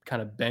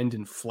kind of bend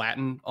and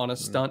flatten on a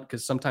stunt,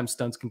 because sometimes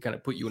stunts can kind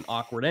of put you in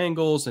awkward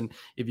angles, and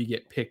if you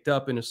get picked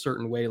up in a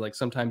certain way, like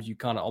sometimes you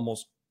kind of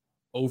almost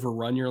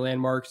overrun your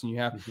landmarks, and you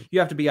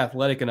have to be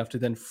athletic enough to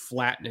then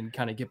flatten and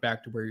kind of get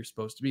back to where you're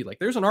supposed to be. Like,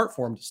 there's an art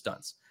form to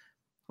stunts.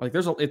 Like,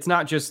 it's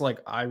not just like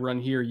I run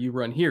here, you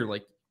run here.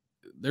 Like,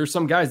 there's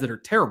some guys that are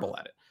terrible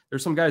at it.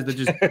 There's some guys that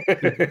just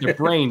their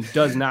brain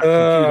does not.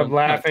 I'm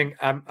laughing.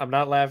 I'm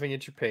not laughing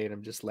at your pain.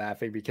 I'm just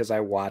laughing because I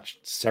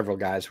watched several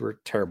guys who were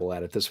terrible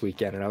at it this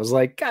weekend, and I was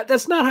like, God,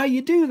 that's not how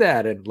you do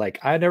that. And like,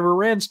 I never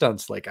ran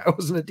stunts. Like, I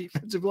wasn't a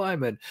defensive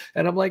lineman,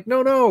 and I'm like,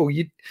 no,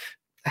 you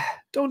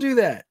don't do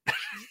that.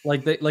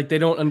 Like they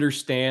don't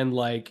understand.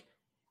 Like,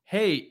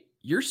 hey,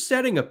 you're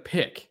setting a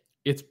pick.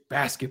 It's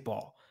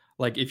basketball.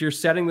 Like, if you're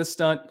setting the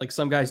stunt, like,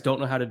 some guys don't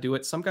know how to do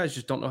it. Some guys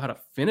just don't know how to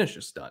finish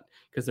a stunt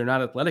because they're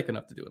not athletic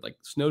enough to do it. Like,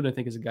 Snowden, I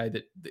think, is a guy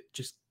that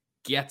just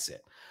gets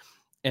it.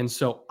 And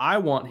so I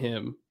want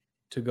him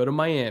to go to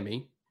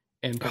Miami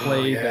and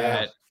play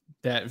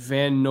that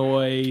Van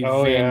Noy,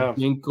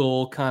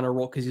 Ginkel kind of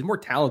role, because he's more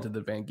talented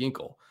than Van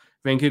Ginkel.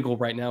 Van Ginkel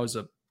right now is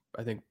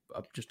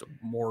just a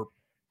more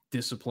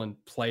disciplined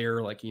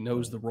player. Like, he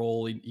knows the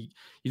role. He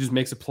just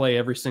makes a play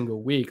every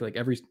single week. Like,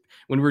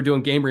 when we were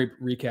doing game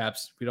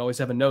recaps, we'd always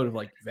have a note of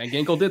like, Van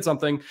Ginkel did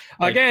something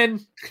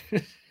again.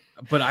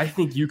 But I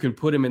think you can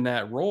put him in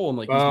that role, and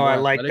like, he's more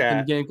athletic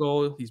than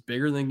Ginkel. He's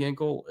bigger than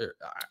Ginkel.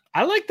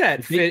 I like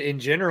that fit in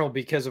general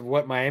because of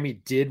what Miami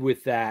did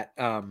with that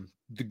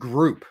the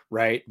group,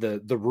 right? The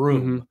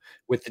room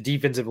with the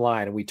defensive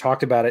line. And we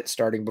talked about it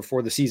starting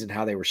before the season,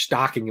 how they were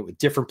stocking it with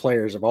different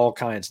players of all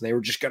kinds. And they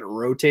were just going to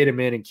rotate them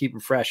in and keep them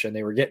fresh. And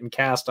they were getting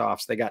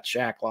cast-offs. They got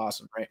Shaq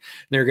Lawson, right?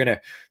 And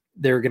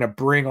they're going to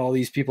bring all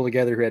these people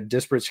together who had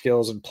disparate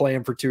skills and play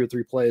them for 2 or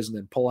 3 plays and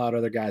then pull out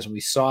other guys. And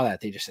we saw that.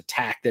 They just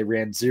attacked. They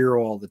ran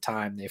zero all the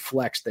time. They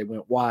flexed. They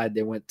went wide.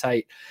 They went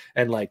tight.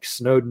 And like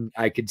Snowden,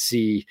 I could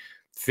see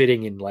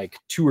fitting in like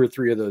 2 or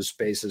 3 of those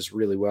spaces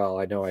really well.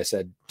 I know I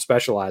said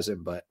specialize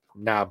him, but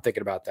now I'm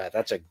thinking about that.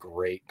 That's a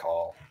great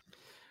call.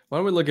 Why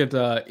don't we look at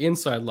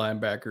inside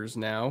linebackers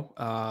now?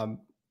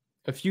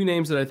 A few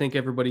names that I think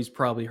everybody's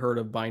probably heard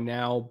of by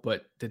now,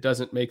 but that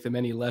doesn't make them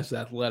any less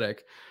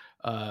athletic.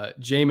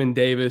 Jamin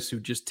Davis, who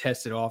just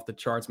tested off the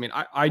charts. I mean,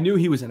 I knew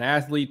he was an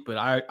athlete, but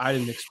I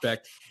didn't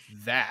expect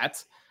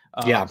that.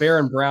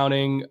 Baron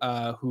Browning,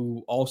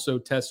 who also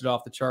tested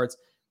off the charts.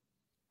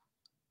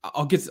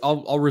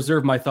 I'll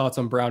reserve my thoughts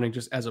on Browning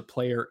just as a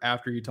player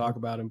after you talk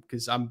about him,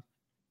 because I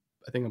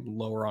think I'm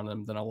lower on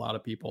him than a lot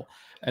of people.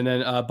 And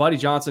then Buddy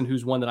Johnson,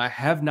 who's one that I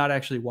have not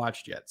actually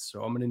watched yet.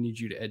 So I'm going to need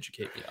you to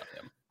educate me on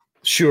him.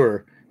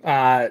 Sure.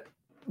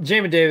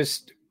 Jamin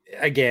Davis,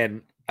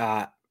 again,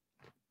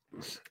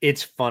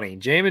 it's funny.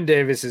 Jamin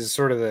Davis is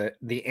sort of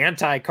the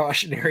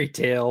anti-cautionary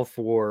tale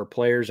for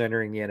players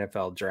entering the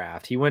NFL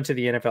draft. He went to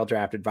the NFL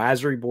draft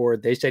advisory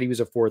board. They said he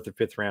was a 4th or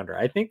 5th rounder.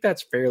 I think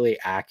that's fairly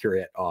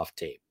accurate off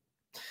tape.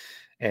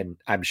 And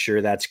I'm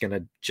sure that's going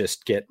to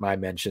just get my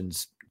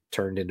mentions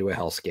turned into a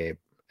hellscape,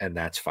 and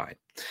that's fine.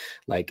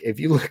 Like, if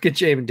you look at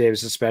Jamin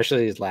Davis,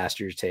 especially his last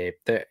year's tape,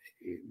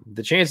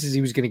 the chances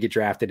he was going to get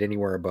drafted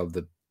anywhere above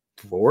the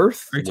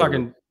 4th. Are you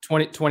talking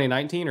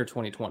 2019 or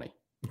 2020?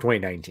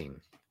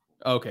 2019.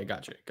 Okay,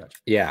 gotcha.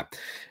 Yeah.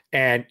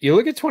 And you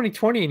look at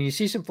 2020 and you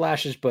see some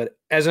flashes, but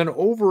as an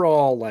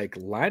overall like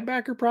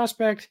linebacker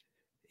prospect,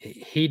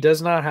 he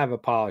does not have a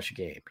polished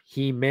game.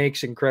 He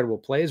makes incredible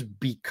plays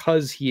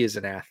because he is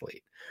an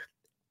athlete.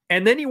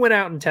 And then he went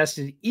out and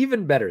tested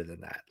even better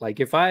than that. Like,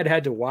 if I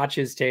had to watch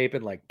his tape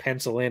and like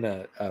pencil in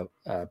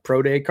a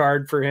pro day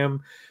card for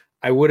him,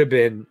 I would have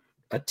been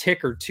a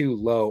tick or 2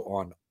 low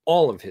on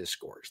all of his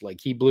scores.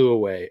 Like, he blew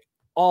away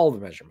all the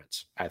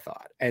measurements, I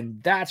thought.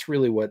 And that's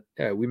really what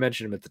we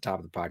mentioned him at the top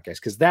of the podcast,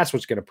 because that's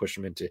what's going to push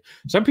him into.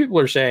 Some people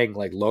are saying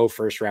like low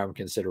first round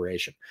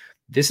consideration.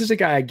 This is a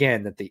guy,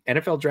 again, that the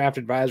NFL Draft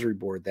Advisory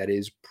Board, that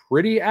is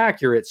pretty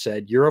accurate,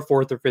 said you're a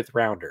 4th or 5th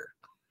rounder.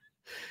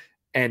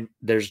 And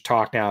there's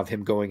talk now of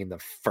him going in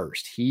the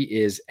 1st. He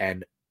is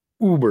an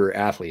uber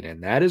athlete,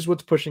 and that is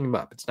what's pushing him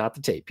up. It's not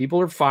the tape. People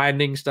are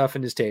finding stuff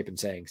in his tape and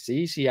saying,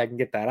 see, I can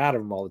get that out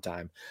of him all the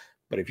time.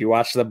 But if you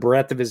watch the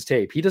breadth of his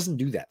tape, he doesn't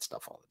do that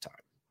stuff all the time.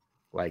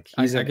 Like,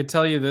 I could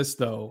tell you this,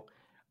 though.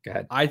 Go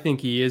ahead. I think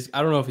he is.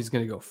 I don't know if he's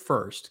going to go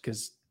first,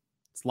 because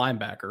it's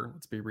linebacker.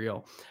 Let's be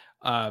real.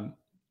 I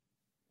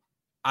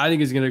think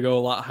he's going to go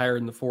a lot higher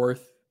in the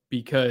 4th,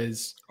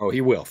 because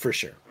he will for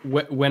sure.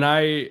 When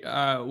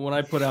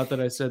I put out that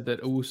I said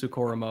that Owusu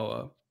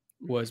Koromoa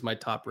was my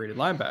top rated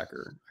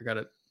linebacker, I got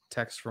a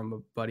text from a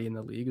buddy in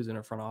the league who's in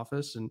a front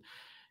office, and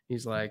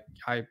he's like,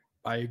 I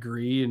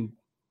agree, and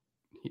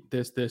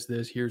this,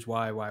 here's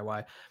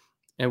why.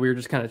 And we were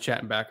just kind of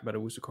chatting back about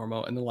Owusu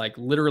Koromoa, and then like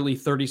literally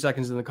 30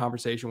 seconds in the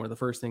conversation, one of the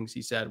first things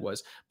he said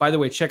was, by the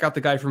way, check out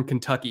the guy from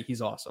Kentucky.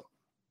 He's awesome.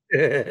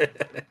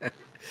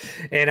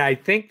 And I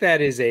think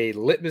that is a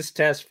litmus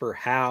test for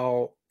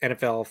how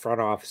NFL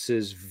front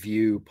offices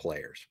view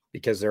players,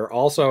 because there are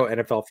also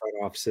NFL front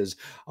offices,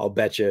 I'll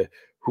bet you,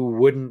 who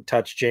wouldn't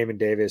touch Jamin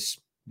Davis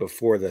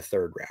before the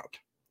 3rd round,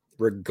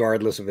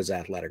 regardless of his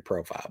athletic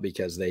profile,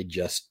 because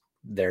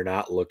they're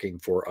not looking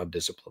for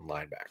undisciplined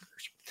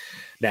linebackers.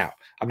 Now,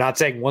 I'm not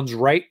saying one's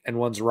right and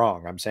one's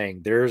wrong. I'm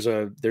saying there's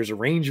a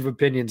range of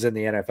opinions in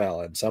the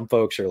NFL, and some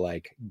folks are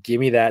like,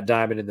 give me that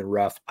diamond in the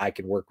rough. I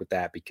can work with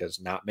that, because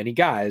not many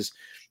guys,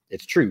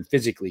 it's true,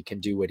 physically can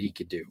do what he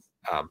could do.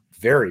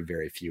 Very,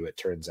 very few, it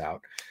turns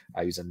out.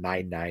 He's a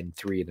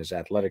 9.93 in his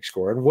athletic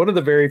score. And one of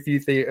the very few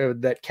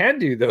that can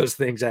do those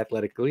things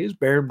athletically is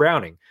Baron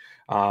Browning,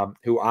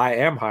 who I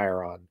am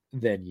higher on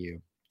than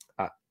you.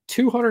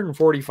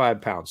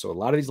 245 pounds. So a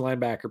lot of these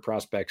linebacker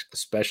prospects,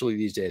 especially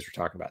these days,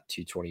 we're talking about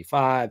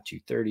 225,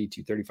 230,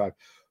 235,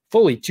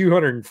 fully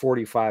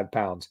 245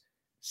 pounds,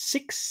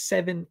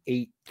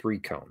 6'7", 3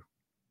 cone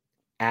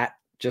at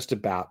just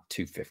about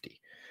 250,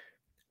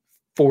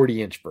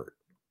 40-inch vert.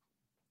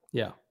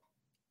 Yeah.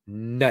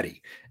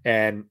 Nutty.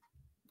 And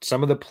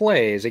some of the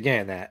plays,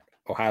 again, that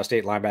Ohio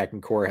State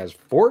linebacking core has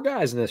 4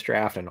 guys in this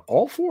draft, and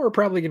all 4 are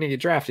probably going to get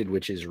drafted,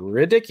 which is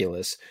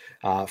ridiculous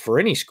for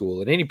any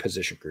school in any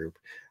position group.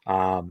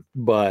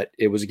 But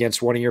it was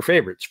against one of your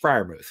favorites,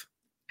 Freiermuth,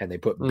 and they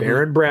put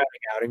Baron Browning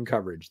out in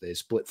coverage. They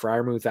split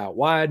Freiermuth out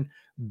wide.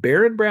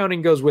 Baron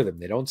Browning goes with him.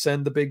 They don't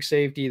send the big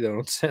safety. They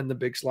don't send the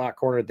big slot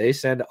corner. They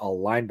send a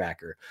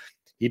linebacker.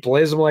 He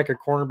plays him like a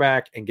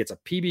cornerback and gets a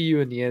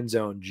PBU in the end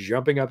zone,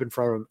 jumping up in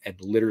front of him and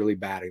literally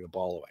batting the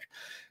ball away.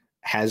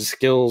 Has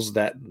skills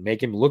that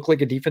make him look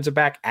like a defensive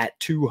back at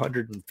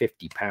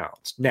 250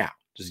 pounds. Now,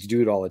 does he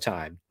do it all the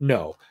time?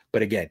 No.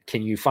 But again,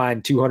 can you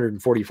find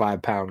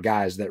 245-pound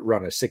guys that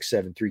run a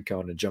 6'7", 3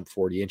 cone and jump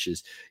 40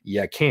 inches?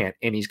 You can't.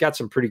 And he's got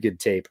some pretty good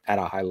tape at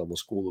a high-level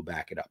school to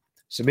back it up.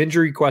 Some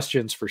injury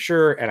questions for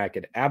sure, and I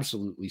could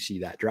absolutely see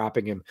that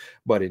dropping him.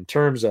 But in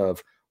terms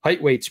of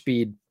height, weight,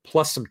 speed,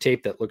 plus some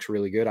tape that looks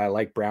really good, I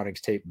like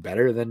Browning's tape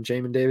better than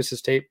Jamin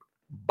Davis's tape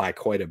by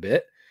quite a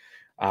bit.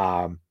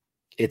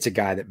 It's a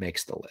guy that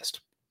makes the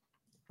list.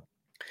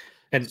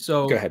 And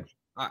so go ahead.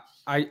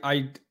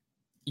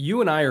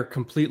 you and I are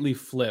completely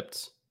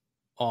flipped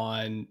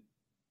on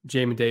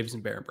Jamin Davis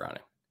and Baron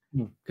Browning.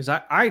 Because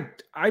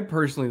I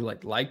personally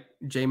like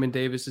Jamin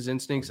Davis's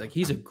instincts. Like,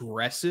 he's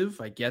aggressive.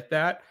 I get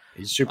that.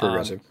 He's super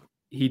aggressive.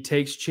 He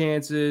takes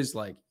chances.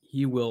 Like,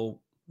 he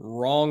will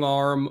wrong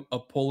arm a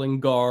pulling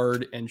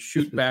guard and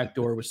shoot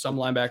backdoor with some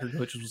linebacker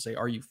coaches will say,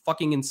 "Are you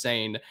fucking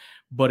insane?"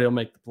 But he'll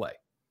make the play.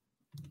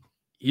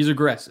 He's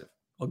aggressive.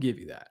 I'll give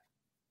you that.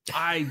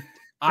 I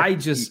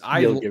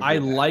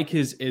like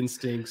his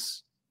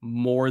instincts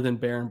more than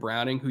Baron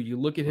Browning, who you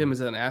look at him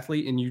as an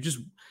athlete and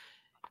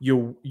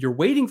you're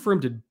waiting for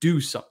him to do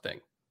something.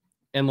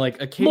 And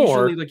like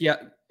occasionally,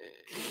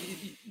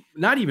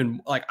 not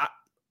even like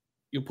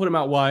you'll put him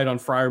out wide on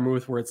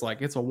Freiermuth where it's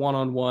like, it's a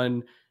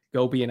one-on-one,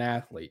 go be an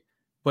athlete.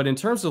 But in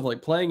terms of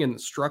like playing in the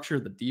structure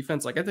of the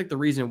defense, like I think the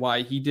reason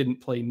why he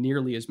didn't play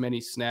nearly as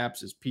many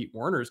snaps as Pete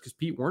Werner is because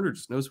Pete Werner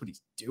just knows what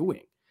he's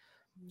doing.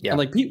 Yeah. And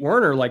like Pete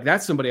Werner, like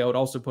that's somebody I would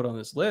also put on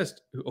this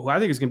list who I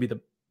think is going to be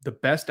the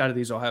best out of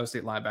these Ohio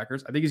State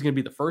linebackers. I think he's going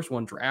to be the first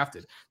one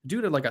drafted. The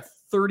dude had like a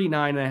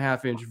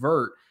 39.5-inch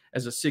vert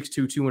as a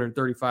 6'2",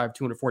 235,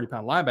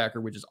 240-pound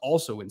linebacker, which is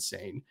also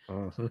insane.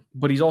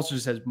 But he's also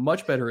just has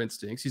much better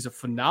instincts. He's a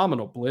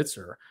phenomenal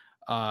blitzer.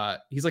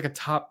 He's like a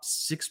top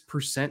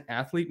 6%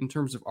 athlete in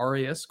terms of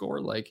RAS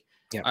score. Like,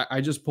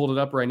 I just pulled it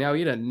up right now.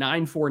 He had a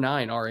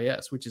 9.49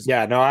 RAS, which is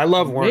I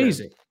love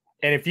amazing. Werner.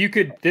 And if you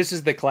could, this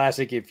is the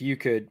classic. If you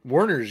could,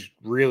 Werner's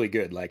really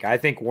good. Like, I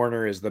think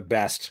Werner is the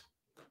best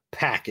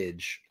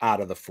package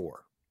out of the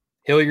four.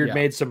 Hilliard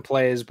made some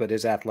plays, but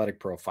his athletic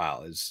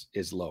profile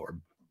is lower.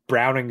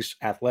 Browning's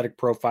athletic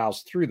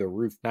profile's through the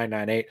roof,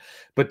 9.98,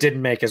 but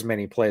didn't make as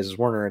many plays as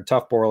Werner. And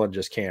Tuf Borland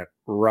just can't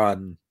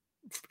run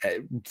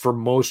for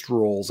most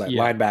roles at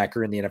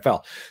linebacker in the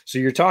NFL. So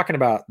you're talking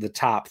about the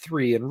top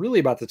three and really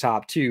about the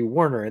top two,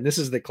 Werner. And this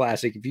is the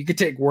classic. If you could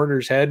take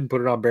Werner's head and put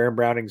it on Baron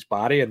Browning's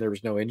body and there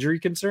was no injury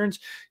concerns,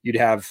 you'd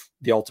have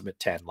the ultimate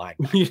 10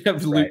 linebacker. You'd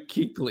have Luke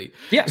Kuechly.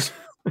 Yes,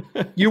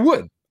 you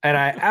would. And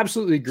I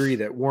absolutely agree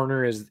that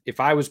Werner is, if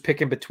I was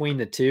picking between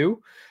the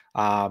two,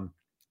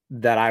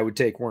 that I would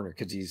take Werner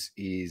because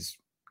he's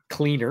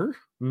cleaner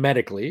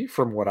medically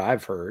from what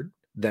I've heard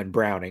than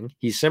Browning.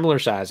 He's similar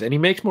size and he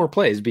makes more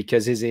plays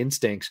because his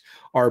instincts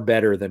are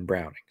better than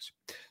Browning's.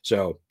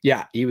 So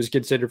he was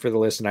considered for the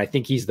list and I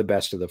think he's the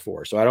best of the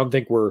four. So I don't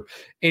think we're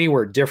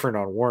anywhere different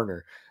on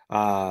Werner.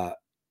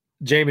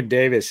 Jamin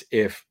Davis,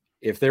 if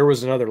there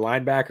was another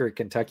linebacker at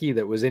Kentucky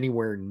that was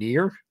anywhere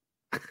near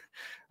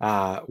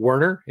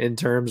Werner in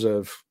terms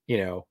of,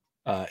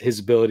 his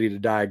ability to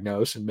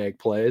diagnose and make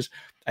plays,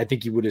 I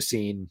think you would have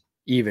seen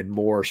even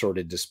more sort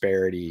of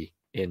disparity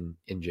in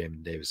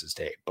Jamin Davis's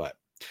tape, but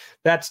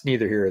that's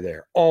neither here or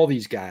there. All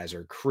these guys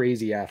are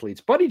crazy athletes.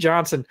 Buddy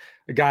Johnson,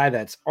 a guy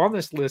that's on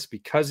this list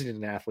because he's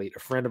an athlete, a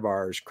friend of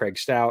ours, Craig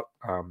Stout,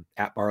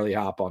 at Barley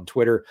Hop on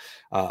Twitter,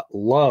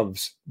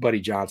 loves Buddy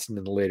Johnson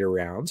in the later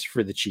rounds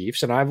for the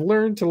Chiefs. And I've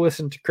learned to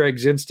listen to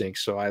Craig's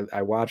instincts. So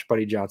I watch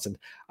Buddy Johnson.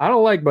 I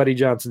don't like Buddy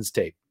Johnson's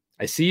tape.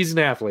 I see he's an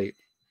athlete.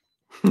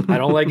 I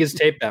don't like his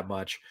tape that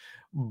much,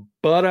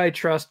 but I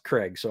trust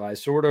Craig. So I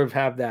sort of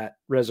have that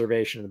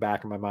reservation in the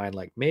back of my mind,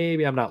 like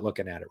maybe I'm not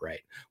looking at it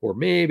right, or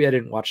maybe I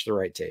didn't watch the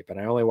right tape and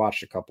I only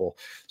watched a couple.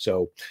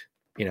 So,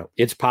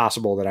 it's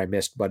possible that I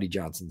missed Buddy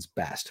Johnson's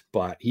best,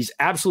 but he's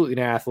absolutely an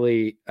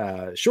athlete,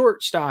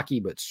 short,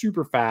 stocky, but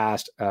super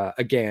fast.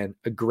 Again,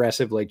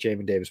 aggressive like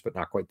Jamin Davis, but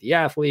not quite the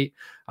athlete.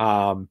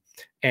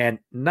 And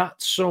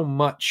not so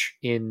much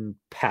in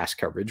pass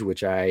coverage,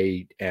 which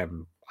I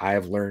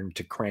have learned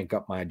to crank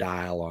up my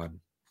dial on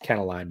kind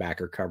of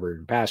linebacker cover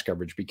and pass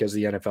coverage because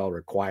the NFL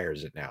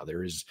requires it now.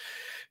 There is,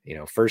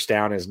 first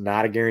down is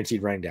not a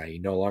guaranteed running down. You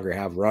no longer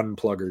have run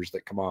pluggers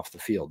that come off the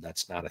field.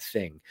 That's not a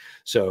thing.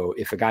 So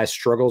if a guy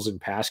struggles in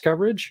pass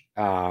coverage,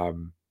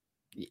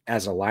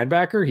 as a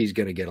linebacker, he's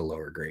going to get a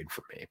lower grade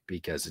from me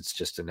because it's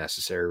just a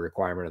necessary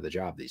requirement of the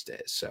job these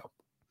days. So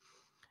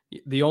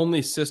the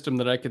only system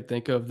that I could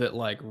think of that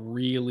like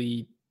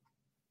really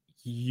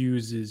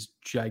uses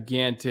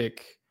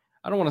gigantic,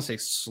 I don't want to say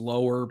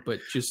slower,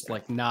 but just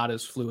like not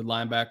as fluid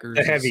linebackers.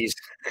 The heavies.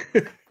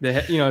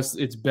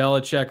 It's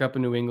Belichick up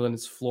in New England.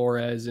 It's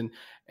Flores. And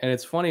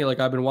it's funny, like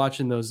I've been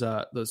watching those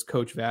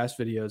Coach Vass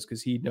videos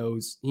because he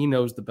knows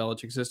the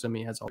Belichick system.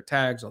 He has all their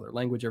tags, all their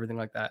language, everything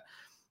like that.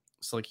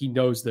 So like he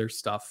knows their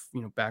stuff,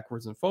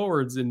 backwards and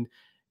forwards. And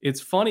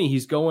it's funny,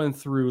 he's going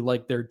through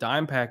like their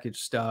dime package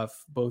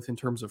stuff, both in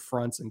terms of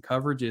fronts and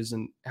coverages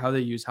and how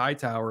they use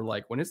Hightower.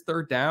 Like when it's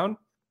third down,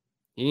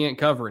 he ain't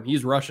covering,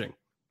 he's rushing.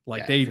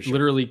 Like they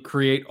literally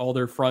create all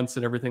their fronts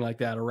and everything like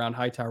that around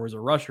Hightower as a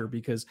rusher,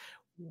 because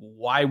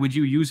why would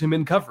you use him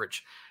in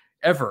coverage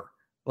ever?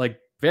 Like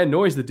Van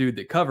Noy's the dude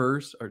that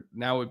covers, or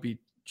now it would be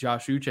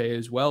Josh Uche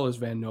as well as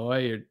Van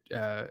Noy,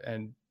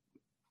 and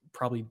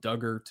probably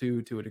Duggar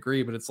too, to a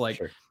degree. But it's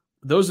like,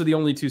 those are the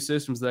only two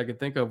systems that I could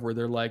think of where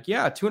they're like,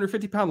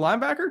 250-pound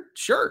linebacker.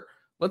 Sure.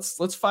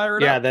 Let's fire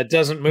it up. Yeah. That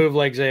doesn't move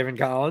like Zaven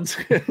Collins.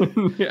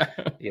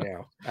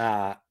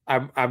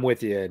 I'm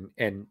with you,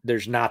 and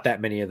there's not that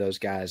many of those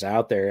guys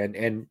out there,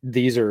 and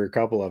these are a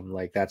couple of them.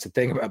 Like, that's the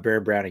thing about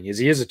Baron Browning is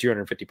he is a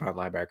 250-pound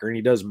linebacker, and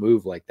he does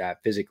move like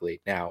that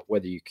physically. Now,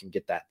 whether you can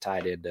get that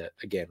tied into,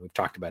 again, we've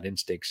talked about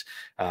instincts.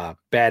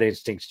 Bad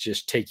instincts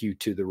just take you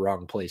to the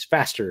wrong place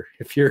faster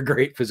if you're a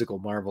great physical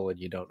marvel and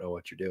you don't know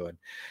what you're doing.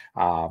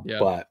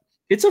 But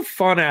it's a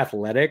fun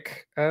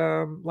athletic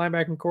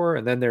linebacking core,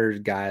 and then there's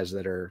guys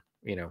that are,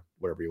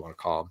 whatever you want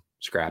to call them,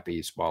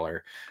 scrappy,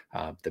 smaller,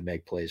 that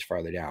make plays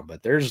farther down.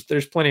 But there's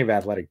plenty of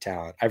athletic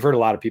talent. I've heard a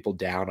lot of people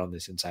down on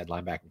this inside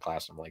linebacking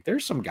class. I'm like,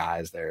 there's some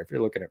guys there. If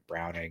you're looking at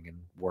Browning and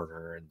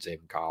Werner and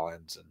Zaven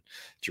Collins and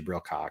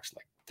Jabril Cox,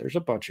 like, there's a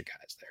bunch of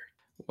guys there.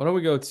 Why don't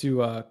we go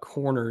to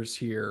corners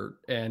here?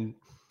 And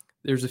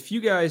there's a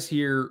few guys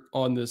here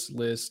on this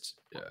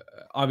list.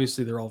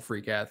 Obviously, they're all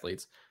freak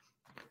athletes.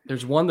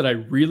 There's one that I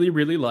really,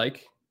 really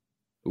like.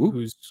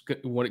 Who's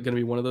going to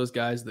be one of those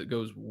guys that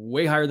goes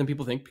way higher than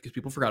people think because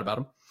people forgot about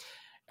him.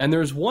 And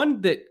there's one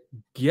that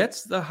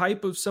gets the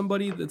hype of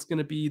somebody that's going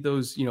to be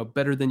those,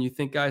 better than you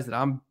think guys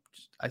that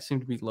I seem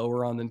to be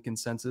lower on than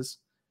consensus.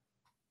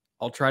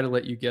 I'll try to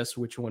let you guess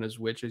which one is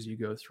which as you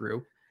go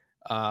through.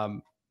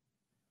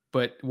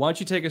 But why don't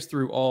you take us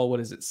through all,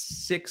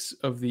 6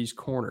 of these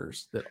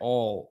corners that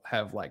all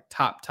have like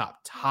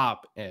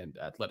top end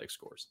athletic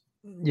scores?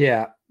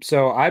 Yeah.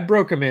 So I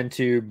broke them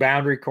into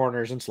boundary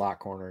corners and slot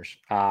corners.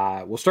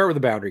 We'll start with the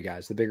boundary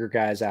guys, the bigger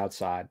guys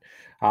outside.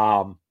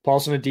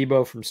 Paulson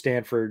Adebo from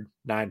Stanford,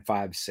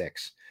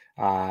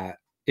 9.56.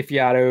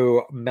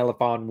 Ifeatu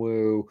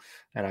Melifonwu,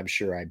 and I'm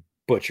sure I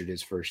butchered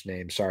his first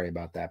name. Sorry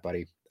about that,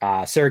 buddy.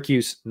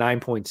 Syracuse,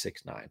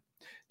 9.69.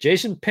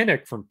 Jason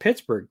Pinnock from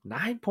Pittsburgh,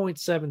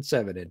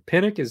 9.77. And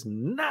Pinnock is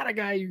not a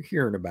guy you're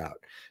hearing about.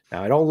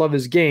 Now, I don't love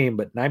his game,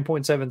 but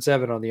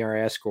 9.77 on the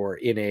RAS score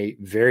in a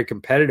very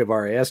competitive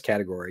RAS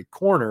category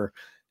corner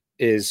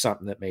is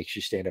something that makes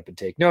you stand up and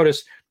take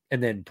notice.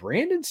 And then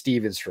Brandon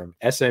Stevens from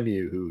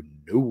SMU, who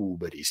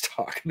nobody's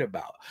talking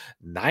about,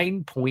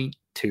 9.2.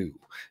 If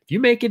you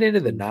make it into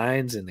the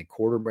 9s in the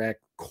cornerback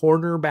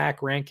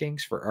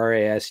rankings for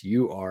RAS,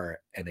 you are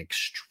an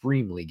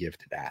extremely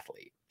gifted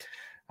athlete.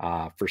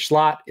 For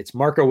slot, it's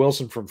Marco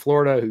Wilson from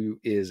Florida, who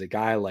is a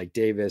guy like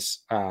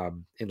Davis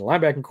in the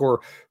linebacking core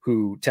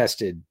who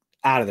tested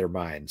out of their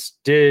minds.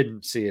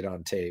 Didn't see it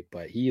on tape,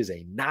 but he is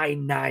a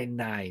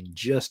 9.99,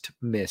 just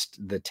missed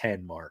the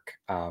 10 mark.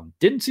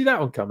 Didn't see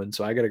that one coming,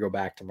 so I got to go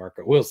back to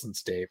Marco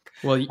Wilson's tape.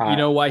 Well, you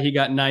know why he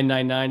got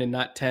 9.99 and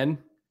not 10?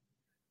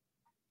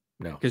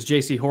 No. Because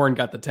J.C. Horn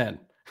got the 10.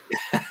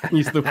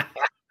 He's the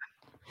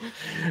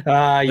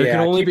there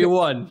can only be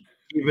one.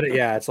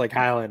 Yeah, it's like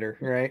Highlander,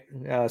 right?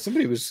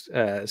 Somebody was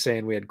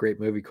saying we had great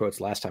movie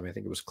quotes last time. I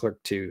think it was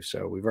Clerk 2.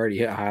 So we've already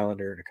hit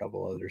Highlander and a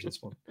couple others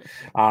this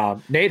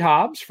one. Nate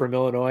Hobbs from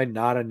Illinois,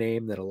 not a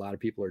name that a lot of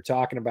people are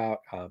talking about.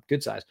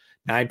 Good size,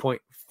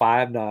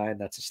 9.59.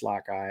 That's a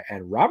slot guy.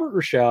 And Robert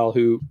Rochelle,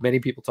 who many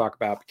people talk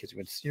about because he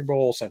went to Senior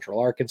Bowl, Central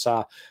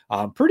Arkansas.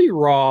 Pretty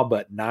raw,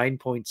 but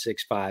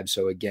 9.65.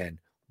 So again,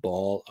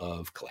 ball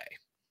of clay.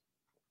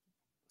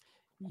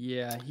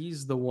 Yeah,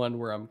 he's the one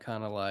where I'm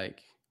kind of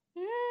like,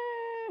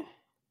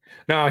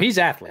 no, he's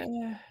athlete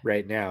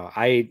right now.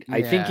 I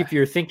think if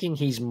you're thinking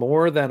he's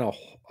more than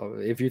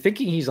if you're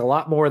thinking he's a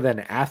lot more than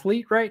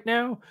athlete right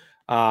now,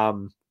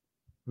 you're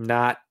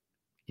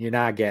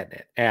not getting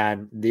it.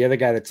 And the other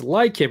guy that's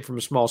like him from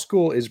a small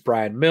school is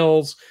Brian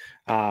Mills,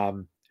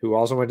 who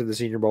also went to the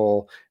Senior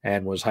Bowl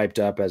and was hyped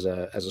up as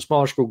a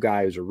smaller school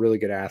guy who's a really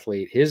good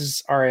athlete.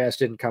 His RAS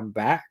didn't come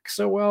back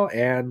so well,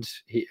 and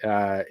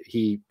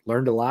he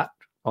learned a lot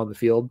on the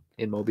field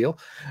in Mobile.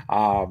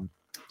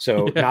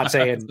 So not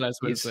saying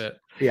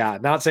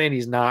not saying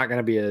he's not going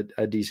to be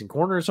a decent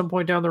corner at some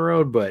point down the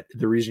road, but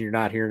the reason you're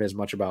not hearing as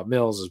much about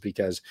Mills is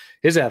because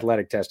his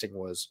athletic testing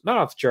was not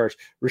off the charts.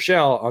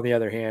 Rochelle, on the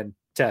other hand,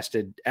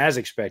 tested as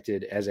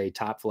expected as a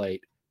top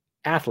flight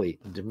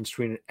athlete. The difference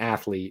between an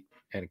athlete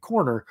and a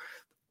corner,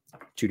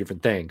 two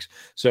different things.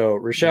 So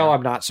Rochelle,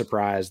 I'm not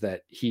surprised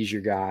that he's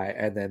your guy.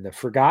 And then the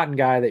forgotten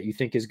guy that you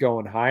think is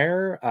going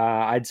higher,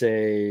 I'd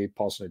say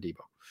Paulson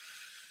Adebo.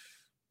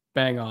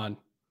 Bang on.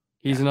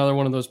 He's another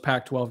one of those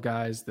Pac-12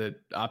 guys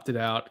that opted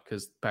out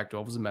because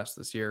Pac-12 was a mess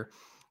this year.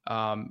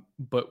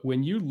 But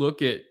when you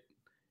look at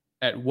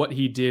what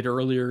he did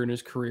earlier in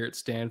his career at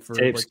Stanford,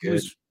 Tape's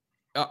good.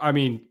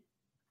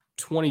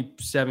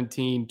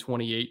 2017,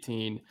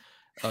 2018,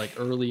 like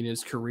early in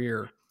his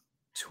career,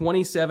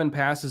 27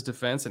 passes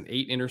defense and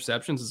 8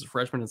 interceptions as a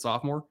freshman and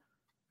sophomore.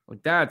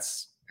 Like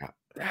that's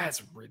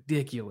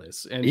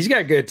ridiculous. And he's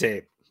got good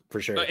tape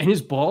for sure. And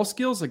his ball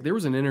skills, like there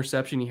was an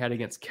interception he had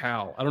against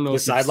Cal. I don't know the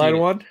sideline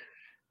one.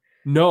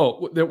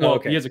 No,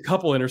 He has a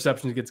couple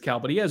interceptions against Cal,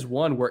 but he has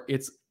one where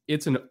it's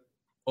an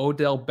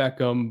Odell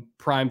Beckham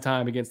prime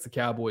time against the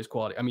Cowboys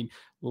quality. I mean,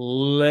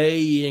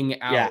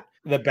 laying out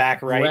the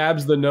back right,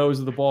 grabs the nose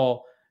of the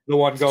ball, the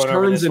one going turns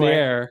over this in way.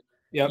 air.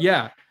 Yep.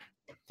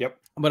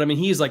 But I mean,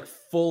 he's like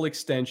full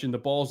extension. The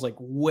ball's like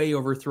way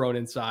overthrown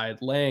inside,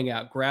 laying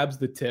out, grabs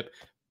the tip,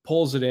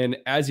 pulls it in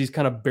as he's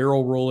kind of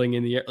barrel rolling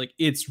in the air. Like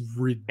it's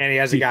ridiculous. And he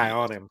has a guy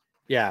on him.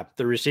 Yeah,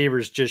 the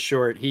receiver's just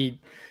short.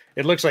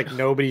 It looks like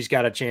nobody's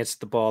got a chance at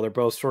the ball. They're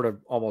both sort of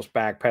almost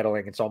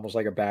backpedaling. It's almost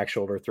like a back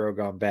shoulder throw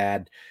gone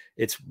bad.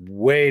 It's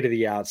way to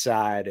the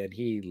outside, and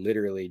he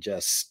literally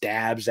just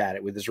stabs at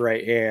it with his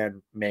right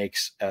hand,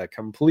 makes a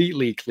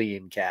completely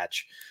clean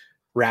catch,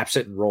 wraps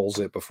it and rolls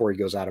it before he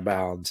goes out of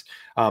bounds.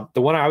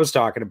 The one I was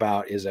talking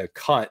about is a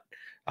cut.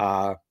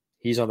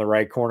 He's on the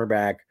right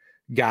cornerback.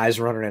 Guy's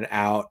running it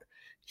out.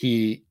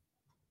 He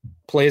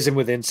plays him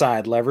with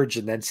inside leverage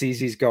and then sees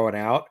he's going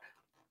out.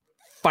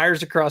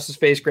 Fires across his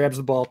face, grabs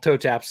the ball, toe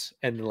taps,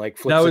 and like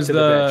flips that was it to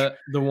the bench.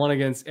 The one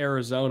against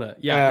Arizona.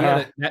 Yeah, he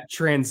had that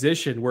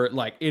transition where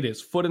it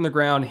is foot in the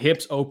ground,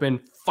 hips open,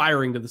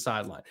 firing to the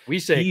sideline. We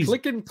say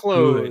click and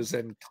close,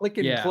 and click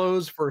and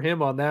close for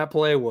him on that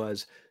play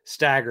was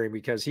staggering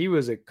because he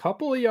was a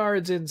couple of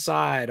yards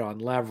inside on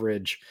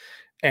leverage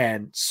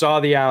and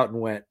saw the out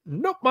and went,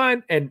 nope,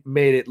 mine, and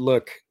made it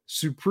look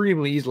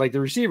supremely easy. Like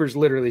the receivers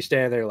literally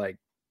stand there like,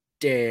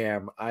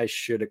 damn, I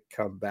should have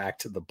come back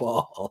to the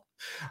ball.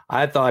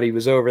 I thought he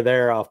was over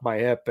there off my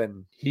hip,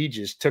 and he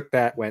just took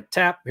that, went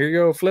tap, here you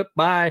go, flip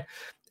by,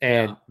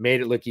 and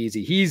made it look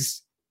easy.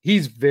 He's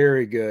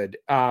very good.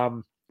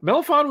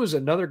 Melifon was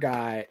another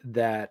guy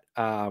that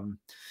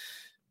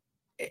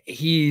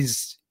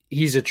he's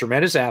a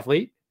tremendous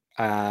athlete.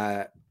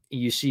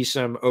 You see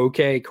some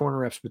okay corner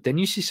reps, but then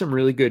you see some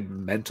really good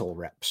mental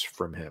reps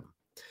from him.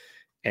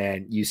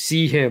 And you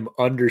see him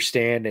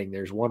understanding.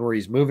 There's one where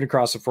he's moving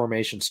across the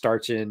formation,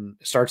 starts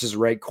his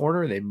right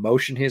corner. They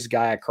motion his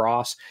guy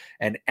across.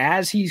 And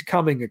as he's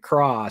coming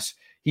across,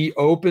 he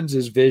opens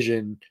his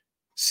vision,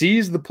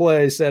 sees the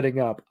play setting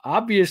up,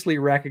 obviously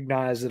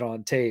recognizes it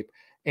on tape,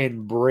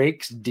 and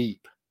breaks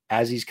deep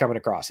as he's coming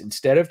across.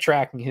 Instead of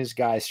tracking his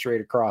guy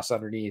straight across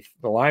underneath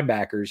the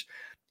linebackers,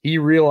 he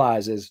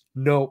realizes,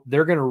 no,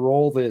 they're going to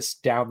roll this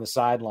down the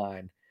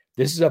sideline.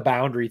 This is a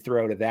boundary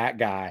throw to that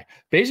guy.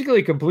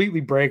 Basically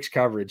completely breaks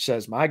coverage,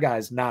 says my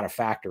guy's not a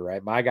factor,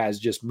 right? My guy's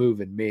just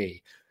moving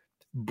me.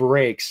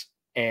 Breaks,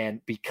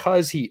 and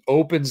because he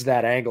opens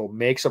that angle,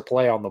 makes a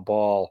play on the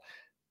ball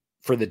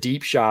for the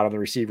deep shot on the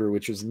receiver,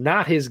 which was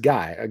not his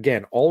guy.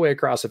 Again, all the way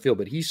across the field,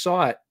 but he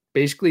saw it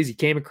basically as he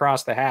came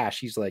across the hash.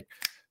 He's like,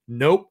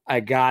 nope,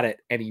 I got it.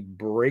 And he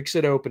breaks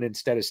it open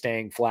instead of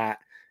staying flat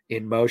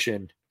in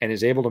motion and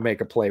is able to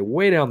make a play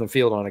way down the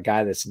field on a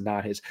guy that's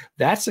not his.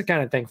 That's the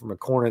kind of thing from a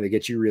corner that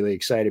gets you really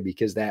excited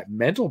because that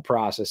mental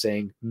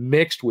processing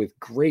mixed with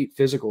great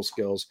physical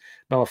skills.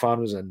 Melifon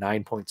was a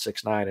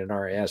 9.69 in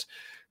RAS.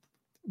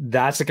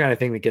 That's the kind of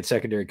thing that gets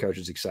secondary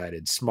coaches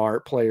excited.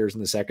 Smart players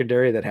in the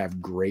secondary that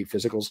have great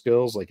physical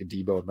skills like a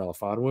Debo and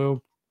Melifonwu.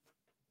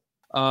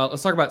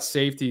 Let's talk about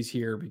safeties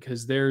here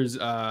because there's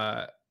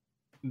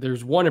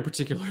one in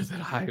particular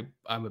that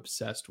I'm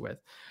obsessed with.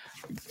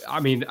 I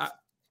mean,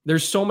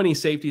 there's so many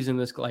safeties in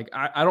this. Like,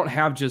 I don't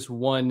have just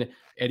one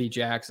Eddie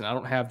Jackson. I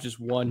don't have just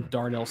one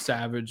Darnell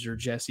Savage or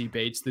Jesse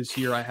Bates this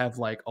year. I have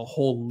like a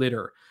whole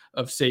litter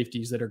of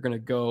safeties that are going to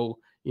go,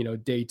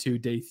 day 2,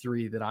 day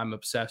 3 that I'm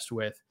obsessed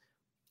with.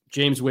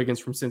 James Wiggins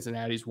from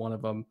Cincinnati is one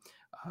of them.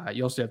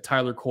 You also have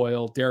Tyler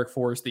Coyle, Derek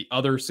Forrest, the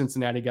other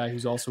Cincinnati guy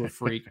who's also a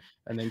freak,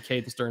 and then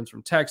Caden Stearns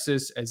from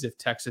Texas, as if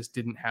Texas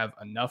didn't have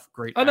enough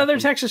great Another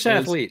athletes. Texas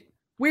athlete.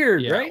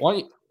 Weird, right?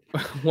 Why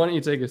don't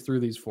you take us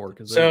through these four?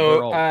 Because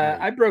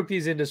I broke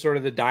these into sort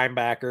of the dime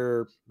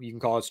backer. You can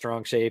call it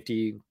strong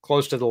safety,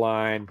 close to the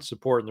line,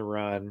 supporting the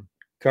run,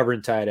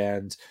 covering tight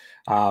ends.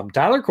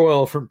 Tyler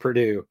Coyle from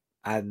Purdue,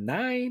 a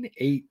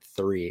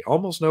 9.83.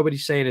 Almost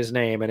nobody's saying his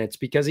name, and it's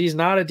because he's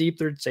not a deep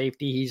third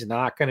safety. He's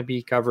not going to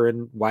be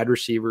covering wide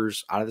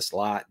receivers out of the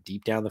slot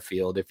deep down the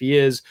field. If he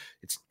is,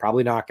 it's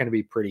probably not going to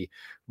be pretty.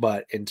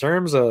 But in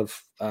terms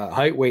of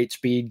height, weight,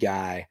 speed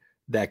guy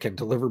that can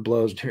deliver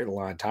blows near the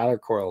line, Tyler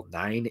Coyle,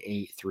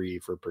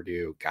 9.83 for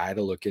Purdue. Guy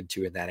to look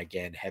into in that,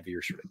 again,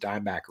 heavier sort of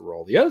dime backer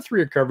role. The other three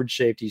are coverage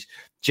safeties.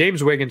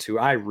 James Wiggins, who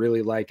I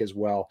really like as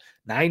well,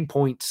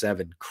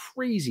 9.7.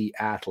 Crazy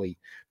athlete.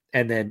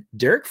 And then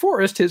Derek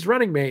Forrest, his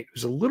running mate,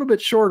 who's a little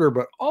bit shorter,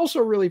 but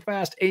also really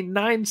fast, a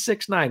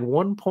 9.69,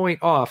 1 point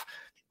off.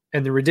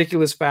 And the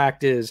ridiculous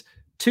fact is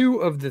 2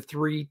 of the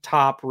 3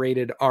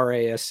 top-rated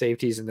RAS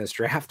safeties in this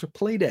draft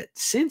played at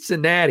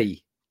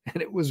Cincinnati,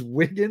 and it was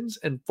Wiggins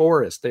and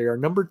Forrest. They are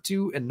number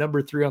 2 and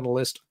number 3 on the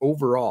list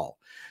overall.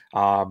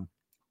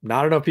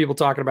 Not enough people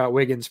talking about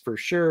Wiggins for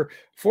sure.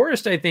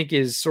 Forrest, I think,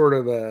 is sort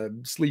of a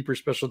sleeper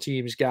special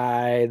teams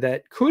guy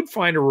that could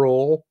find a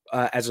role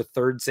as a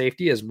third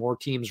safety as more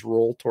teams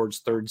roll towards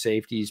third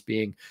safeties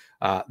being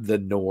the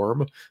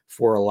norm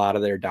for a lot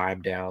of their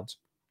dime downs.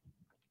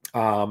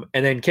 And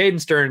then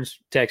Caden Stearns,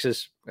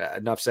 Texas,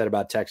 enough said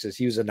about Texas.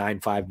 He was a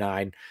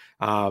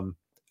 9.59.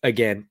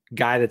 Again,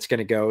 guy that's going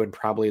to go in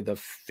probably the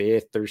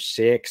 5th or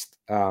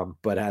 6th,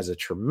 but has a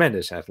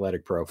tremendous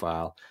athletic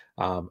profile.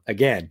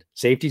 Again,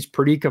 safety's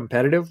pretty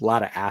competitive. A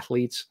lot of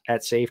athletes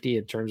at safety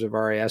in terms of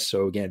RAS.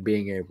 So again,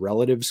 being a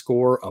relative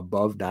score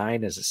above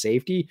 9 as a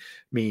safety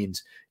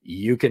means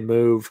you can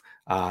move.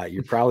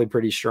 You're probably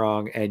pretty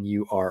strong, and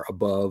you are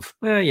above.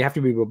 You have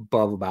to be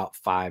above about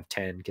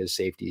 5'10" because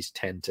safeties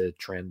tend to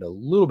trend a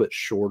little bit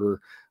shorter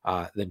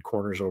than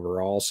corners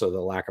overall. So the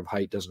lack of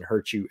height doesn't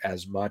hurt you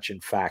as much. In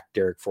fact,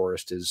 Derek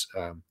Forrest is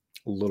a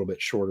little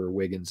bit shorter.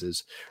 Wiggins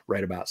is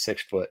right about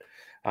 6 foot.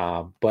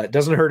 But it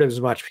doesn't hurt him as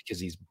much because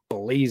he's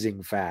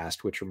blazing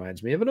fast, which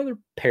reminds me of another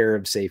pair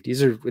of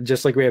safeties.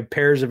 Just like we have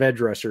pairs of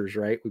edge rushers,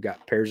 right? We've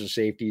got pairs of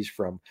safeties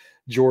from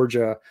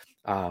Georgia,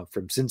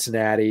 from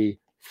Cincinnati,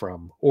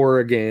 from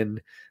Oregon,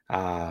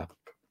 and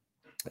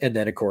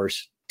then, of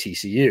course,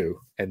 TCU.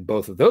 And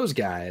both of those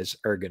guys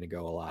are going to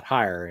go a lot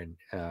higher, and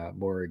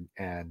more,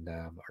 and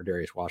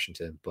Ardarius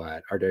Washington.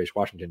 But Ardarius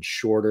Washington,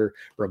 shorter,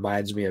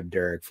 reminds me of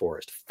Derek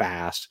Forrest,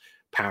 fast,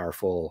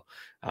 powerful,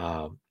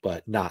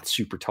 but not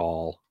super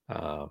tall.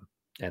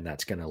 And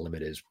that's going to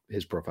limit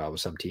his profile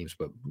with some teams.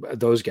 But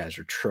those guys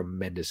are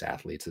tremendous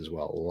athletes as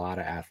well. A lot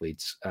of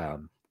athletes,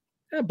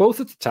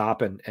 both at the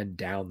top and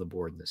down the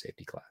board in the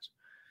safety class.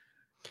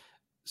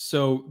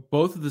 So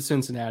both of the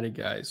Cincinnati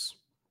guys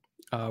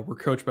were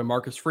coached by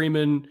Marcus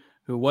Freeman,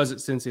 who was at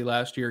Cincy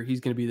last year. He's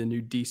going to be the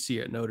new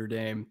DC at Notre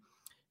Dame.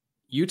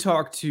 You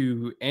talk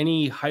to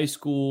any high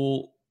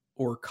school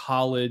or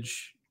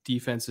college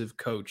defensive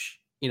coach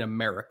in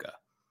America,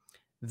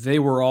 they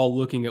were all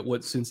looking at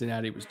what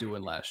Cincinnati was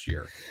doing last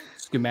year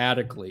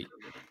schematically,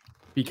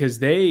 because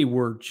they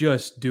were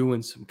just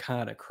doing some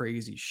kind of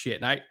crazy shit.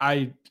 And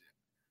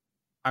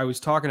I was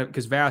talking to,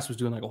 because Vass was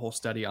doing like a whole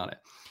study on it.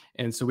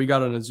 And so we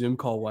got on a Zoom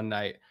call one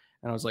night,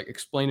 and I was like,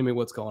 explain to me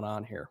what's going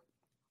on here.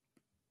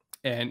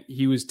 And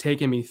he was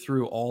taking me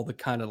through all the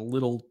kind of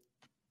little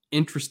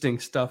interesting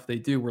stuff they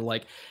do, where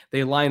like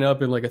they line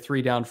up in like a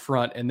 3-down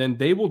front, and then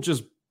they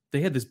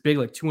had this big,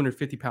 like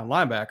 250-pound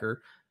linebacker.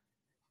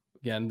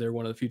 Again, they're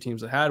one of the few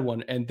teams that had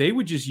one, and they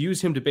would just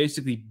use him to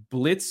basically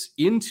blitz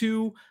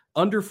into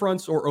under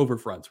fronts or over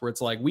fronts, where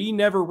it's like, we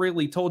never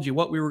really told you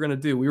what we were going to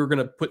do. We were going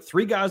to put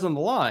 3 guys on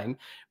the line.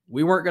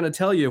 We weren't going to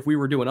tell you if we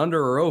were doing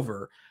under or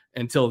over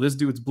until this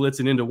dude's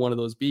blitzing into one of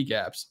those B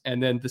gaps.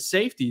 And then the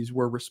safeties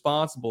were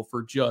responsible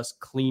for just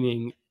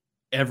cleaning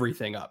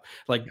everything up.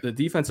 Like the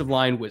defensive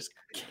line was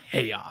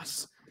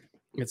chaos.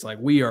 It's like,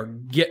 we are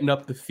getting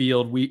up the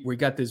field. We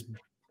got this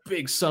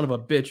big son of a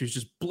bitch who's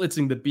just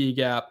blitzing the B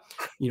gap.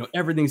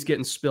 Everything's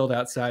getting spilled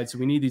outside. So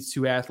we need these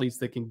 2 athletes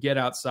that can get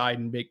outside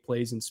and make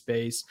plays in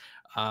space.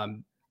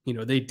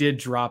 They did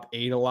drop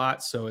 8 a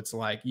lot. So it's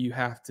like, you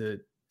have to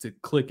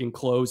click and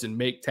close and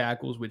make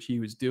tackles, which he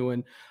was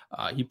doing.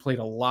 He played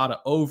a lot of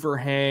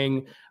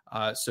overhang.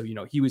 So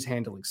he was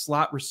handling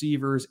slot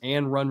receivers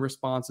and run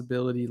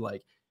responsibility.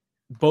 Like,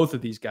 both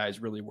of these guys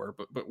really were,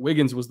 but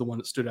Wiggins was the one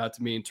that stood out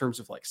to me in terms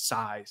of like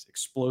size,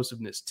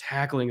 explosiveness,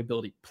 tackling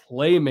ability,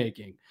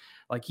 playmaking.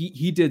 Like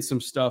he did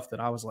some stuff that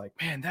I was like,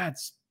 man,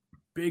 that's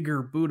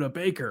bigger Budda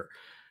Baker.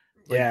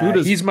 Like, yeah,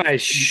 he's my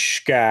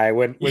guy.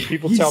 When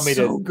people tell me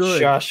to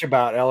shush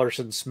about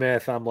Ellerson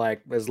Smith, I'm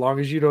like, as long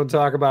as you don't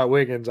talk about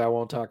Wiggins, I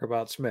won't talk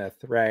about Smith,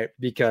 right?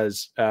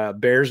 Because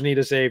Bears need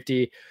a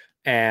safety,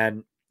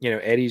 and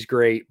Eddie's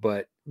great,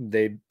 but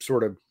they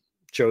sort of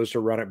chose to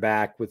run it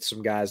back with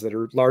some guys that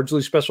are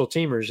largely special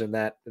teamers, and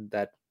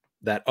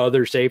that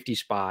other safety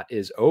spot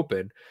is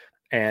open.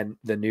 And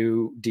the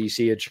new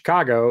DC in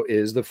Chicago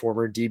is the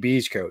former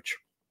DB's coach,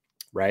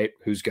 right?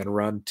 Who's going to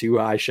run 2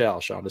 high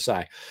shell, Sean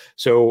Desai.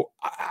 So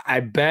I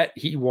bet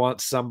he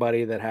wants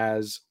somebody that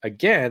has,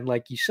 again,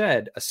 like you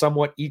said, a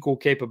somewhat equal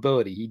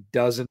capability. He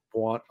doesn't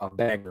want a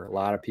banger. A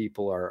lot of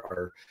people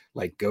are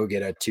like, go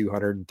get a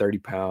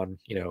 230-pound,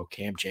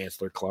 Cam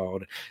Chancellor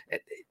clone.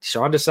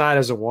 Sean Desai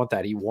doesn't want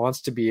that. He wants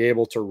to be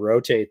able to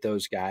rotate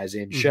those guys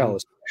in shell,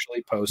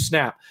 especially post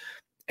snap.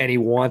 And he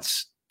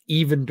wants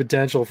even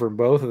potential from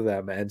both of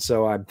them. And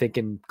so I'm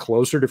thinking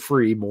closer to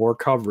free, more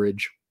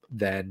coverage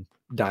than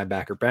dime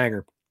or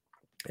banger.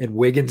 And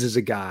Wiggins is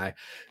a guy,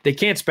 they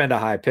can't spend a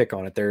high pick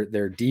on it. They're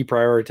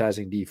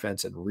deprioritizing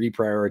defense and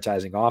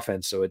reprioritizing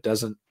offense. So it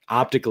doesn't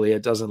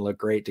look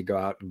great to go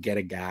out and get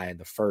a guy in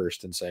the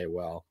first and say,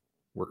 well,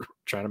 we're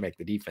trying to make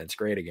the defense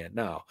great again.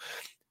 No,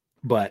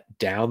 but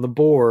down the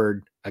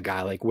board, a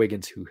guy like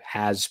Wiggins, who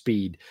has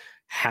speed,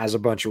 has a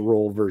bunch of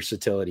role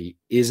versatility,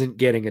 isn't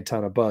getting a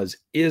ton of buzz,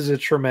 is a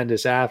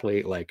tremendous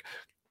athlete. Like,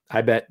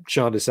 I bet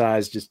Sean Desai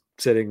is just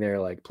sitting there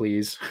like,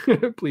 please,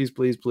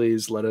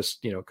 please, let us,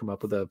 come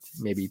up with a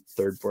maybe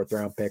 3rd, 4th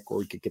round pick where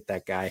we could get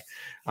that guy.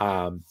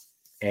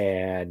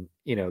 And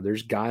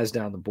there's guys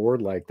down the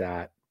board like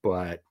that,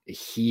 but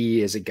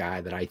he is a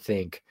guy that I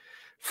think,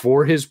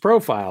 for his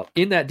profile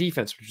in that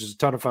defense, which is a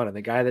ton of fun. And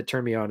the guy that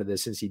turned me on to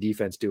this Cincy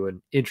defense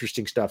doing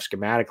interesting stuff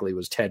schematically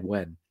was Ted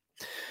Nguyen.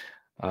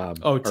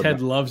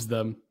 Ted loves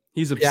them.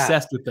 He's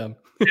obsessed with them.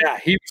 Yeah,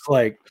 he was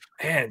like,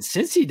 man,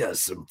 Cincy does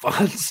some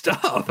fun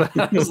stuff.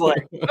 I was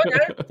like, okay,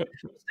 let's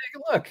take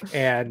a look.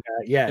 And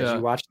as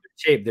you watch the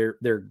tape,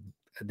 they're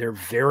they're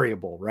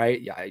variable, right?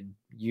 Yeah,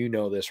 you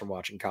know this from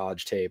watching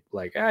college tape,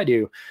 like I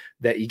do,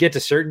 that you get to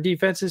certain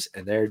defenses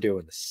and they're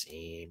doing the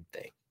same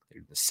thing. They're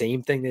doing the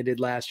same thing they did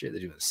last year.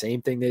 They're doing the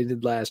same thing they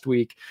did last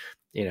week.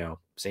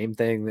 Same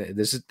thing.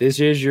 This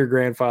is your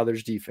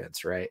grandfather's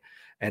defense, right?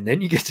 And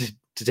then you get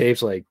to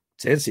tapes like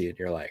Cincy, and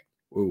you're like,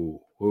 ooh,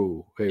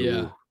 hey,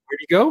 yeah. Where'd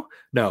you go?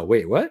 No,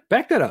 wait, what?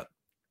 Back that up.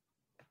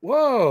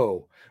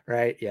 Whoa.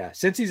 Right. Yeah.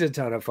 Cincy's a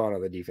ton of fun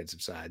on the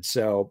defensive side.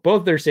 So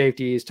both their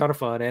safeties, ton of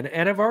fun, and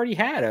have already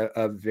had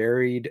a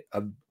very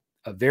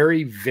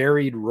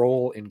varied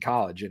role in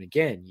college. And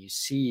again, you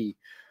see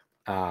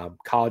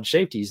college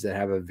safeties that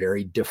have a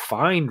very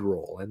defined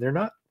role, and they're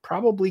not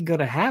probably going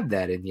to have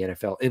that in the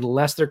NFL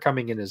unless they're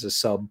coming in as a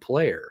sub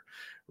player.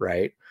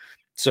 Right.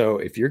 So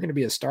if you're going to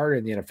be a starter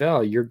in the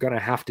NFL, you're going to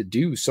have to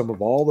do some of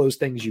all those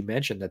things you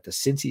mentioned that the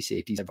Cincy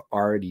safeties have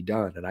already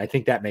done. And I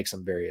think that makes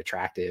them very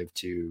attractive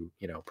to,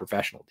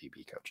 professional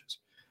DB coaches.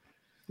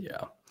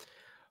 Yeah.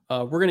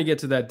 We're going to get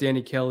to that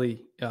Danny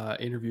Kelly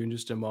interview in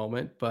just a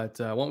moment, but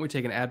why don't we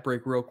take an ad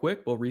break real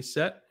quick? We'll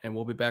reset and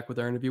we'll be back with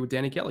our interview with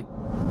Danny Kelly.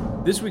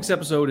 This week's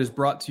episode is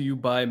brought to you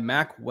by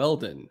Mack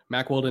Weldon.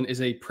 Mack Weldon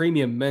is a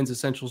premium men's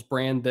essentials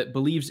brand that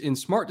believes in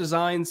smart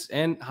designs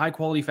and high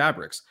quality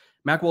fabrics.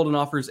 Mack Weldon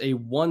offers a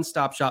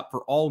one-stop shop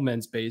for all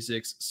men's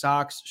basics: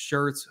 socks,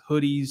 shirts,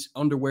 hoodies,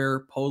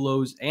 underwear,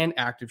 polos, and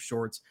active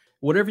shorts.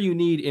 Whatever you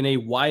need in a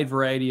wide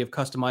variety of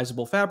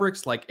customizable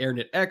fabrics like Air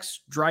Knit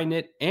X, Dry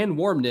Knit, and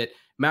Warm Knit,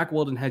 Mack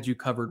Weldon has you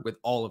covered with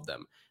all of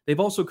them.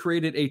 They've also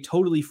created a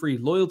totally free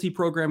loyalty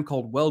program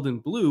called Weldon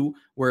Blue,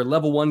 where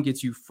level 1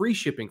 gets you free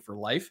shipping for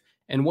life.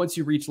 And once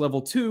you reach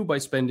level 2 by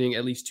spending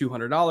at least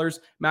 $200,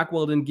 Mack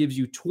Weldon gives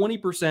you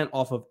 20%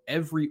 off of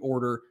every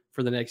order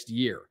for the next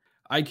year.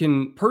 I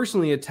can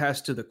personally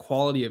attest to the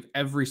quality of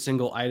every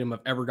single item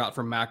I've ever got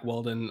from Mack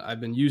Weldon. I've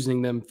been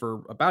using them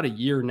for about a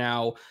year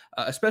now,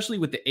 especially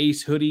with the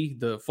Ace hoodie,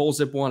 the full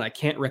zip one. I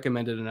can't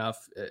recommend it enough,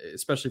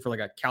 especially for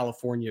like a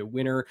California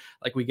winter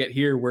like we get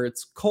here, where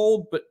it's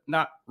cold, but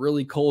not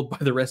really cold by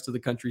the rest of the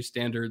country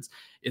standards.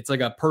 It's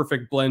like a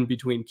perfect blend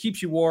between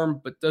keeps you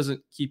warm, but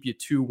doesn't keep you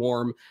too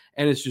warm.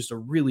 And it's just a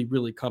really,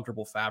 really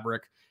comfortable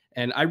fabric.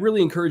 And I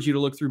really encourage you to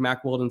look through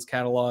Mack Weldon's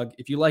catalog.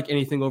 If you like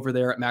anything over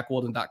there at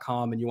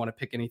mackweldon.com and you want to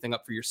pick anything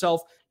up for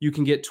yourself, you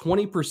can get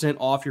 20%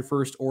 off your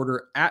first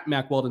order at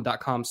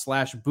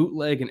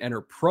mackweldon.com/bootleg and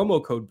enter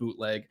promo code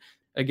bootleg.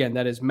 Again,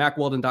 that is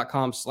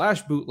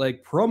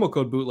mackweldon.com/bootleg, promo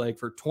code bootleg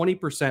for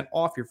 20%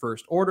 off your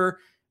first order.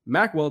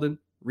 Mack Weldon,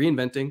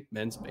 reinventing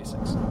men's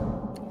basics.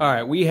 All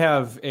right, we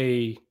have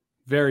a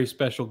very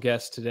special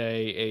guest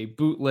today, a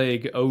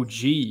bootleg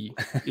OG,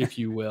 if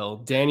you will.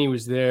 Danny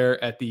was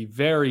there at the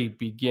very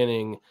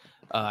beginning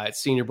at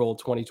Senior Bowl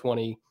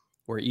 2020,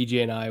 where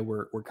EJ and I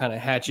were kind of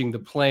hatching the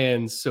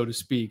plans, so to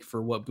speak,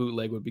 for what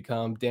bootleg would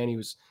become. Danny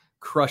was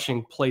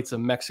crushing plates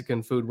of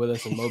Mexican food with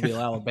us in Mobile,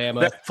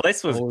 Alabama. That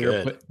place was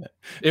good.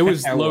 It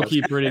was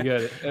low-key pretty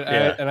good.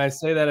 And I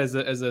say that as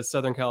a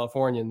Southern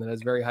Californian that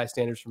has very high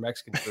standards for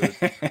Mexican food.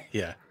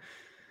 Yeah.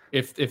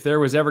 If there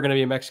was ever going to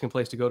be a Mexican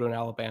place to go to in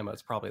Alabama,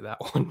 it's probably that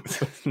one.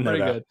 Pretty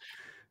good.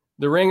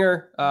 The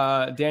Ringer,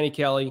 Danny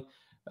Kelly,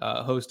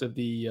 host of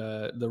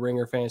the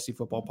Ringer Fantasy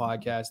Football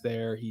Podcast.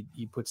 There,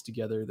 he puts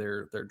together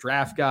their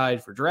draft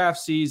guide for draft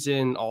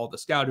season, all the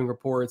scouting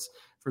reports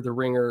for the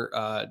Ringer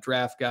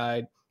draft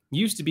guide.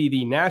 Used to be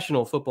the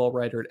national football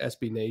writer at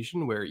SB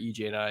Nation, where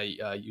EJ and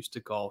I used to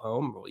call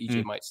home. Well,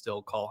 EJ might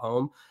still call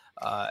home.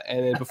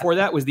 And then before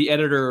that was the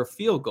editor of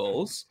Field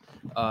Goals,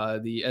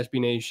 the SB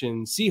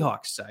Nation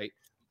Seahawks site,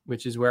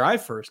 which is where I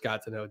first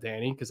got to know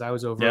Danny, because I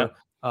was over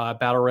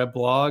Battle Red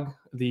Blog,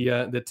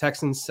 the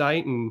Texans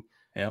site. And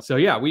so,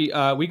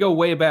 we go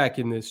way back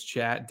in this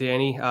chat.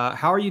 Danny,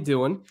 how are you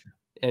doing?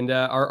 And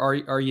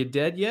are you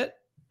dead yet?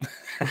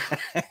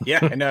 Yeah,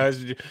 no,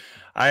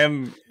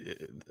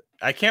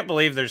 I can't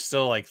believe there's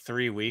still like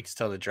 3 weeks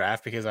till the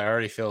draft, because I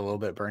already feel a little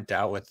bit burnt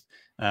out with,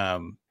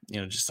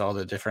 just all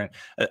the different,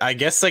 I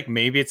guess like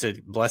maybe it's a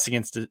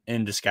blessing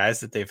in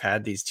disguise that they've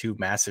had these two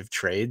massive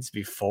trades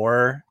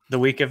before the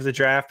week of the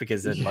draft,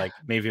 because then like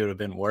maybe it would have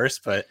been worse,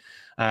 but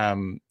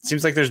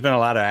seems like there's been a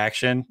lot of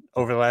action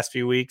over the last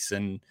few weeks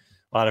and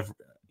a lot of,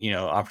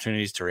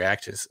 opportunities to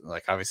react to.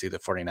 Like obviously the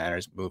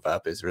 49ers move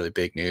up is really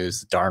big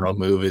news. The Darnold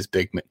move is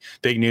big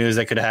news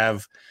that could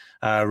have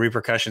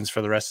repercussions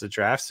for the rest of the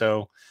draft.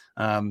 So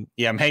I'm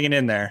hanging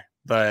in there,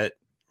 but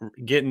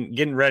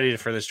getting ready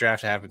for this draft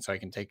to happen so I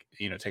can take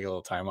a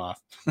little time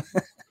off.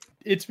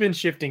 It's been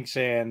shifting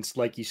sands,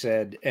 like you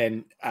said.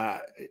 And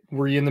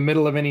were you in the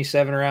middle of any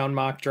 7-round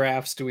mock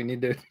drafts? Do we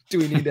need to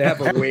have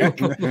a wait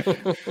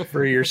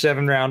for your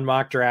 7-round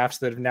mock drafts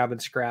that have now been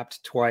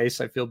scrapped twice?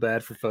 I feel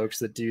bad for folks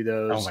that do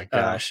those. Oh my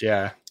gosh.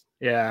 Yeah.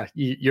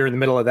 You're in the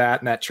middle of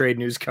that, and that trade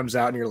news comes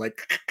out and you're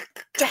like,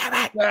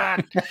 damn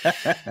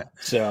it.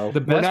 So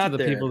the best of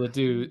the people that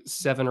do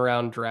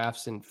 7-round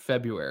drafts in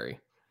February.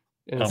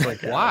 And it's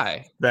like,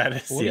 why? That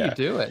is, what are you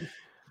doing?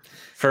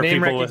 For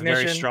name people with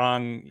very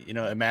strong,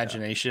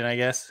 imagination, I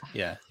guess.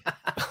 Yeah.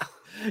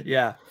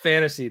 Yeah,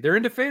 fantasy. They're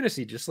into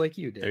fantasy just like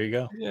you did. There you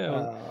go.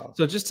 Yeah.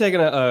 So just taking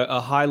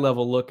a high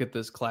level look at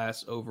this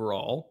class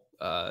overall,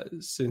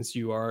 since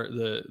you are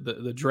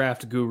the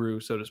draft guru,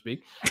 so to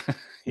speak,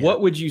 Yeah.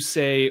 what would you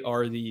say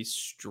are the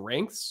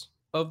strengths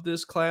of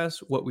this class?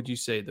 What would you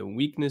say the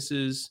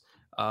weaknesses?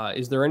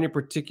 Is there any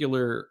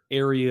particular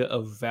area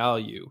of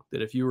value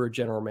that if you were a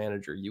general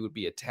manager, you would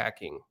be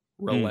attacking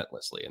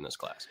relentlessly in this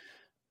class?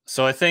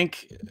 So I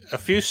think a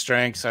few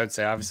strengths, I'd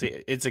say,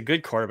 obviously it's a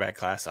good quarterback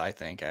class, I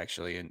think,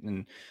 actually.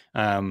 And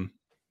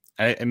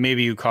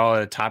maybe you call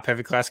it a top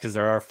heavy class because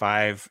there are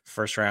 5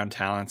 first round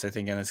talents, I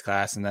think, in this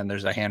class. And then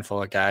there's a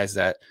handful of guys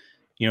that,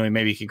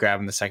 maybe you could grab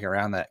in the second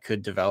round that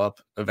could develop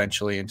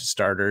eventually into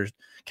starters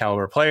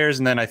caliber players.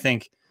 And then I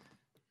think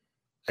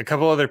a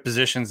couple other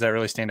positions that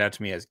really stand out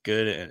to me as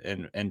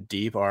good and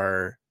deep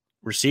are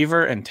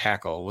receiver and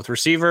tackle. With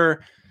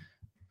receiver,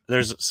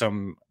 there's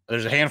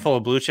a handful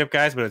of blue chip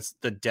guys, but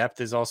the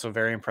depth is also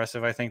very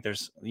impressive. I think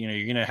there's,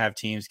 you're going to have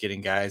teams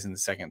getting guys in the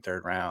second,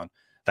 third round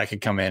that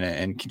could come in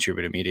and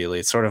contribute immediately.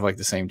 It's sort of like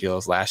the same deal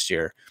as last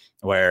year,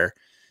 where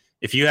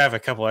if you have a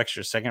couple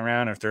extra second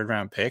round or third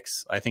round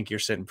picks, I think you're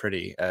sitting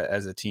pretty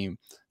as a team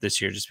this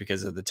year, just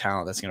because of the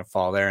talent that's going to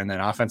fall there. And then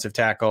offensive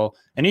tackle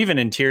and even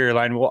interior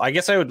line. Well, I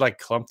guess I would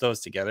clump those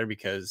together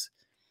because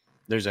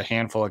there's a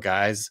handful of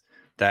guys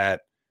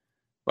that,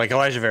 like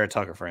Elijah Vera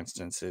Tucker, for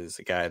instance, is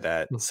a guy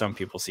that some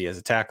people see as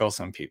a tackle,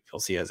 some people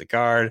see as a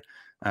guard.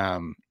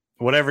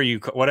 Whatever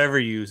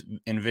you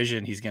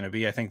envision he's going to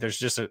be, I think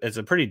it's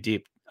a pretty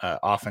deep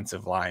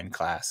offensive line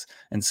class.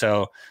 And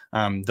so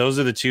those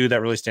are the two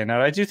that really stand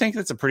out. I do think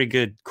it's a pretty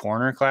good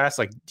corner class,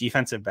 like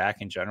defensive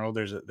back in general.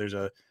 There's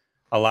a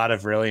lot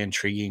of really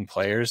intriguing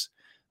players.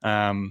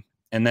 And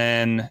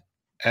then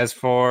as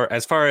far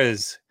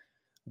as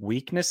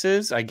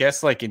weaknesses, I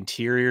guess like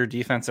interior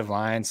defensive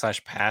line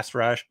 /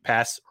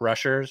 pass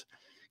rushers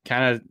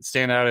kind of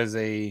stand out as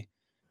a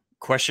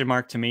question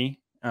mark to me.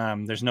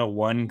 There's no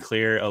one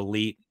clear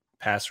elite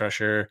pass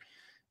rusher,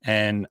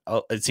 and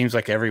it seems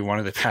like every one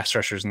of the pass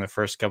rushers in the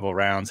first couple of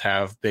rounds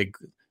have big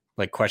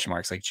question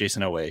marks, like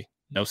Jason Owe,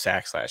 no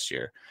sacks last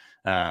year.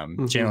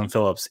 Jalen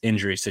Phillips'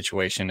 injury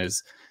situation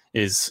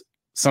is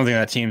something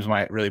that teams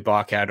might really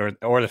balk at,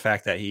 or the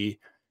fact that he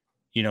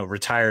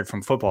retired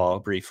from football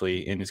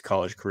briefly in his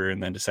college career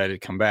and then decided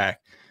to come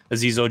back.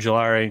 Azeez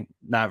Ojulari,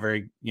 not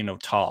very,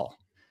 tall.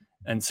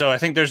 And so I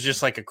think there's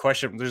just a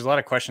question. There's a lot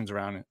of questions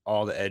around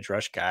all the edge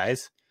rush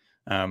guys.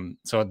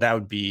 So that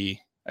would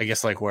be, I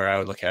guess, where I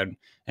would look at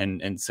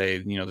and say,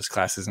 this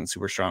class isn't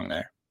super strong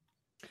there.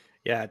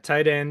 Yeah.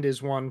 Tight end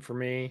is one for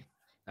me.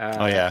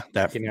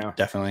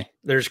 Definitely.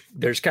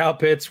 There's Kyle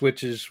Pitts,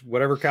 which is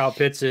whatever Kyle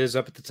Pitts is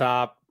up at the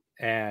top,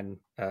 and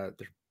there's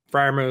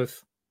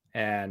Freiermuth,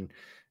 and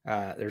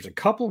there's a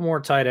couple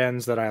more tight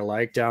ends that I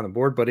like down the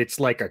board, but it's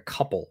like a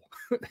couple.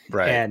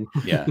 Right. And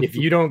if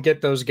you don't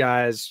get those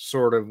guys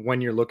sort of when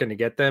you're looking to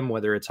get them,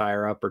 whether it's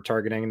higher up or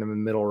targeting them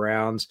in middle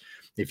rounds,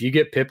 if you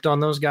get pipped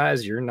on those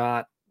guys, you're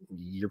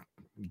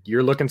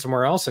looking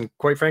somewhere else. And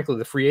quite frankly,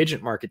 the free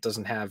agent market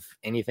doesn't have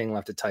anything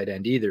left at tight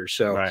end either.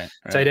 So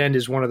tight end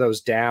is one of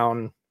those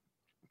down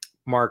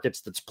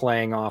markets that's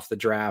playing off the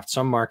draft.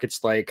 Some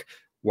markets like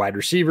wide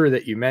receiver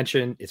that you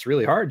mentioned, it's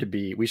really hard to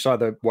be. We saw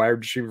the wide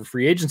receiver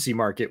free agency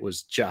market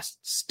was just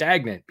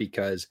stagnant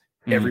because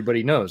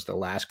everybody knows the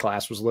last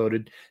class was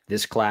loaded.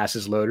 This class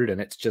is loaded,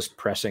 and it's just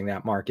pressing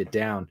that market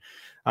down.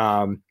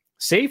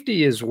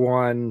 Safety is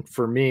one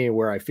for me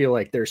where I feel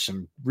like there's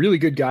some really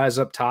good guys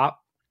up top.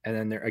 And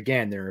then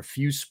there are a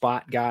few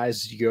spot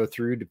guys you go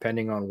through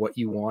depending on what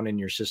you want in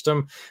your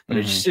system, but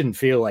it just didn't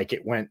feel like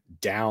it went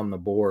down the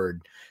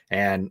board.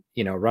 And,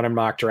 running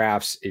mock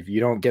drafts, if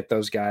you don't get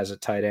those guys at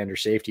tight end or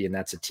safety, and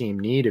that's a team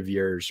need of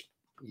yours,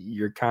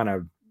 you're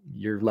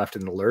left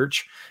in the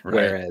lurch. Right.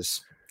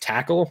 Whereas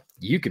tackle,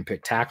 you can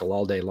pick tackle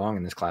all day long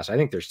in this class. I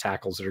think there's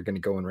tackles that are going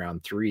to go in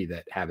round 3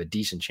 that have a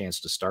decent chance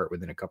to start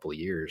within a couple of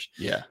years,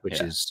 which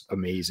is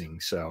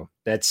amazing. So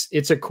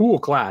it's a cool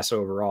class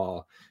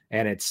overall.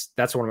 And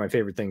that's one of my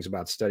favorite things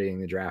about studying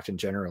the draft in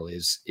general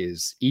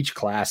is each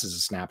class is a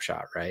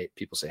snapshot, right?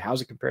 People say,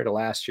 how's it compared to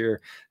last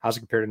year? How's it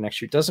compared to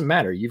next year? It doesn't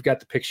matter. You've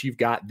got the picks you've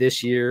got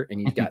this year, and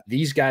you've got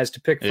these guys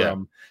to pick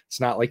from. It's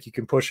not like you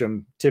can push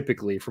them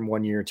typically from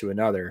one year to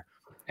another.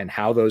 And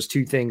how those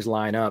two things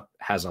line up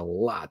has a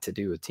lot to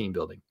do with team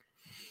building.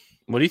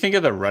 What do you think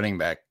of the running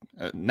back?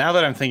 Now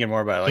that I'm thinking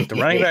more about it, the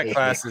running back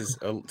class is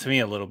to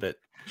me a little bit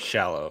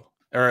shallow,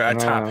 or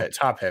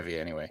top heavy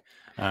anyway.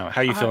 How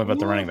are you feeling about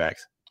the running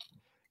backs?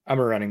 I'm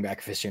a running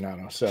back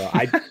aficionado, so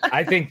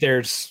I think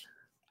there's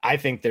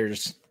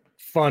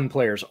fun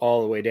players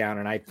all the way down,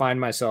 and I find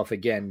myself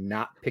again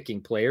not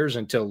picking players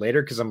until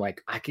later because I'm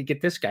like, I could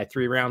get this guy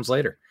 3 rounds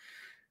later.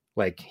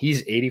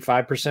 He's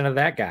 85% of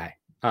that guy.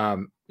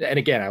 And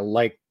again, I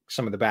like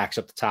some of the backs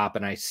up the top,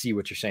 and I see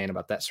what you're saying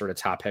about that sort of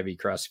top heavy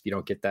crust. If you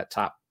don't get that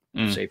top,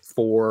 say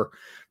 4,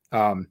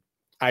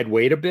 I'd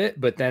wait a bit,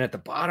 but then at the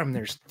bottom,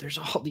 there's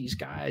all these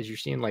guys you're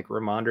seeing like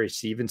Ramondre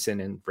Stevenson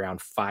in round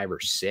 5 or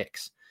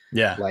 6.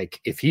 Yeah.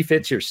 If he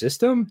fits your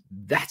system,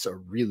 that's a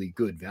really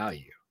good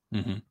value.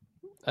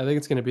 I think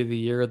it's going to be the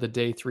year of the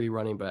day 3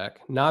 running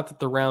back. Not that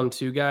the round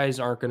 2 guys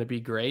aren't going to be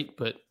great,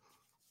 but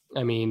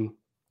I mean,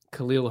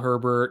 Khalil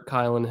Herbert,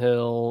 Kylan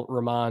Hill,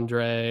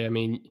 Ramondre. I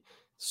mean,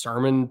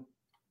 Sermon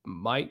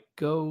might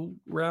go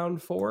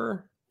round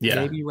 4,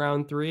 maybe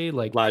round 3.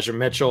 Like Elijah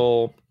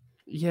Mitchell.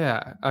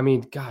 Yeah, I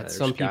mean, God,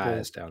 some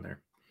people down there.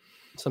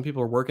 Some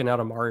people are working out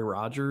Amari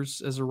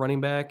Rodgers as a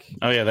running back.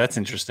 Oh yeah, that's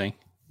interesting.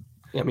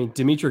 I mean,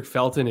 Demetric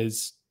Felton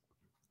is.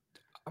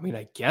 I mean,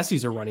 I guess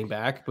he's a running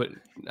back, but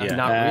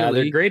not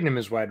really. They're grading him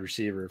as wide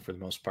receiver for the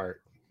most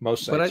part.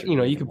 But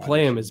you can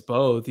play him as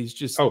both. He's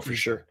just for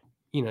sure.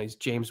 He's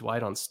James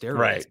White on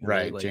steroids.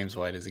 Right. Like, James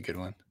White is a good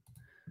one.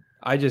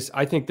 I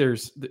think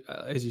there's,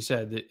 as you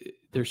said,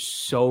 there's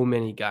so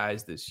many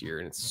guys this year,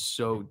 and it's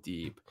so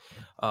deep.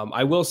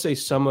 I will say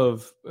some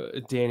of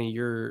Danny,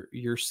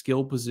 your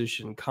skill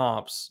position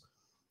comps,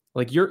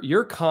 like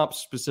your comps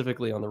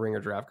specifically on the Ringer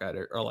Draft Guide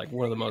are like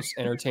one of the most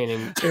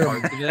entertaining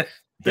parts of it.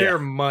 They're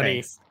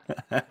money.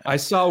 I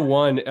saw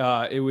one.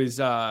 It was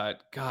God,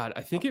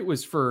 I think it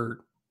was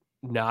for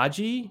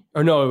Najee,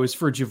 or no, it was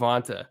for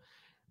Javonte,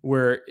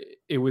 where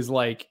it was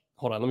like,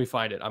 hold on, let me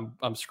find it. I'm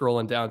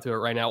scrolling down to it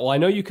right now. Well, I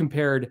know you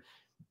compared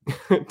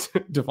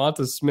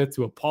Devonta Smith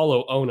to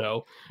Apollo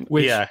Ono,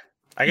 which I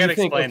got to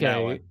explain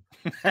that one.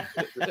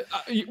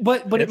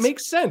 but it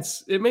makes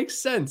sense. It makes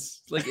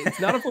sense. Like, it's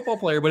not a football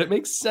player, but it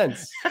makes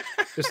sense.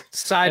 Just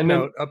side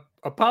note,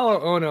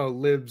 Apollo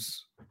Ono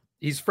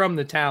he's from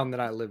the town that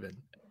I live in.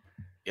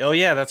 Oh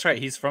yeah, that's right.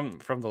 He's from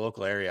the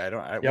local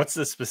area. What's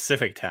the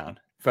specific town?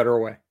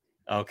 Federal Way.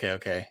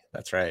 Okay,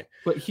 that's right.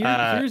 But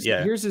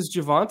here's his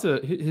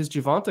Javonte. His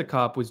Javonte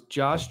cop was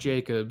Josh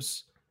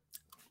Jacobs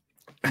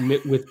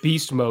with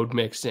beast mode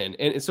mixed in,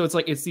 and so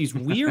it's these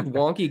weird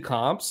wonky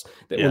comps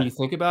that when you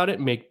think about it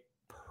make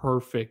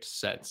perfect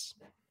sense.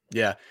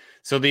 Yeah.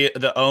 So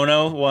the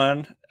Ono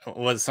one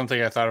was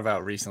something I thought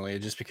about recently,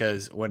 just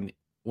because when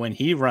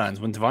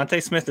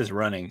Devontae Smith is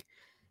running,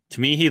 to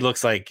me he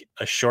looks like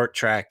a short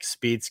track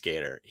speed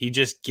skater. He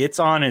just gets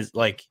on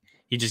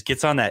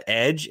that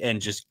edge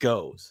and just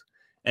goes.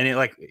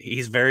 And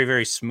he's very,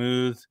 very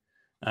smooth,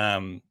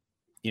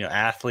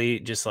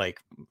 athlete. Just like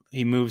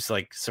he moves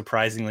like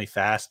surprisingly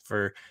fast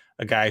for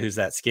a guy who's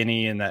that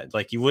skinny, and that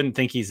like you wouldn't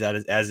think he's that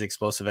as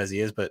explosive as he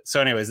is. But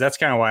so, anyways, that's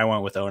kind of why I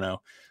went with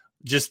Ono,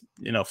 just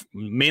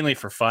mainly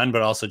for fun,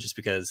 but also just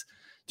because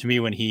to me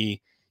when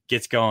he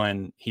gets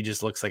going, he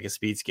just looks like a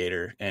speed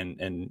skater,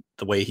 and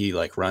the way he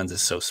like runs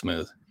is so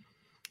smooth.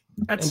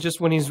 And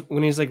just when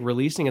he's like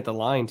releasing at the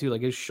line too,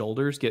 like his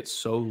shoulders get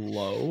so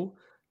low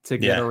to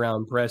get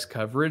around press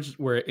coverage,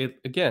 where it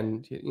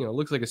again,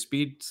 looks like a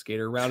speed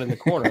skater around in the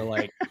corner,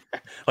 like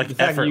the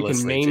fact that you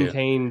can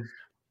maintain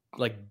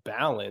like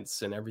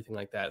balance and everything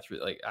like that. It's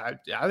really, like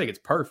I think it's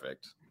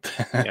perfect.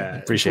 Yeah,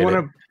 appreciate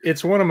it.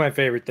 It's one of my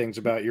favorite things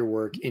about your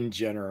work in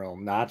general,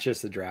 not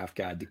just the draft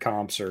guide. The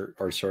comps are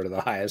sort of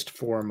the highest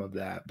form of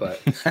that, but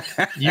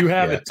you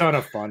have a ton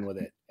of fun with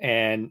it.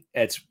 And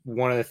it's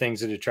one of the things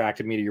that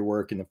attracted me to your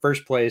work in the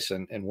first place.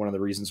 And one of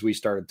the reasons we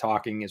started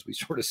talking is we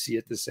sort of see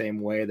it the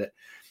same way, that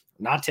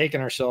not taking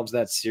ourselves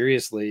that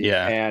seriously.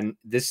 Yeah. And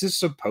this is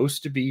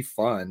supposed to be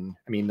fun.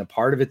 I mean, the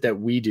part of it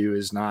that we do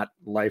is not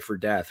life or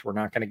death. We're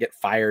not going to get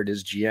fired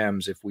as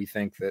GMs if we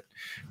think that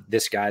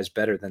this guy's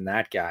better than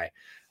that guy.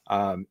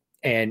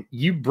 And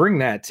you bring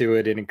that to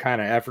it in a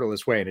kind of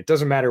effortless way. And it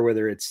doesn't matter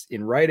whether it's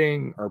in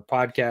writing or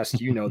podcast,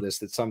 this,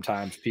 that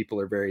sometimes people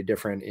are very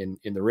different in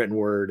the written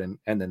word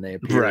and then they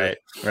appear.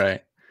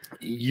 Right.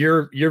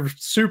 You're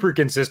super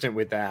consistent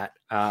with that.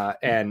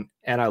 And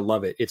I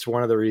love it. It's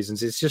one of the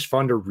reasons it's just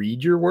fun to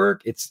read your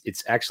work. It's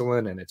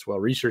excellent and it's well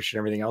researched and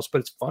everything else,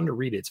 but it's fun to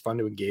read it. It's fun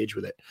to engage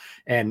with it.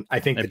 And I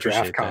think the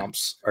draft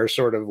comps are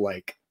sort of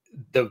like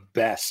the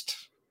best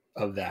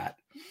of that.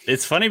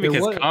 It's funny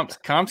because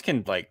comps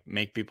can like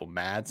make people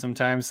mad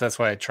sometimes. That's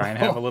why I try and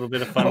have a little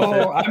bit of fun with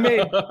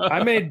it.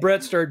 I made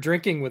Brett start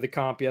drinking with a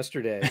comp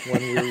yesterday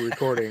when we were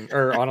recording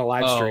or on a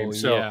live stream.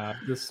 So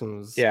this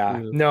was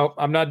no,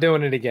 I'm not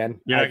doing it again.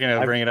 You're not going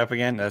to bring it up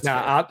again. That's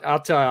I'll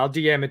tell you, I'll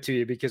DM it to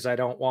you because I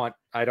don't want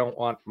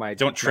my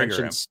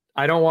mentions.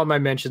 I don't want my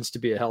mentions to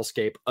be a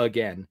hellscape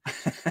again.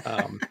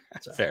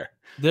 Fair.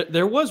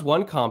 There was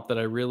one comp that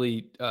I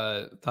really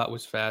thought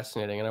was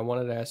fascinating, and I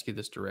wanted to ask you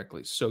this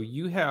directly. So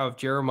you have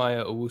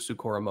Jeremiah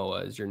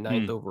Owusu-Koramoah as your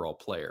 9th overall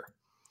player.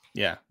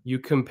 Yeah. You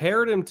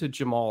compared him to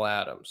Jamal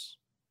Adams.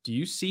 Do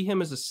you see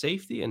him as a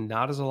safety and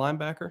not as a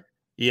linebacker?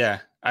 Yeah.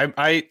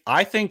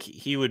 I think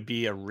he would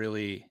be a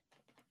really,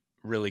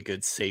 really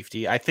good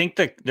safety. I think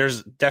that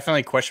there's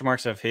definitely question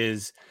marks of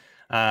his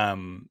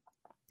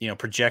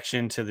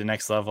projection to the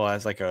next level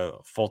as like a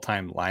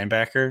full-time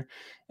linebacker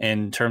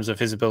in terms of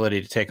his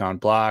ability to take on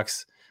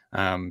blocks,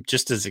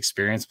 just his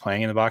experience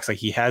playing in the box. Like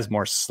he has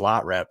more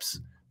slot reps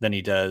than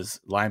he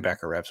does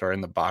linebacker reps or in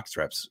the box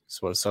reps,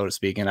 so to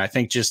speak. And I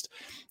think just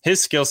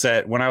his skill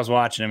set, when I was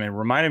watching him, it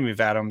reminded me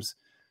of Adams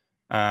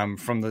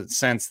from the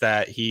sense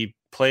that he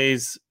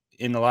plays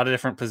in a lot of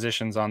different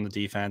positions on the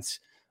defense.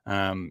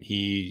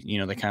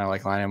 They kind of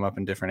like line him up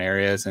in different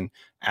areas and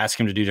ask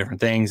him to do different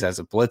things as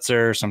a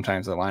blitzer.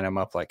 Sometimes they line him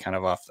up like kind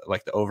of off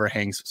like the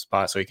overhang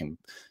spot so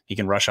he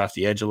can rush off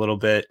the edge a little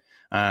bit.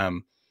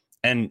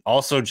 And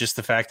also just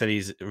the fact that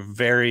he's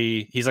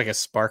like a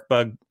spark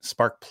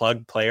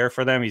plug player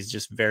for them. He's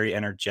just very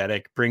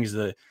energetic, brings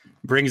the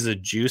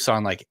juice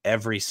on like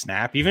every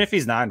snap. Even if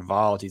he's not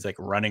involved, he's like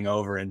running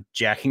over and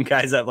jacking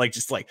guys up, like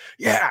just like,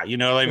 yeah,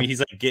 I mean, he's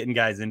like getting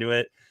guys into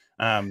it.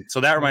 So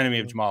that reminded me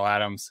of Jamal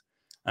Adams.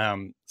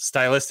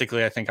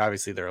 Stylistically, I think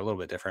obviously they're a little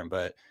bit different,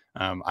 but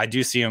I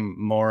do see him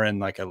more in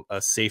like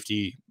a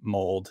safety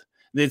mold.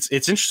 It's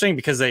interesting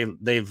because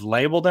they've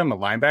labeled him a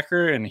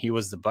linebacker, and he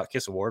was the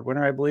Butkus Award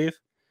winner, I believe,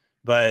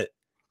 but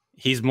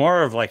he's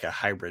more of like a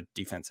hybrid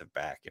defensive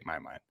back in my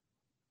mind.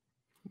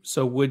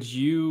 So would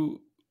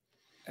you,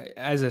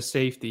 as a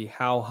safety,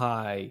 how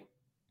high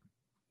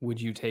would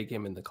you take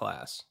him in the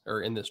class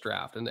or in this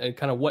draft? And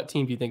kind of what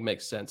team do you think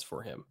makes sense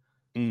for him?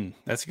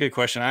 That's a good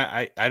question.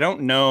 I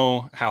don't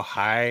know how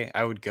high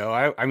I would go.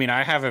 I mean,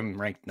 I have him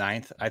ranked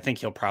 9th. I think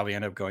he'll probably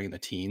end up going in the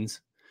teens,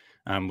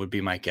 would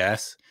be my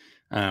guess.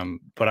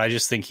 But I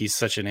just think he's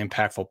such an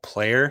impactful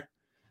player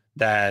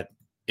that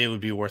it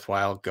would be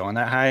worthwhile going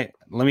that high.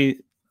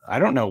 I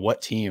don't know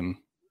what team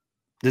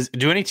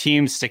do any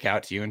teams stick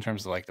out to you in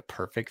terms of like the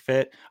perfect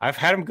fit? I've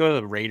had him go to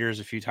the Raiders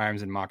a few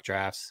times in mock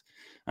drafts.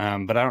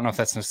 But I don't know if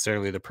that's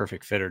necessarily the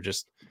perfect fit or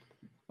just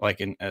like,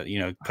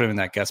 put him in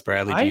that Gus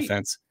Bradley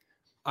defense.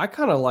 I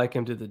kind of like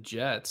him to the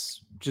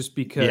Jets just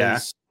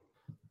because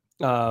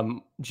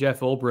Jeff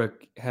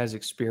Ulbrich has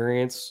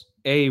experience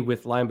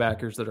with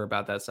linebackers that are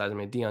about that size. I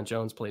mean, Deion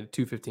Jones played at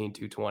 215,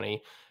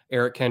 220.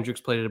 Eric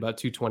Kendricks played at about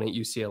 220 at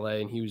UCLA,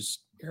 and he was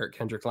Eric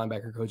Kendricks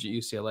linebacker coach at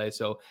UCLA.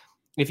 So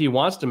if he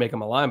wants to make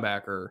him a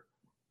linebacker,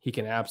 he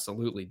can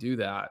absolutely do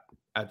that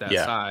at that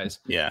size.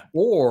 Yeah.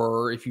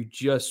 Or if you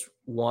just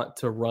want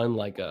to run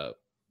like a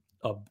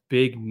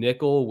big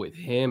nickel with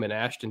him and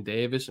Ashton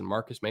Davis and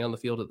Marcus May on the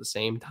field at the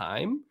same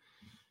time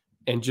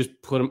and just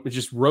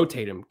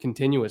rotate him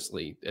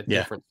continuously at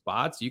different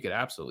spots, you could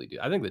absolutely do.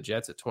 I think the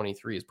Jets at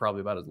 23 is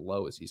probably about as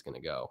low as he's going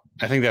to go.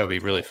 I think that would be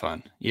really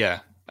fun. Yeah,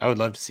 I would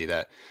love to see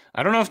that.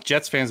 I don't know if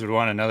Jets fans would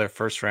want another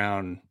first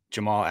round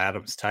Jamal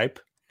Adams type.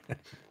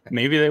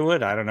 Maybe they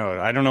would. I don't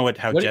know. I don't know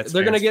how Jets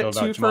they're going to get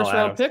 2 first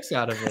round picks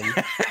out of him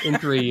in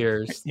 3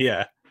 years.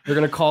 Yeah. They're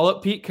going to call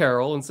up Pete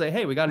Carroll and say,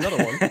 hey, we got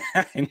another one.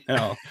 I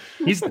know.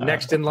 He's the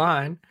next in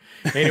line.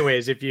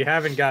 Anyways, if you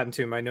haven't gotten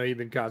to him, I know you've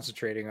been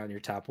concentrating on your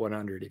top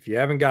 100. If you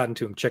haven't gotten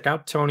to him, check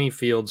out Tony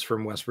Fields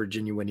from West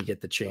Virginia when you get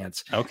the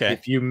chance. Okay.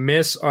 If you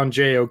miss on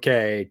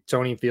JOK,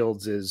 Tony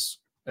Fields is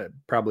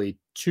probably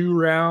 2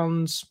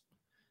 rounds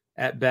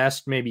at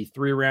best, maybe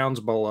 3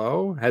 rounds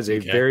below, has a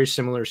very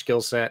similar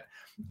skill set,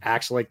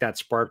 acts like that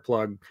spark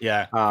plug.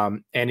 Yeah.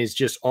 And is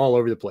just all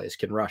over the place,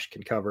 can rush,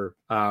 can cover.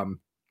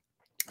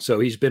 So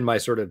he's been my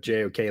sort of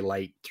JOK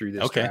light through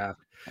this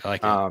draft. I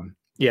like it.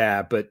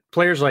 Yeah, but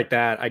players like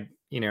that,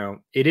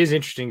 it is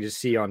interesting to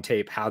see on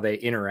tape how they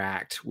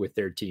interact with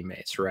their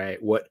teammates, right?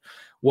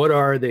 What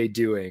are they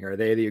doing? Are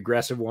they the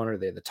aggressive one? Are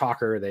they the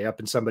talker? Are they up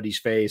in somebody's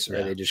face? Or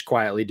are they just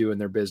quietly doing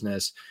their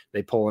business?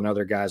 They pulling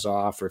other guys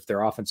off, or if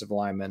they're offensive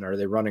linemen, are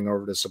they running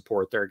over to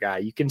support their guy?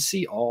 You can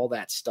see all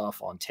that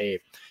stuff on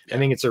tape. Yeah. I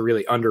think it's a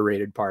really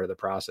underrated part of the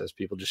process.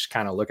 People just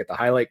kind of look at the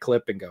highlight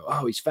clip and go,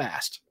 oh, he's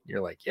fast.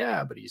 You're like,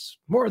 yeah, but he's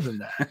more than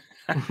that.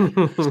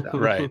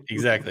 Right.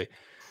 Exactly.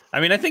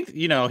 I mean, I think,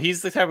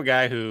 he's the type of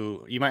guy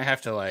who you might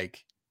have to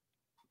like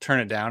turn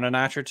it down a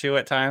notch or two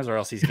at times, or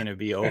else he's going to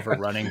be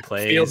overrunning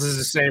plays. Fields is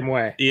the same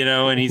way,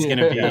 and he's going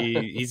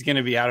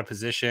to be out of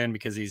position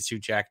because he's too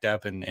jacked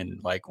up and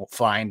like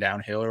flying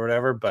downhill or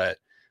whatever. But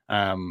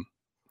I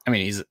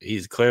mean,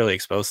 he's clearly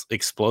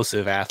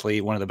explosive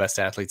athlete, one of the best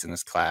athletes in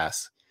this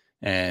class,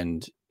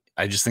 and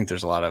I just think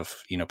there's a lot of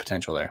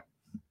potential there.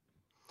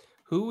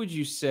 Who would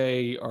you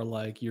say are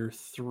like your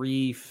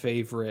 3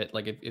 favorite?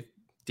 Like if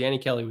Danny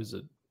Kelly was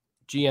a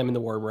GM in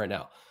the War Room right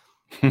now,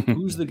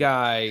 who's the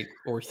guy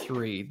or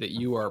 3 that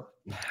you are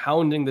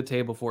pounding the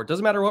table for? It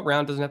doesn't matter what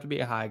round, doesn't have to be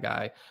a high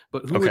guy,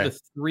 but who are the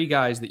 3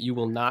 guys that you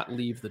will not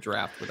leave the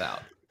draft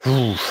without?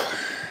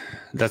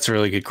 That's a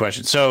really good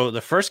question. So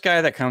the first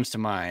guy that comes to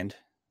mind,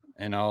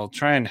 and I'll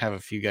try and have a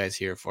few guys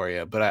here for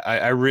you, but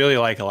I really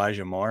like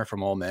Elijah Moore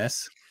from Ole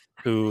Miss.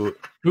 Who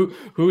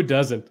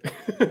doesn't?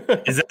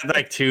 Is that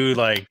like too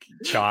like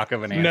chalk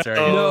of an answer?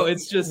 No,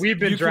 it's just we've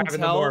been driving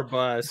the Moore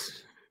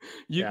bus.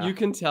 You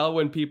can tell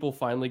when people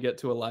finally get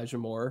to Elijah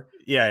Moore.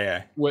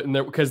 Yeah.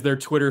 Because their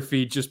Twitter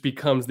feed just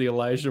becomes the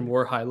Elijah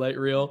Moore highlight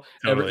reel.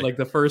 Totally. Like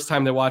the first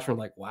time they watch him,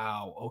 like,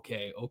 wow,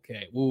 okay.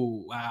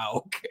 Ooh,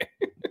 wow, okay.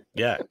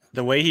 Yeah.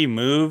 The way he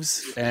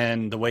moves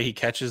and the way he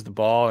catches the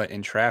ball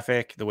in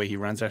traffic, the way he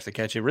runs after the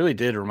catch, it really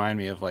did remind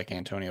me of like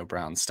Antonio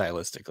Brown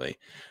stylistically.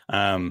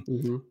 And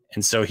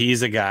so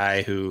he's a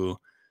guy who,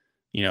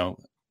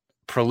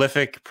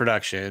 prolific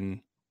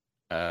production,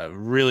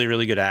 really,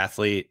 really good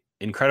athlete,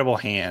 incredible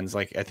hands.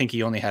 Like I think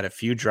he only had a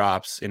few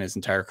drops in his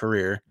entire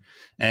career,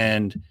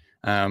 and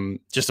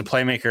just a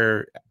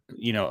playmaker.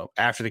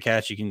 After the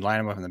catch, you can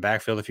line him up in the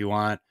backfield if you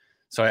want.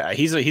 So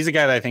he's a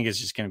guy that I think is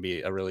just going to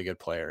be a really good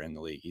player in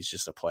the league. He's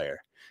just a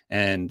player.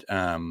 And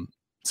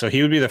so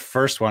he would be the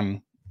first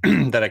one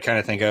that I kind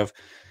of think of.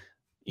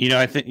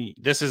 I think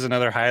this is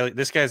another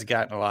this guy's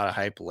gotten a lot of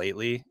hype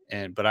lately,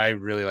 but I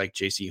really like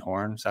JC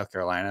Horn, South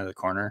Carolina, the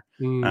corner.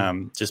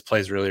 Just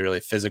plays really, really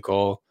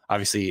physical,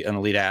 obviously an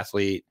elite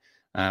athlete.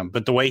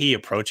 But the way he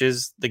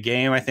approaches the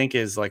game, I think,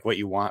 is like what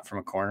you want from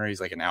a corner.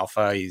 He's like an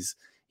alpha.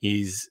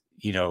 He's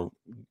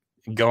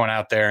going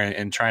out there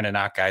and trying to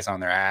knock guys on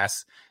their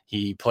ass.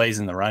 He plays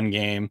in the run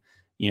game.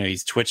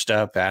 He's twitched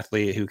up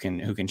athlete who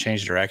can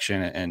change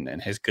direction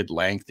and has good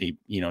length. He,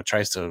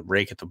 tries to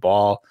rake at the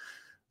ball.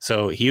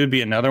 So he would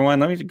be another one.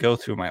 Let me go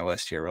through my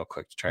list here real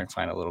quick to try and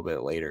find a little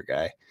bit later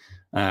guy.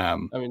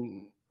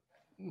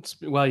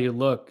 While you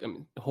look,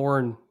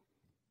 Horn,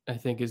 I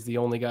think, is the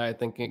only guy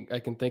I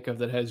can think of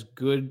that has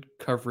good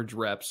coverage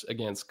reps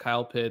against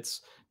Kyle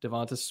Pitts,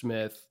 Devonta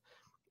Smith,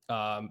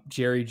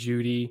 Jerry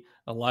Jeudy,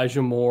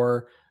 Elijah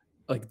Moore,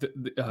 like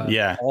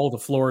all the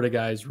Florida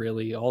guys,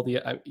 really.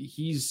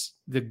 He's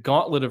the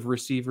gauntlet of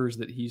receivers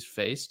that he's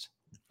faced,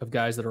 of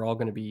guys that are all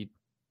going to be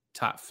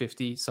top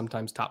 50,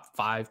 sometimes top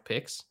 5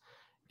 picks.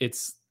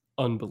 It's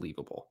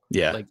unbelievable.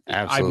 Yeah, like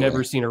absolutely. I've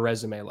never seen a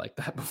resume like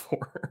that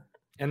before.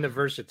 And the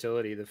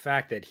versatility, the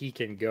fact that he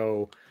can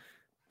go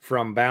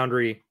from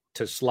boundary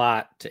to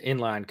slot to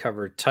inline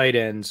cover, tight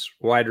ends,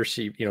 wide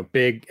receiver,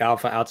 big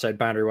alpha outside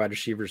boundary wide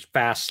receivers,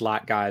 fast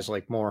slot guys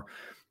like Moore.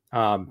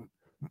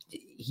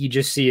 You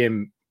just see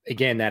him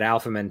again, that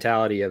alpha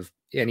mentality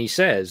and he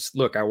says,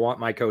 look, I want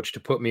my coach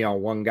to put me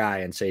on one guy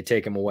and say,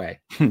 take him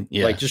away.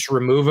 Like just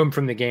remove him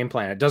from the game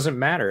plan. It doesn't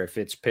matter if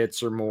it's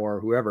Pitts or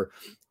Moore, whoever.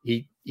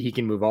 He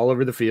can move all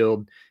over the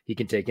field. He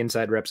can take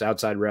inside reps,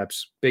 outside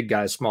reps, big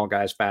guys, small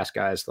guys, fast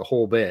guys, the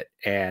whole bit.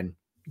 And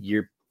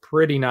you're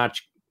pretty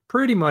much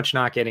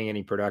not getting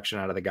any production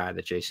out of the guy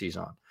that JC's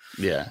on.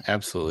 Yeah,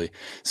 absolutely.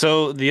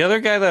 So the other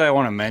guy that I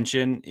want to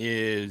mention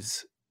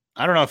is,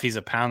 I don't know if he's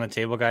a pound the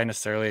table guy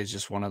necessarily. It's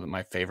just one of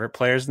my favorite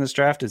players in this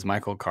draft is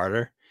Michael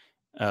Carter.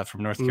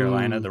 From North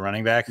Carolina, the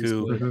running back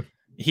who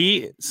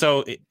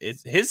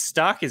his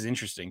stock is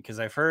interesting because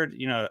I've heard,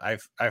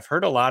 I've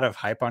heard a lot of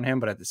hype on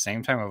him, but at the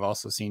same time, I've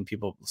also seen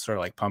people sort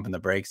of like pumping the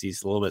brakes.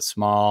 He's a little bit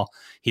small.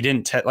 He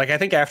didn't I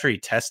think after he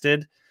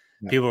tested,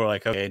 people were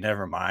like, okay,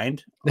 never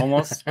mind,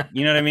 almost,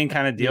 you know what I mean?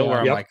 Kind of deal where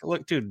I'm like,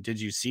 look, dude, did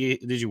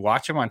you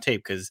watch him on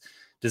tape? Because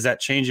does that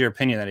change your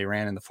opinion that he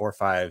ran in the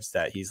 4.5s,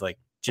 that he's like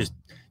just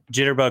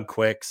jitterbug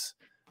quicks,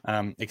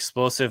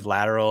 explosive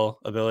lateral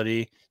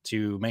ability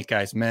to make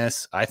guys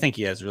miss? I think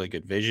he has really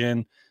good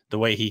vision. The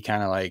way he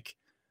kind of like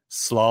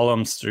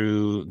slaloms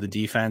through the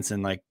defense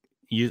and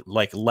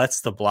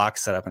lets the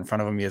blocks set up in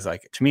front of him. He has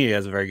to me, he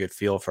has a very good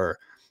feel for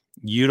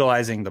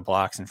utilizing the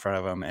blocks in front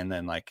of him and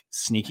then like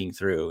sneaking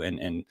through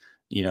and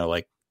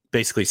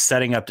basically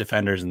setting up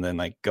defenders and then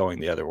like going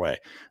the other way.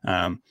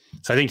 So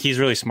I think he's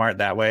really smart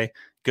that way.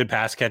 Good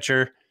pass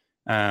catcher.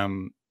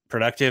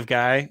 Productive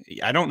guy.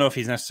 I don't know if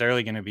he's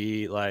necessarily going to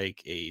be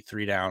like a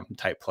 3-down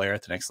type player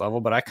at the next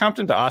level, but I comped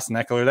him to Austin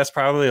Eckler. That's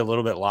probably a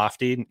little bit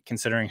lofty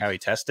considering how he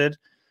tested.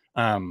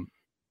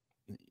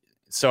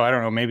 So I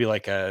don't know, maybe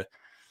like a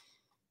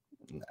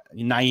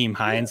Nyheim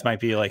Hines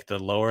might be like the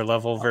lower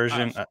level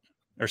version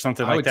or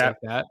something like that.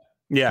 Take that.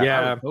 Yeah.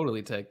 I would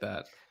totally take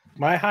that.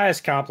 My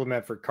highest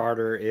compliment for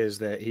Carter is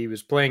that he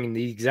was playing in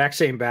the exact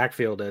same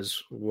backfield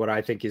as what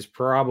I think is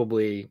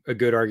probably a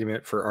good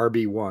argument for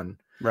RB1.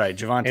 Right.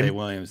 Javonte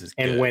Williams is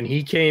good. And when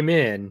he came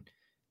in,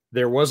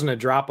 there wasn't a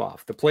drop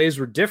off. The plays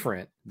were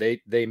different.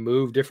 They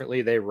move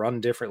differently. They run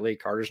differently.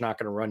 Carter's not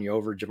going to run you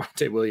over.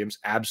 Javonte Williams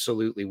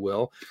absolutely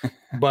will.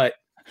 But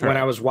when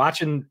I was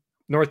watching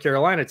North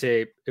Carolina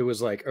tape, it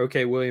was like,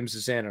 okay, Williams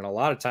is in. And a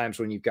lot of times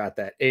when you've got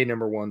that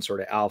number 1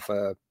 sort of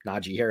alpha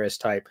Najee Harris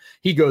type,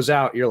 he goes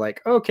out, you're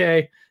like,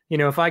 okay,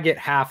 if I get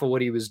half of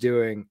what he was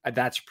doing,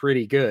 that's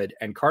pretty good.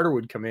 And Carter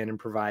would come in and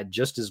provide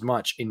just as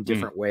much in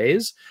different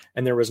ways.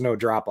 And there was no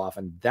drop off.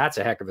 And that's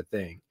a heck of a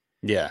thing.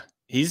 Yeah.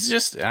 He's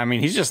just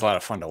a lot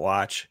of fun to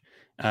watch.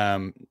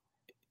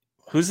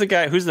 Who's the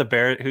guy? Who's the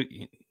Bear? Who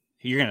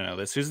you're going to know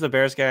this. Who's the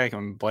Bears guy?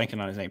 I'm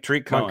blanking on his name.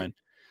 Tariq Cohen.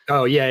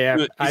 Oh, yeah.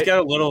 He's got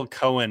a little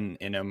Cohen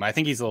in him. I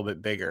think he's a little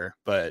bit bigger,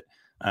 but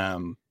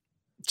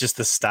just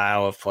the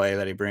style of play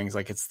that he brings,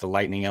 like it's the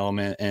lightning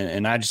element,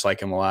 and I just like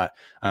him a lot.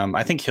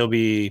 I think he'll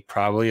be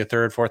probably a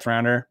 3rd, 4th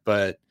rounder,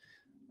 but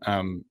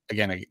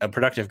again, a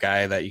productive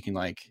guy that you can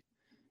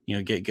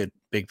get good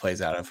big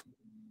plays out of.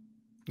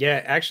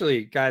 Yeah,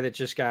 actually, guy that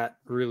just got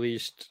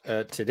released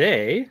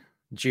today,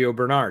 Gio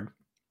Bernard.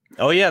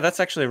 Oh yeah, that's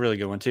actually a really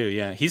good one too.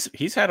 Yeah,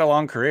 he's had a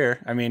long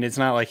career. I mean, it's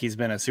not like he's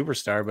been a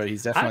superstar, but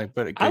he's definitely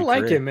put a good I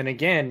like career. him. And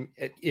again,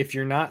 if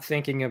you're not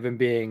thinking of him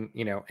being,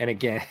 and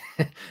again,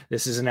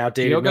 this is an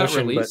outdated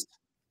notion, but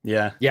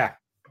yeah,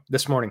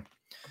 this morning.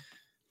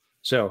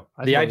 So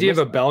the idea of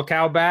a bell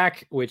cow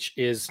back, which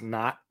is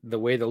not the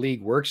way the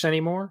league works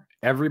anymore,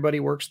 everybody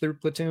works through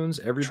platoons.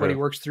 Everybody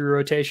works through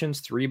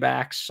rotations, 3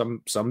 backs,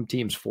 some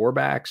teams 4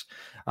 backs.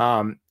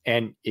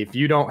 And if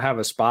you don't have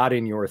a spot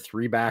in your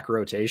 3-back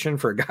rotation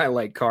for a guy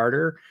like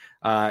Carter,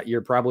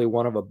 you're probably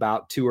one of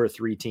about 2 or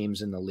 3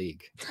 teams in the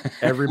league.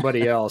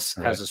 Everybody else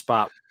has a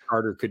spot where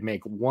Carter could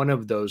make one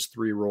of those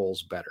 3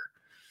 roles better.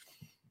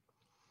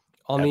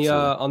 On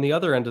the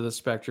other end of the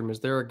spectrum, is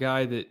there a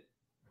guy that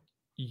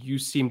you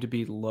seem to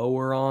be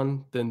lower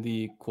on than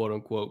the quote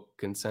unquote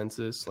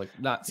consensus? Like,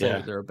 not saying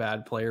that they're a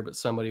bad player, but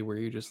somebody where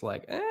you're just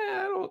like,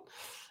 I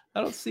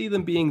don't see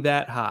them being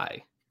that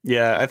high.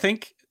 Yeah, I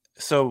think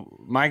so.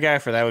 My guy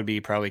for that would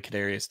be probably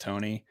Kadarius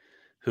Toney,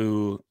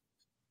 who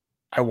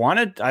I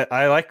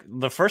like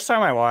the first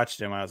time I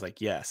watched him, I was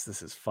like, yes,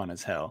 this is fun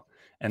as hell.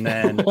 And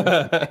then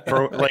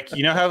for like,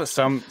 you know how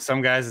some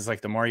guys, it's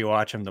like the more you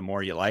watch them, the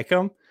more you like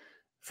them.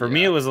 For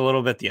me, it was a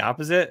little bit the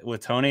opposite.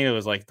 With Toney, it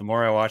was like the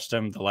more I watched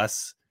him, the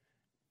less,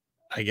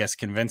 I guess,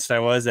 convinced I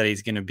was that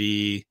he's going to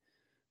be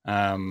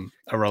a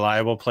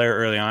reliable player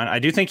early on. I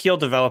do think he'll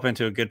develop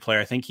into a good player.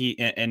 I think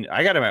and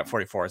I got him at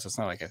 44, so it's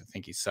not like I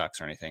think he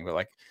sucks or anything, but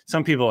like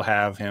some people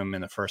have him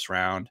in the first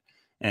round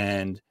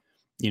and,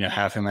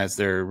 have him as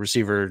their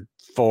receiver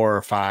 4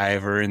 or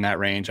 5 or in that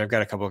range. I've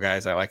got a couple of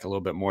guys I like a little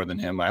bit more than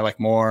him. I like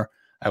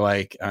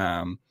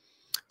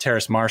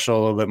Terrace Marshall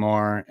a little bit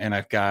more, and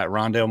I've got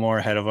Rondale Moore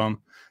ahead of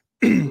him.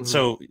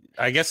 So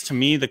I guess to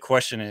me, the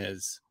question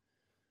is,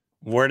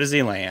 where does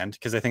he land?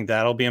 Because I think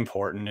that'll be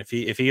important.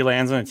 If he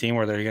lands on a team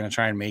where they're going to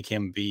try and make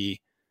him be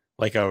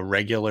like a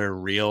regular,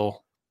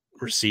 real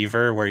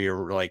receiver, where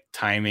you're like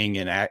timing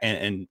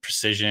and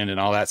precision and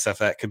all that stuff,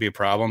 that could be a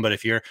problem. But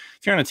if you're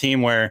on a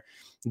team where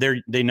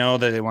they know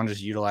that they want to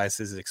utilize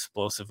his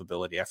explosive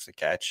ability after the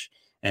catch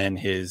and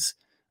his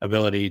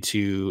ability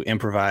to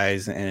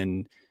improvise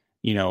and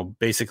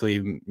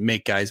basically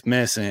make guys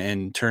miss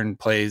and turn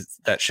plays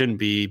that shouldn't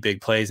be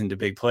big plays into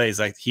big plays,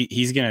 like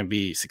he's going to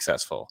be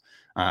successful.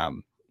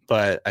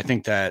 But I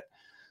think that,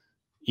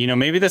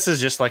 maybe this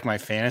is just like my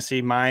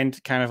fantasy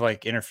mind kind of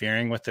like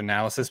interfering with the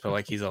analysis, but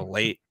like he's a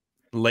late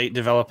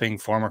developing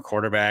former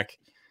quarterback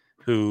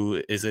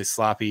who is a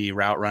sloppy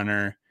route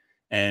runner.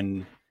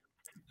 And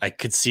I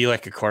could see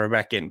like a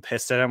quarterback getting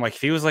pissed at him. Like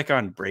if he was like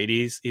on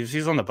Brady's, if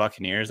he's on the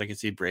Buccaneers, I could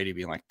see Brady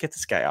being like, get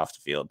this guy off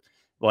the field.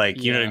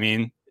 Like, you know what I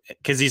mean?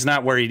 Because he's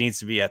not where he needs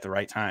to be at the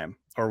right time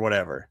or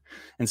whatever.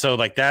 And so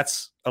like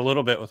that's a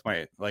little bit with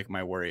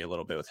my worry a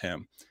little bit with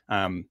him.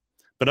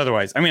 But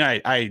otherwise, I mean,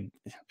 I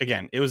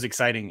again, it was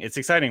exciting. It's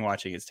exciting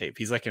watching his tape.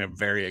 He's like a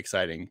very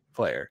exciting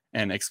player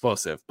and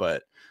explosive,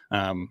 but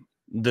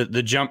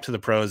the jump to the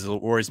pros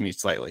worries me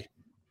slightly.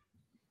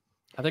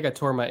 I think I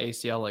tore my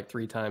ACL like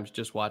 3 times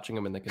just watching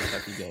him in the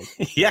Kentucky game.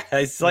 Yeah,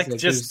 it's like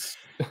just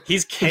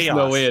he's chaos.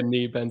 No way a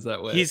knee bends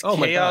that way. He's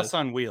chaos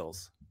on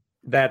wheels.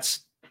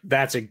 That's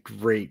a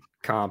great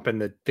comp.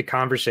 And the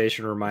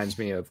conversation reminds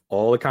me of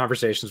all the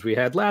conversations we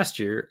had last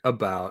year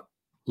about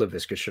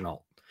Laviska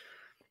Shenault.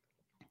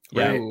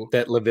 Right? Yeah.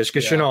 That Laviska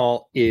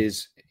Shenault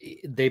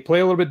they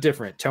play a little bit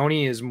different.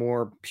 Toney is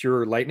more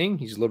pure lightning.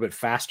 He's a little bit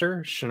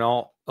faster.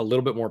 Shenault, a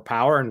little bit more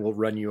power and will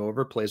run you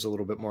over, plays a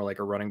little bit more like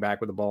a running back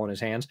with the ball in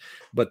his hands.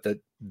 But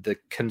the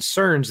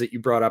concerns that you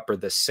brought up are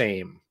the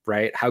same,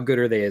 right? How good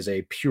are they as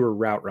a pure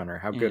route runner?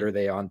 How good are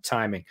they on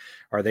timing?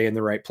 Are they in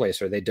the right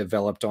place? Are they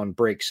developed on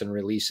breaks and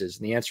releases?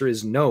 And the answer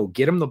is no.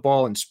 Get them the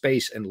ball in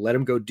space and let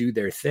them go do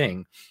their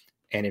thing.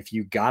 And if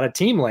you got a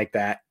team like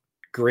that,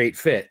 great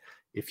fit.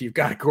 If you've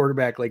got a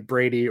quarterback like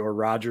Brady or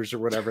Rodgers or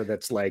whatever,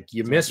 that's like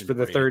you missed for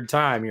the 3rd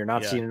time, you're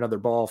not seeing another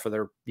ball for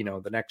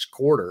the next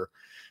quarter.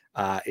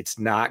 It's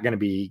not going to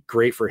be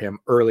great for him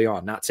early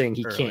on. Not saying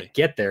he can't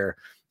get there,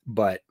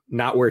 but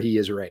not where he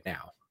is right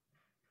now.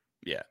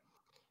 Yeah.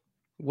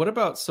 What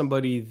about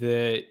somebody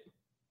that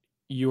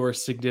you're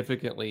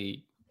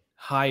significantly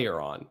higher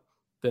on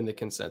than the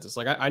consensus?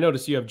 Like I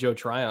noticed you have Joe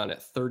Tryon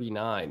at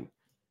 39,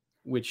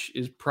 which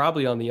is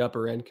probably on the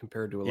upper end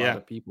compared to a lot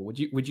of people. Would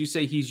you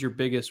say he's your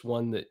biggest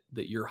one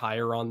that you're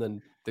higher on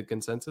than the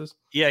consensus?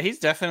 Yeah, he's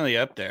definitely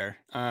up there.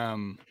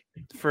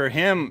 For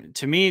him,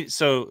 to me,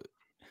 so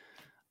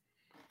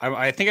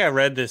I think I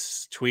read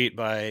this tweet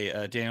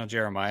by Daniel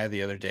Jeremiah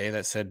the other day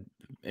that said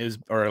it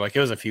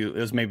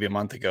was maybe a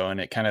month ago,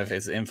 and it kind of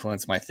has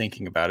influenced my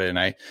thinking about it. And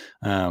I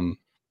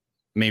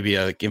maybe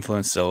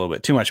influenced it a little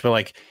bit too much, but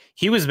like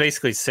he was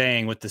basically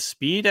saying with the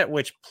speed at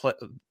which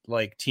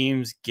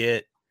teams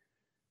get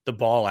the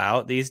ball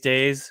out these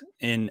days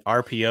in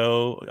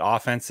RPO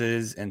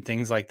offenses and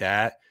things like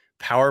that,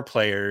 power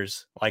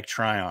players like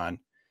Tryon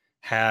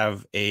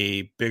have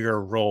a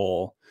bigger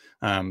role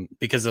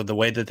because of the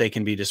way that they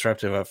can be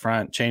disruptive up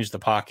front, change the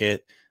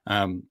pocket,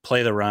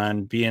 play the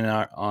run, be in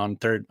on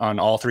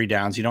all 3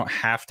 downs. You don't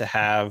have to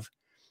have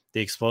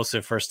the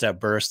explosive first step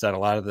burst that a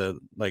lot of the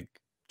like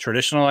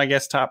traditional, I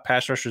guess, top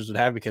pass rushers would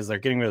have, because they're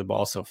getting rid of the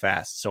ball so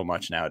fast, so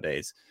much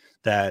nowadays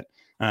that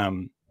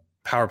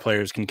power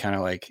players can kind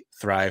of like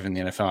thrive in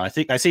the NFL. I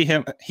think I see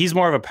him. He's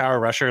more of a power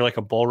rusher, like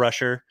a bull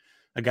rusher,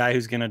 a guy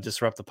who's going to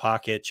disrupt the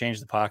pocket,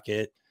 change the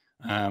pocket,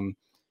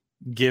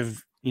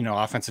 give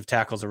offensive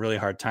tackles a really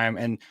hard time.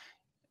 And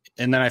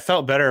then I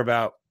felt better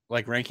about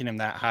like ranking him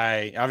that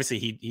high. Obviously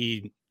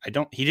he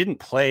didn't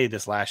play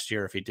this last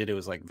year. If he did, it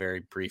was like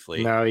very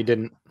briefly. No, he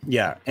didn't.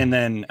 Yeah. And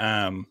then,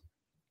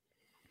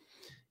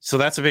 so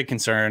that's a big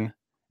concern.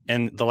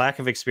 And the lack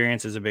of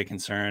experience is a big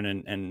concern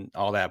and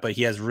all that, but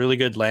he has really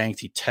good length.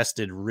 He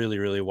tested really,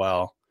 really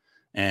well.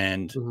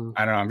 And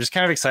I don't know, I'm just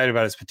kind of excited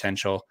about his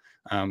potential.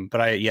 But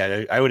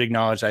I would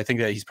acknowledge, I think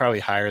that he's probably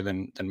higher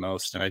than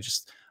most. And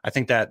I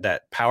think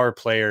that power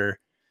player,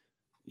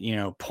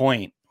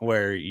 point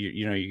where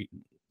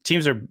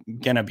teams are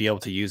going to be able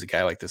to use a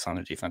guy like this on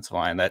the defensive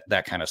line.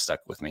 That kind of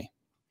stuck with me.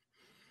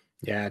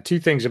 Yeah. Two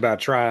things about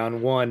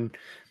Tryon. One,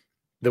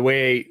 the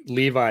way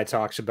Levi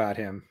talks about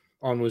him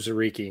on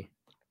Wuzuriki,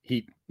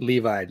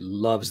 Levi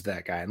loves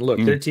that guy. And look,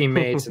 they're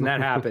teammates and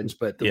that happens,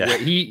 but the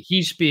way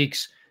he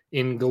speaks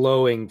in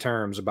glowing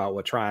terms about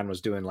what Tryon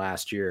was doing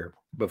last year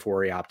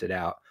before he opted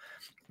out.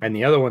 And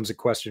the other one's a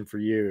question for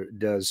you.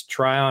 Does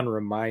Tryon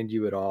remind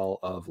you at all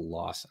of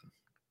Lawson?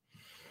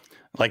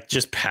 Like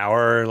just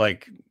power,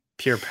 like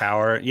pure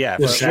power. Yeah.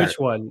 Sure. Which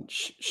one?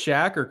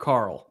 Shaq or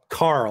Carl?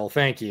 Carl,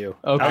 thank you.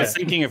 Okay. I was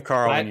thinking of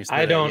Carl when you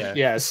said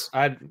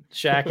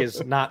Shaq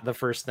is not the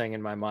first thing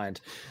in my mind.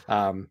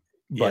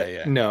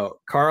 No,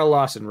 Carl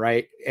Lawson,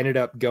 right, ended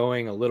up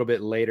going a little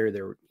bit later.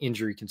 There were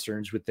injury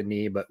concerns with the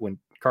knee, but when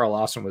Carl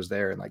Lawson was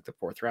there in like the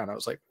 4th round, I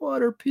was like,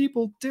 what are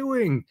people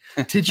doing?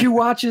 Did you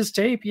watch his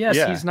tape?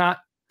 Yes, he's not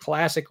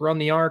classic run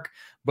the arc,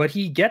 but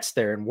he gets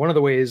there. And one of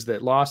the ways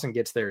that Lawson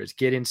gets there is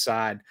get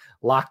inside,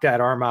 lock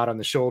that arm out on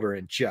the shoulder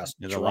and just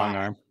the long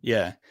arm.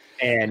 Yeah.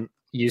 And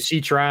you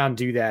see Tryon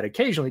do that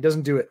occasionally. He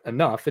doesn't do it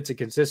enough. It's a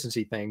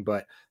consistency thing,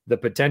 but the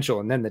potential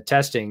and then the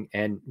testing.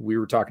 And we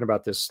were talking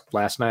about this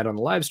last night on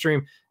the live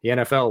stream. The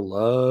NFL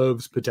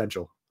loves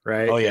potential,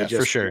 right? Oh yeah,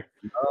 for sure.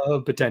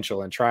 Love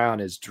potential. And Tryon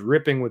is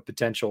dripping with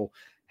potential,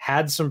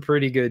 had some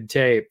pretty good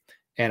tape.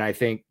 And I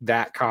think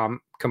that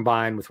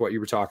combined with what you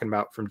were talking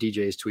about from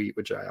DJ's tweet,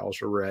 which I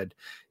also read,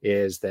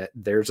 is that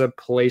there's a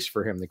place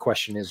for him. The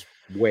question is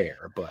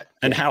where,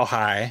 and how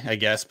high, I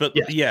guess. But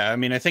I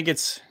mean, I think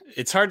it's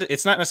hard to,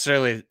 it's not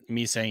necessarily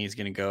me saying he's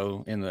going to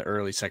go in the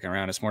early 2nd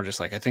round. It's more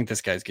just like, I think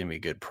this guy's going to be a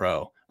good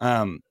pro.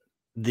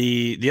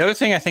 The other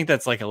thing I think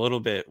that's like a little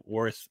bit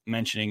worth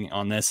mentioning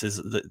on this is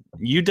the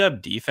UW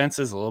defense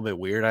is a little bit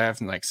weird. I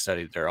haven't like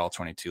studied their all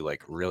 22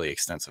 like really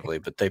extensively,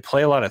 but they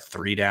play a lot of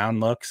 3-down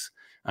looks.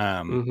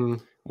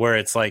 Where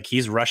it's like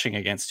he's rushing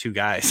against 2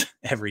 guys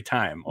every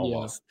time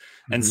almost.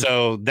 Yeah. And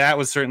so that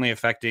was certainly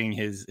affecting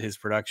his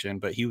production,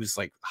 but he was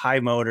like high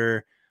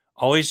motor,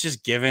 always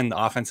just giving the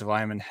offensive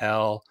lineman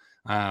hell.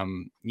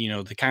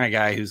 The kind of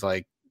guy who's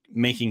like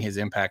making his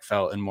impact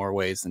felt in more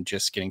ways than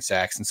just getting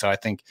sacks. And so I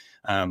think,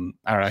 I don't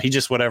know, he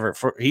just,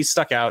 he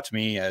stuck out to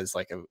me as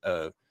like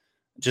a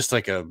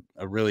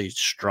really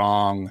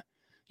strong,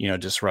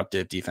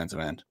 disruptive defensive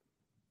end.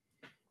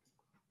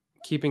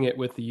 Keeping it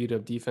with the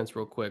UW defense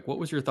real quick, what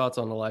was your thoughts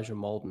on Elijah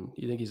Molden?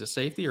 Do you think he's a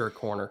safety or a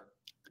corner?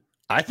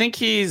 I think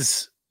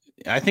he's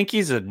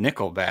a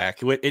nickel back.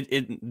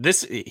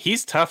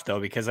 He's tough though,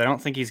 because I don't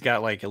think he's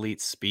got like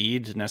elite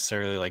speed to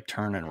necessarily like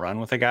turn and run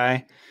with a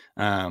guy.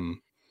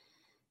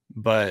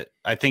 But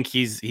I think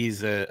he's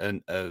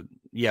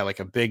like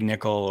a big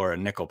nickel or a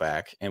nickel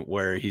back, and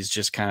where he's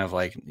just kind of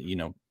like,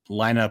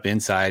 line up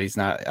inside.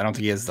 I don't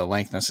think he has the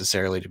length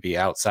necessarily to be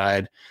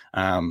outside.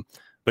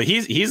 But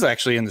he's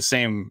actually in the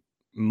same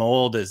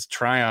mold as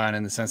Tryon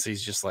in the sense that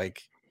he's just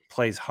like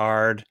plays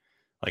hard,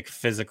 like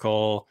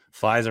physical,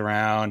 flies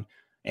around,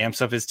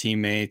 amps up his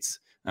teammates,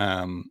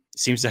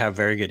 seems to have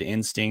very good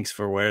instincts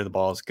for where the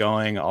ball is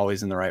going,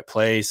 always in the right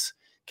place,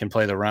 can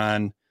play the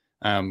run.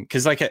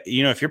 Cause like,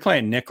 if you're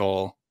playing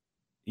nickel,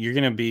 you're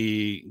going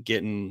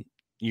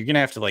to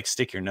have to like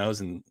stick your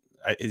nose and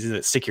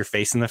stick your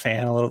face in the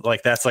fan a little,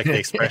 like that's like the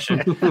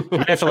expression.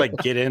 You have to like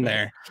get in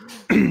there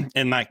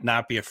and like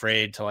not be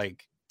afraid to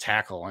like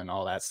tackle and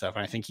all that stuff.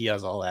 And I think he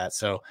has all that.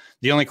 So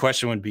the only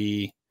question would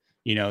be,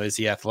 is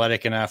he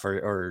athletic enough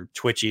or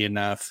twitchy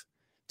enough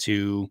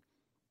to,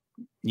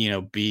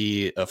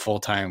 be a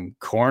full-time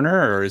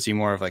corner, or is he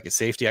more of like a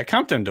safety? I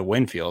comped him to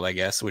Winfield, I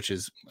guess, which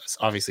is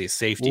obviously a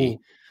safety. Ooh,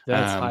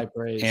 that's high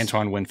praise.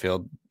 Antoine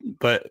Winfield.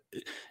 But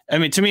I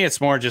mean, to me, it's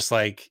more just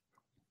like,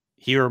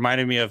 he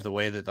reminded me of the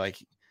way that like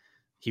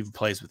he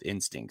plays with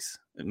instincts.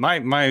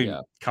 My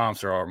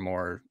comps are all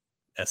more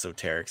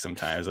esoteric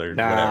sometimes or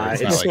whatever.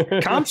 It's not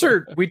like comps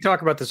are, we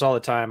talk about this all the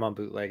time on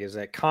Bootleg, is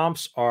that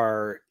comps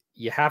are,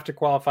 you have to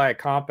qualify a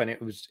comp, and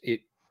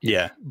it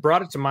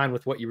brought it to mind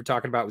with what you were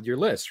talking about with your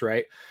list,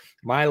 right?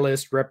 My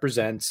list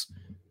represents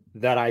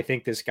that I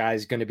think this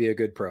guy's going to be a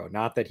good pro,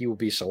 not that he will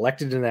be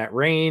selected in that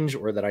range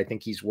or that I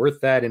think he's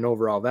worth that in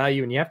overall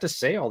value. And you have to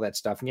say all that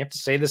stuff, and you have to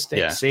say the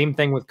same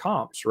thing with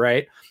comps,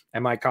 right?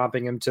 Am I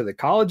comping him to the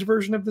college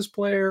version of this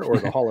player or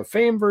the Hall of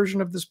Fame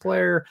version of this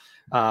player?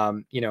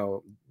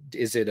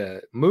 Is it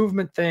a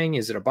movement thing?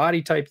 Is it a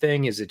body type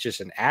thing? Is it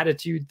just an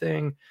attitude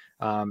thing?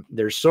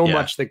 There's so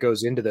much that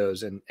goes into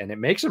those, and it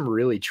makes them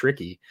really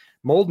tricky.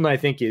 Molden, I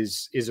think,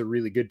 is a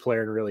really good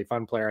player and a really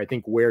fun player. I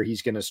think where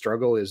he's going to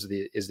struggle is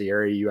the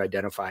area you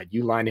identified.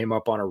 You line him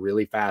up on a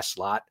really fast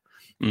slot,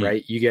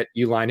 right?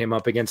 You line him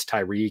up against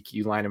Tyreek,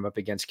 you line him up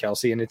against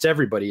Kelsey, and it's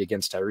everybody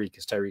against Tyreek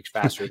because Tyreek's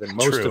faster than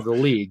most of the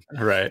league.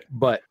 Right.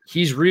 But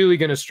he's really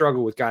going to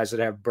struggle with guys that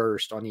have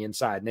burst on the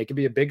inside. And they could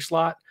be a big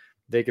slot,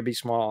 they could be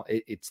small.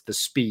 It's the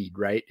speed,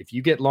 right? If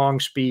you get long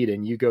speed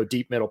and you go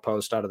deep middle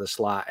post out of the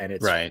slot and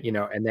it's, right,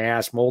 and they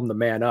ask molding the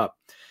man up,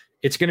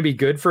 it's going to be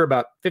good for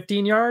about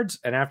 15 yards.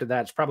 And after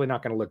that, it's probably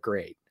not going to look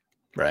great.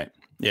 Right.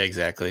 Yeah,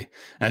 exactly.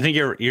 And I think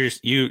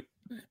you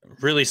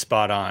really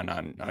spot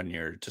on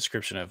your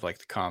description of like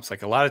the comps.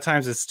 Like a lot of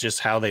times it's just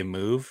how they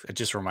move. It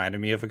just reminded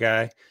me of a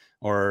guy,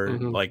 or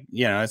like,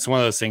 it's one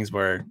of those things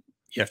where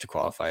you have to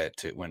qualify it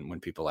to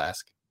when people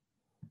ask.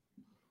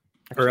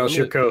 Or else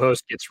your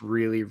co-host gets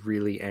really,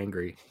 really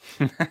angry.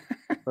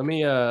 Let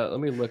me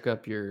look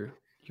up your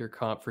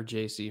comp for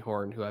J.C.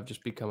 Horn, who I've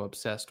just become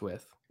obsessed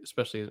with,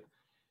 especially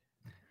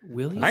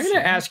Willie. I'm going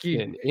to ask you,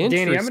 Danny,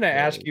 I'm going to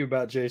ask you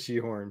about J.C.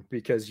 Horn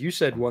because you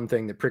said one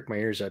thing that pricked my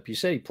ears up. You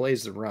said he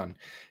plays the run,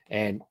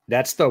 and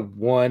that's the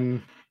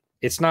one.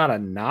 It's not a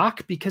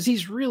knock because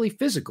he's really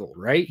physical,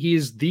 right? He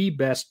is the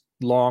best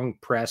long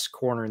press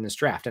corner in this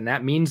draft, and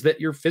that means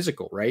that you're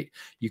physical, right?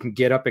 You can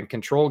get up and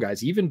control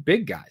guys, even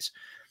big guys.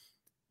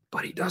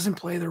 But he doesn't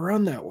play the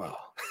run that well.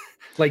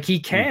 Like he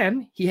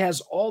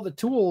has all the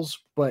tools,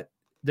 but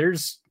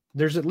there's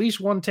at least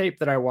one tape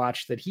that I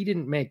watched that he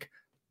didn't make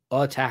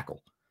a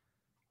tackle.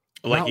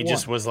 Like Not he one.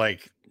 just was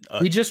like,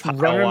 he just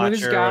running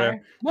with his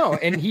guy. No,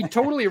 and he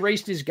totally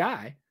erased his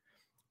guy.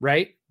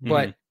 Right.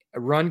 But a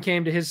run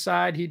came to his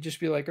side. He'd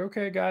just be like,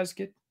 okay, guys,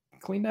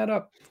 clean that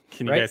up.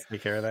 Can you guys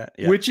take care of that?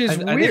 Yeah. Which is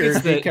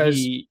weird because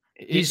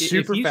he's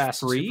super he's fast,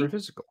 free, super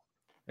physical.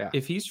 Yeah.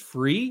 If he's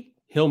free,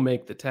 he'll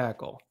make the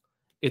tackle.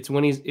 It's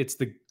when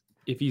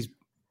if he's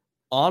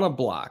on a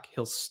block,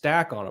 he'll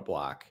stack on a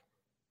block.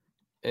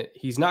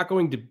 He's not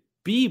going to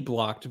be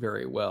blocked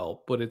very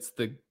well, but it's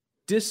the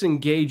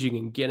disengaging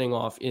and getting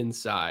off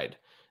inside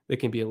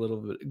that can be a little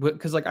bit,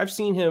 because like I've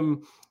seen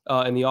him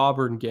in the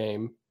Auburn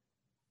game,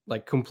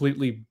 like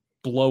completely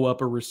blow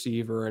up a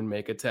receiver and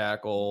make a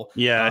tackle.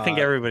 Yeah, I think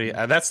everybody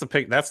that's the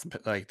pick. That's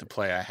the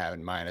play I have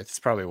in mind. It's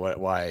probably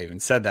why I even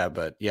said that,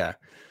 but yeah.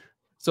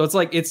 So it's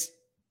like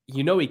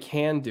he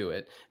can do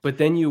it, but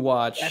then you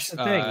watch. That's the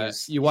thing.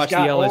 You watch the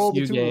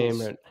LSU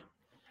game, and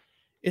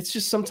it's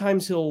just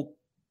sometimes he'll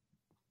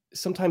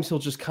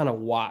just kind of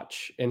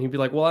watch, and he'd be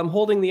like, "Well, I'm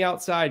holding the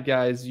outside,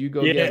 guys. You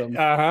go get him."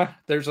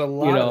 There's a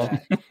lot of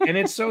that, and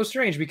it's so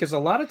strange because a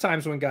lot of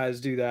times when guys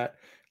do that,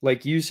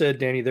 like you said,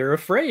 Danny, they're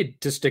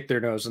afraid to stick their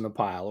nose in the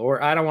pile,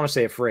 or I don't want to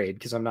say afraid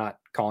because I'm not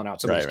calling out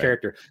somebody's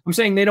character. I'm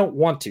saying they don't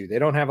want to. They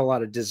don't have a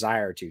lot of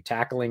desire to.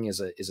 Tackling is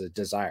a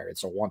desire.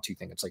 It's a want to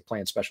thing. It's like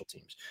playing special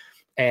teams.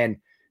 And,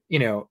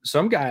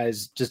 some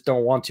guys just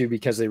don't want to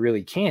because they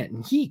really can't.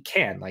 And he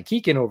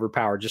can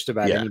overpower just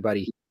about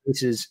anybody he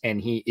faces. And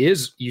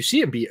you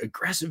see him be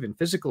aggressive and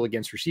physical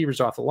against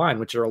receivers off the line,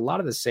 which are a lot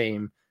of the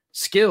same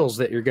skills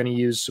that you're going to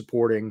use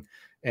supporting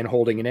and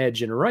holding an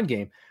edge in a run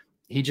game.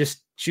 He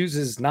just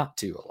chooses not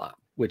to a lot,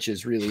 which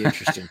is really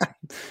interesting.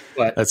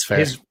 But that's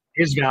fair.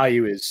 His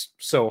value is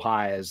so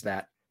high as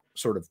that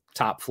sort of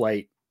top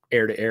flight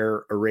air to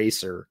air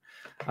eraser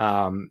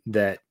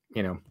that,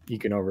 you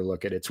can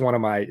overlook it. It's one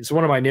of my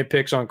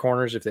nitpicks on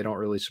corners if they don't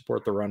really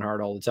support the run hard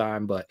all the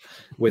time. But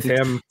with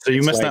him, so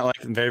you must not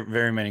like very,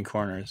 very many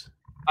corners.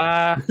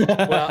 Well,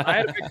 I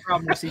had a big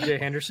problem with CJ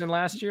Henderson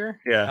last year.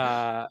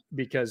 Yeah.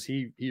 Because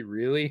he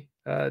really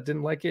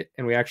didn't like it,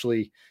 and we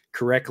actually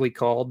correctly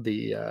called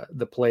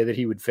the play that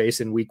he would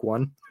face in week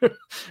 1.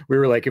 We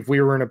were like, if we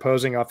were an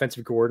opposing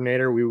offensive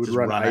coordinator, we would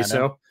run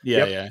ISO.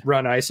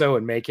 Run ISO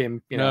and make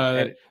him,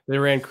 they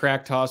ran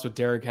crack toss with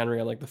Derrick Henry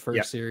on like the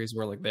first series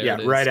where like, there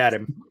it is. Right at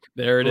him.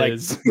 There it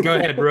is. Go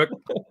ahead, Brooke.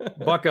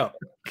 Buck up.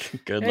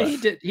 Good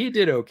luck. He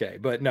did okay,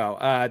 but no,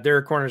 there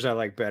are corners I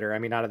like better. I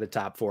mean, out of the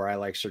top 4, I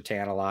like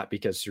Surtain a lot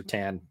because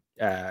Surtain,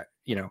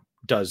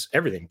 does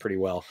everything pretty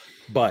well,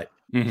 but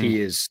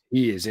he is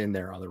in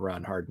there on the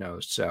run, hard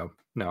nosed. So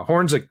no,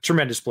 Horn's a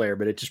tremendous player,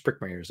 but it just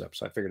pricked my ears up.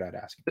 So I figured I'd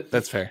ask.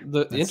 That's fair.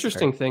 The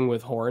interesting thing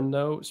with Horn,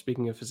 though,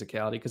 speaking of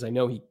physicality, because I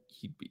know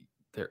he'd be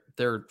there.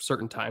 There are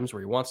certain times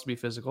where he wants to be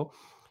physical,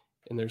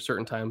 and there's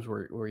certain times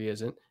where he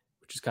isn't,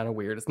 which is kind of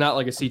weird. It's not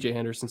like a CJ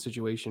Henderson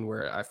situation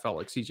where I felt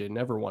like CJ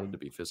never wanted to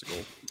be physical.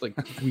 Like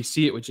we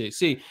see it with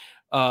JC.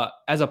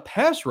 As a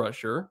pass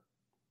rusher,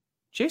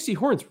 JC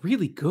Horn's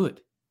really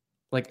good.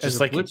 Like just as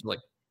like blitzer, like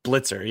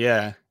blitzer,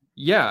 yeah.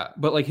 Yeah,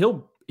 but like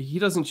he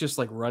doesn't just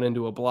like run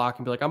into a block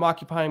and be like, I'm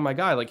occupying my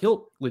guy. Like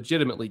he'll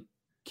legitimately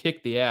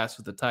kick the ass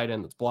with the tight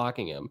end that's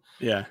blocking him.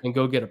 Yeah. And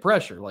go get a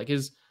pressure. Like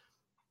it's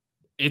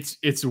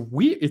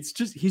weird. It's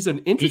just, he's an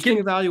interesting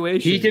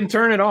evaluation. He can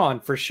turn it on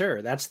for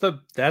sure. That's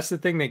the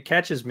thing that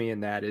catches me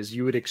in that is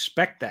you would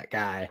expect that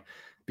guy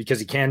because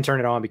he can turn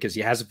it on, because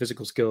he has the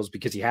physical skills,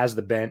 because he has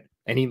the bent,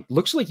 and he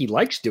looks like he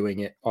likes doing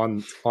it on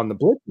the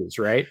blitzes.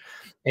 Right.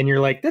 And you're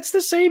like, that's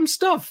the same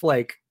stuff.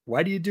 Like,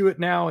 why do you do it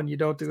now and you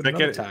don't do it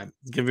another time?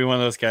 It's gonna be one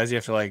of those guys you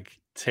have to like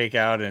take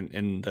out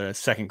in the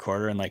second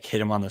quarter and like hit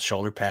him on the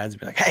shoulder pads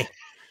and be like, hey,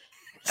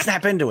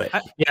 snap into it.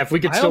 Yeah, if we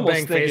could I still almost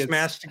bang think face it's-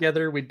 masks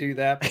together, we'd do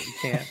that, but we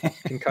can't.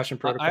 Concussion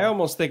protocol. I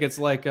almost think it's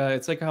like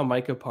how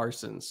Micah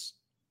Parsons.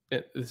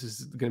 This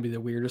is going to be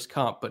the weirdest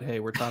comp, but hey,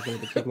 we're talking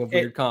about the king of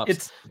weird comps.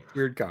 It's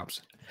weird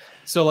comps.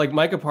 So like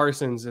Micah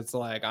Parsons, it's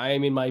like I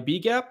am in my B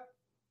gap.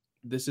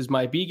 This is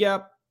my B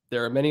gap.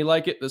 There are many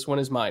like it. This one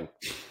is mine.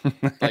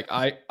 Like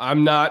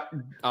I'm not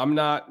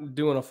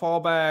doing a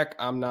fallback.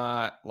 I'm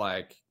not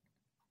like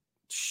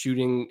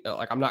shooting.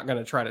 Like I'm not going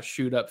to try to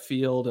shoot up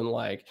field and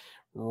like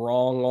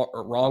wrong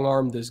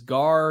arm this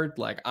guard.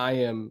 Like I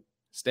am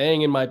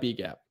staying in my B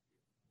gap.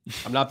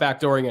 I'm not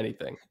backdooring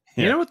anything.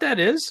 You know what that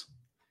is?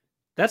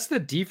 That's the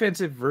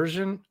defensive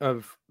version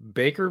of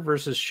Baker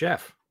versus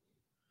Chef.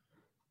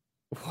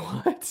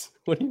 What?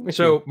 What do you mean?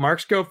 So Mark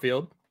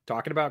Schofield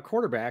talking about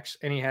quarterbacks,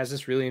 and he has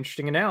this really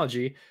interesting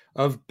analogy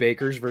of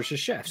Bakers versus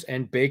Chefs.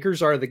 And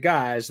Bakers are the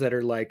guys that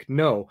are like,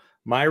 no,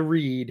 my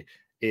read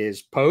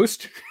is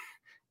post,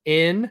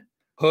 in,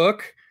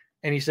 hook.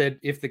 And he said,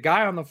 if the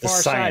guy on the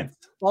far side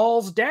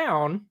falls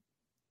down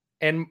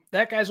and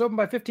that guy's open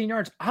by 15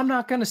 yards, I'm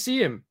not going to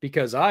see him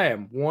because I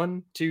am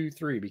 1, 2,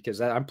 3, because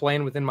I'm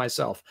playing within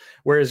myself.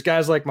 Whereas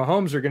guys like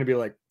Mahomes are going to be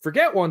like,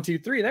 forget 1, 2,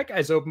 3. That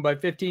guy's open by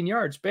 15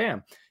 yards.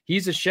 Bam.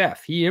 He's a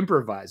chef. He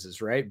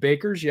improvises, right?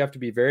 Bakers, you have to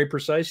be very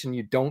precise and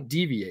you don't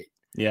deviate.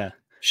 Yeah.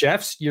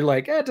 Chefs, you're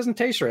like, it doesn't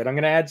taste right. I'm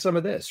going to add some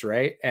of this,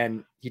 right?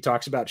 And he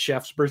talks about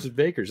chefs versus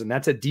bakers, and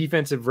that's a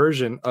defensive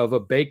version of a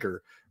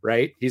baker,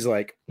 right? He's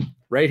like,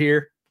 right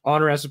here,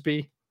 on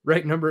recipe,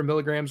 right number of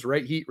milligrams,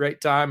 right heat, right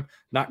time,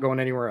 not going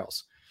anywhere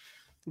else.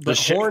 The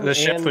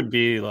chef would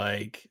be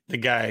like the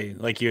guy,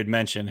 like you had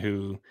mentioned,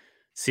 who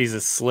sees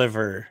a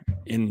sliver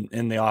in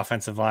the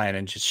offensive line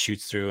and just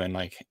shoots through and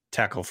like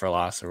tackle for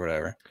loss or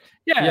whatever.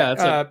 Yeah,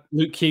 it's like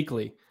Luke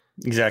Kuechly.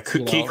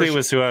 Exactly. Kuechly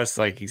was who I was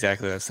like,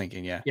 exactly what I was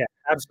thinking. Yeah. Yeah,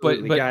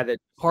 absolutely. But the guy that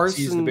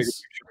sees the bigger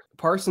picture.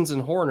 Parsons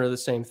and Horn are the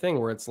same thing,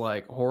 where it's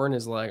like Horn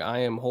is like, I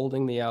am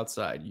holding the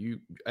outside.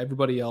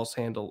 Everybody else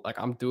handle, like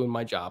I'm doing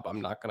my job.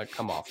 I'm not going to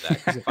come off that.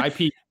 Because if I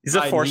peek, he's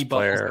a force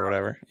player or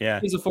whatever. Yeah,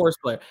 he's a force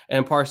player.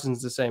 And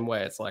Parsons the same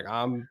way. It's like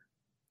I'm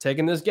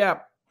taking this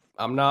gap.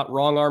 I'm not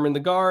wrong arming the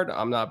guard.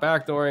 I'm not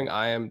backdooring.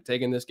 I am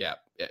taking this gap.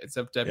 Yeah, it's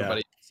up to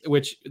everybody. Yeah.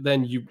 Which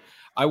then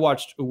I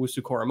watched Owusu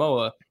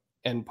Koramoah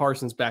and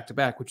Parsons back to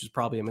back, which is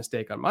probably a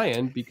mistake on my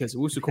end because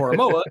Owusu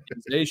Koramoah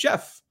is a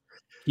chef.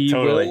 He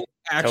will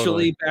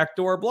actually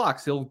backdoor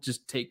blocks. He'll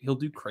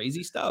do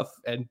crazy stuff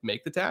and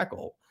make the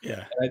tackle.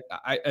 Yeah.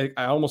 I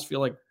almost feel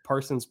like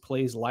Parsons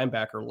plays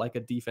linebacker like a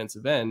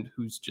defensive end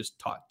who's just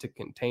taught to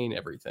contain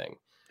everything.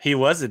 He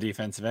was a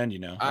defensive end, you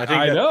know.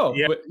 I know,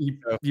 yeah, but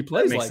he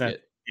plays like sense.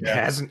 it.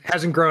 Yeah.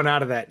 Hasn't grown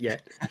out of that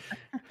yet.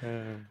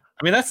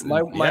 I mean, that's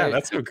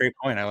that's a great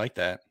point. I like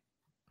that.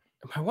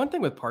 My one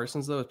thing with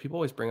Parsons though is people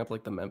always bring up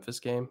like the Memphis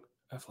game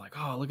of like,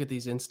 oh, look at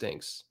these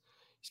instincts.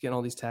 He's getting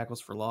all these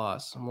tackles for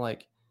loss. I'm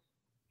like,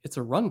 it's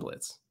a run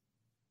blitz.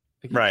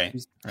 Like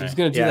he's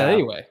going to do that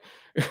anyway.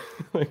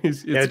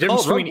 It's the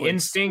difference between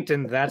instinct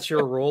and that's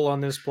your role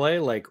on this play.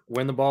 Like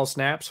when the ball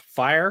snaps,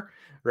 fire,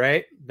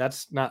 right?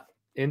 That's not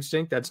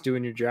instinct. That's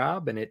doing your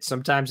job. And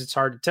sometimes it's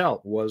hard to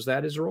tell. Was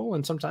that his role?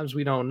 And sometimes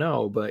we don't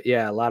know. But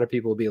yeah, a lot of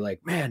people will be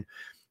like, man,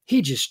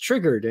 he just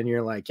triggered. And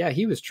you're like, yeah,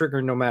 he was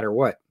triggered no matter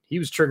what. He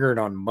was triggered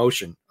on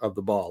motion of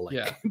the ball.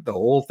 Like the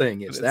whole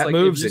thing is that like,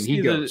 moves and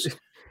he goes.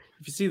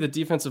 If you see the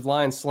defensive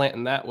line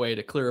slanting that way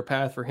to clear a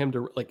path for him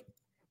to like,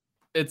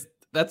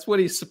 that's what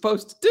he's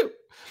supposed to do.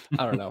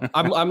 I don't know.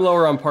 I'm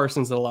lower on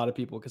Parsons than a lot of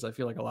people because I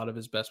feel like a lot of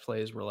his best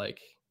plays were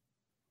like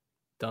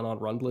done on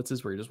run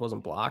blitzes where he just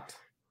wasn't blocked.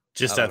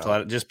 Just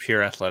just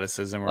pure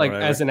athleticism, or like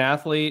whatever. as an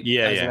athlete.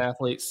 An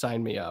athlete,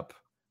 sign me up.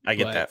 I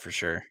get that for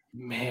sure.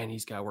 Man,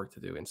 he's got work to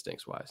do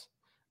instincts wise.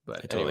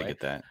 But I totally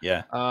get that.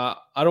 Yeah. I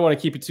don't want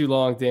to keep you too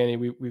long, Danny.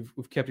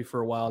 We've kept you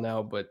for a while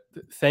now, but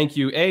thank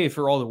you, A,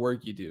 for all the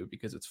work you do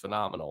because it's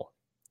phenomenal.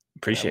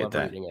 Appreciate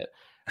that. Reading it.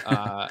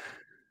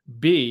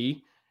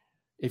 B,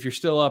 if you're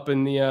still up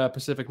in the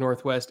Pacific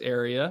Northwest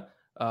area,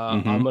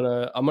 I'm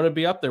gonna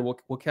be up there.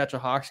 We'll catch a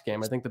Hawks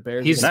game. I think the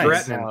Bears. He's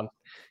threatening.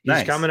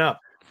 He's coming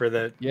up for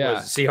the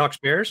Seahawks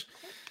Bears.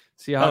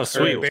 Seahawks. Oh,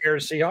 sweet.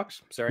 Bears,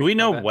 Seahawks. Sorry. Do we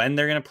know when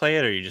they're going to play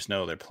it, or you just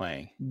know they're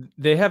playing?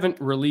 They haven't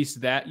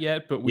released that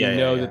yet, but we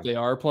know that they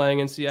are playing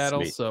in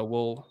Seattle. Sweet. So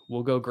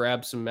we'll go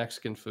grab some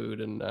Mexican food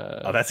and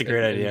that's a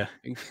great idea.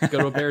 And go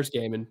to a Bears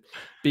game and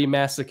be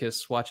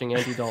masochists watching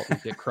Andy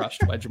Dalton get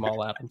crushed by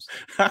Jamal Adams.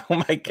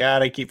 Oh my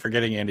God, I keep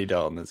forgetting Andy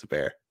Dalton is a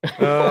Bear.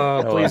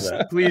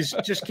 Oh, please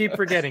just keep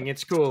forgetting.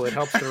 It's cool. It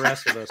helps the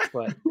rest of us.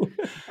 But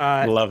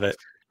love it.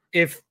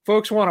 If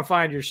folks want to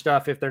find your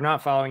stuff, if they're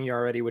not following you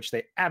already, which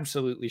they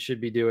absolutely should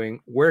be doing,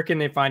 where can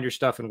they find your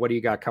stuff and what do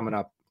you got coming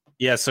up?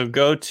 Yeah, so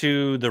go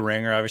to The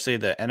Ringer, obviously,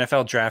 the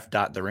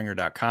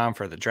NFLdraft.theringer.com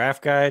for the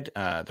draft guide,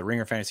 the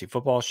Ringer Fantasy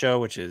Football Show,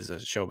 which is a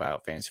show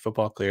about fantasy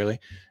football, clearly.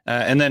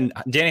 And then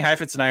Danny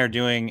Heifetz and I are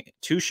doing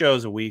 2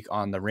 shows a week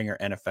on the Ringer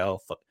NFL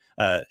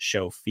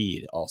show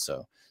feed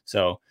also.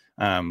 So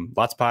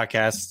lots of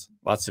podcasts,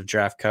 lots of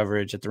draft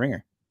coverage at The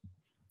Ringer.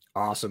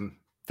 Awesome.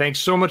 Thanks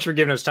so much for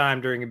giving us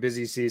time during a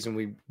busy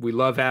season. We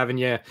love having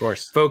you. Of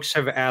course. Folks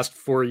have asked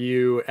for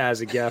you as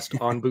a guest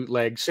on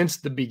Bootleg since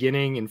the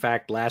beginning. In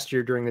fact, last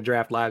year during the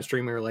draft live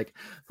stream, we were like,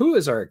 who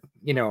is our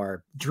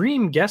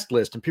dream guest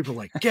list? And people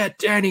were like, get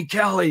Danny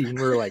Kelly. And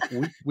we were like,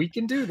 we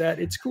can do that.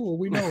 It's cool.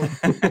 We know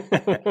him.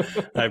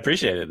 I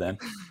appreciate it then.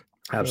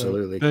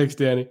 Absolutely. Thanks,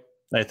 Danny.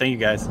 Right, thank you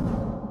guys.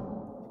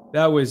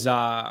 That was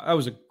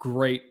a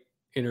great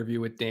interview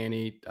with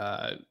Danny.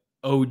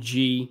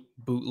 OG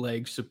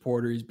Bootleg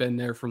supporter. He's been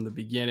there from the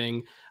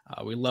beginning.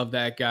 We love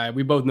that guy.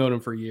 We both known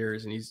him for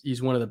years, and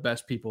he's one of the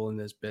best people in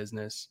this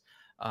business.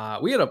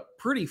 We had a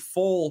pretty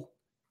full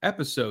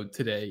episode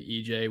today,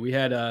 EJ. We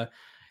had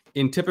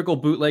in typical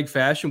Bootleg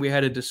fashion, we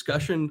had a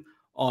discussion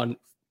on,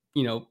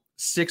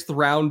 sixth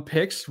round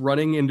picks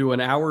running into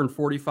an hour and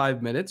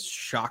 45 minutes.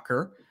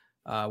 Shocker.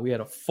 We had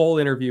a full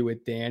interview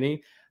with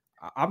Danny.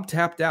 I'm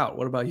tapped out.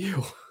 What about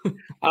you?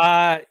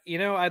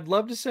 I'd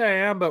love to say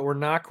I am, but we're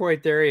not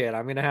quite there yet.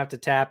 I'm going to have to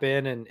tap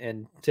in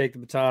and take the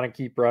baton and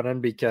keep running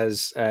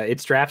because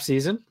it's draft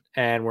season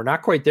and we're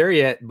not quite there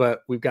yet,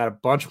 but we've got a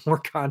bunch more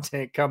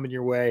content coming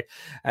your way.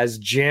 As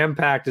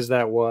jam-packed as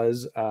that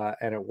was,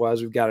 and it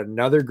was, we've got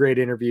another great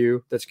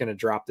interview that's going to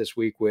drop this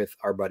week with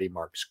our buddy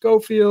Mark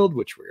Schofield,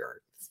 which we are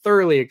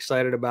thoroughly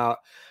excited about.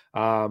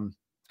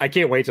 I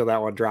can't wait till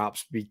that one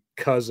drops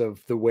because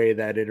of the way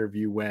that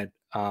interview went.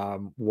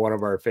 One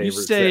of our favorites.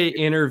 You say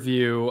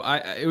interview.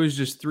 It was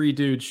just three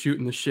dudes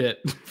shooting the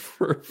shit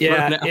for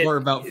an hour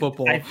about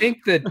football. I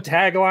think the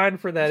tagline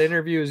for that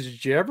interview is,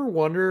 did you ever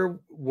wonder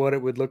what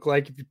it would look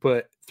like if you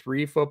put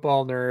three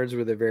football nerds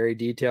with a very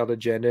detailed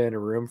agenda in a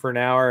room for an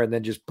hour and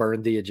then just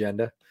burned the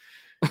agenda?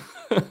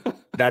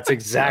 That's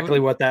exactly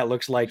what that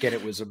looks like. And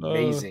it was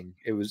amazing.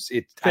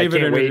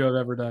 Favorite interview I've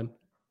ever done.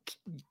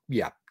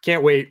 Yeah.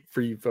 Can't wait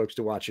for you folks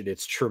to watch it.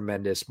 It's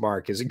tremendous.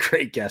 Mark is a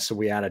great guest. So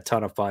we had a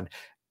ton of fun.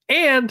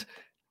 And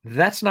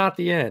that's not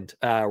the end.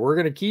 We're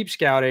going to keep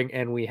scouting,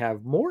 and we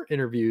have more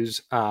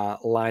interviews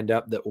lined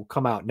up that will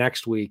come out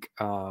next week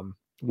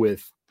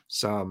with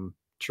some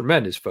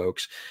tremendous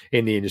folks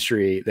in the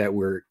industry that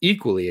we're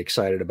equally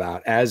excited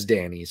about, as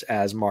Danny's,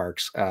 as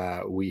Mark's.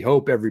 We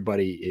hope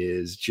everybody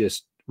is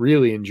just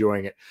really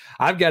enjoying it.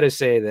 I've got to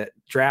say that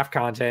draft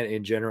content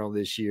in general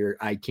this year,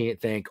 I can't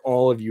thank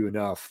all of you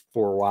enough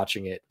for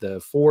watching it.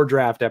 The 4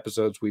 draft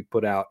episodes we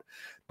put out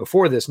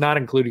before this, not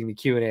including the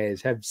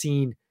Q&As, have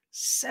seen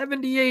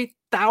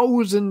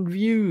 78,000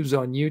 views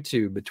on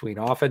YouTube between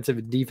offensive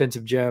and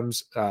defensive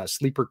gems,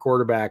 sleeper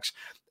quarterbacks,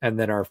 and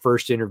then our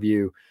first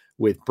interview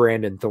with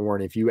Brandon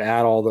Thorn. If you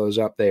add all those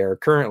up, they are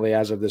currently,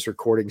 as of this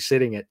recording,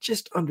 sitting at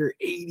just under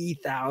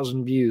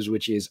 80,000 views,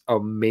 which is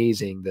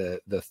amazing.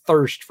 The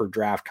thirst for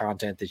draft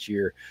content this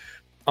year,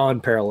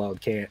 unparalleled.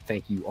 Can't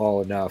thank you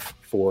all enough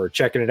for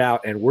checking it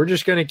out. And we're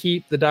just going to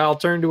keep the dial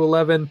turned to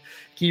 11,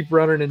 keep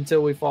running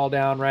until we fall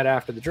down right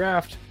after the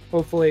draft,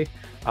 hopefully.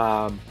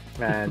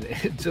 And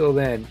until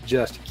then,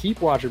 just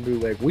keep watching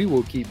Bootleg. We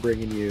will keep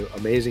bringing you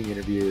amazing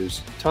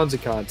interviews, tons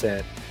of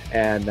content,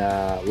 and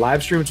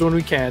live streams when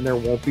we can. There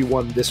won't be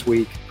one this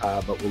week,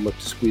 but we'll look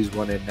to squeeze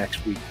one in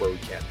next week where we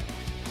can.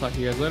 Talk to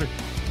you guys later.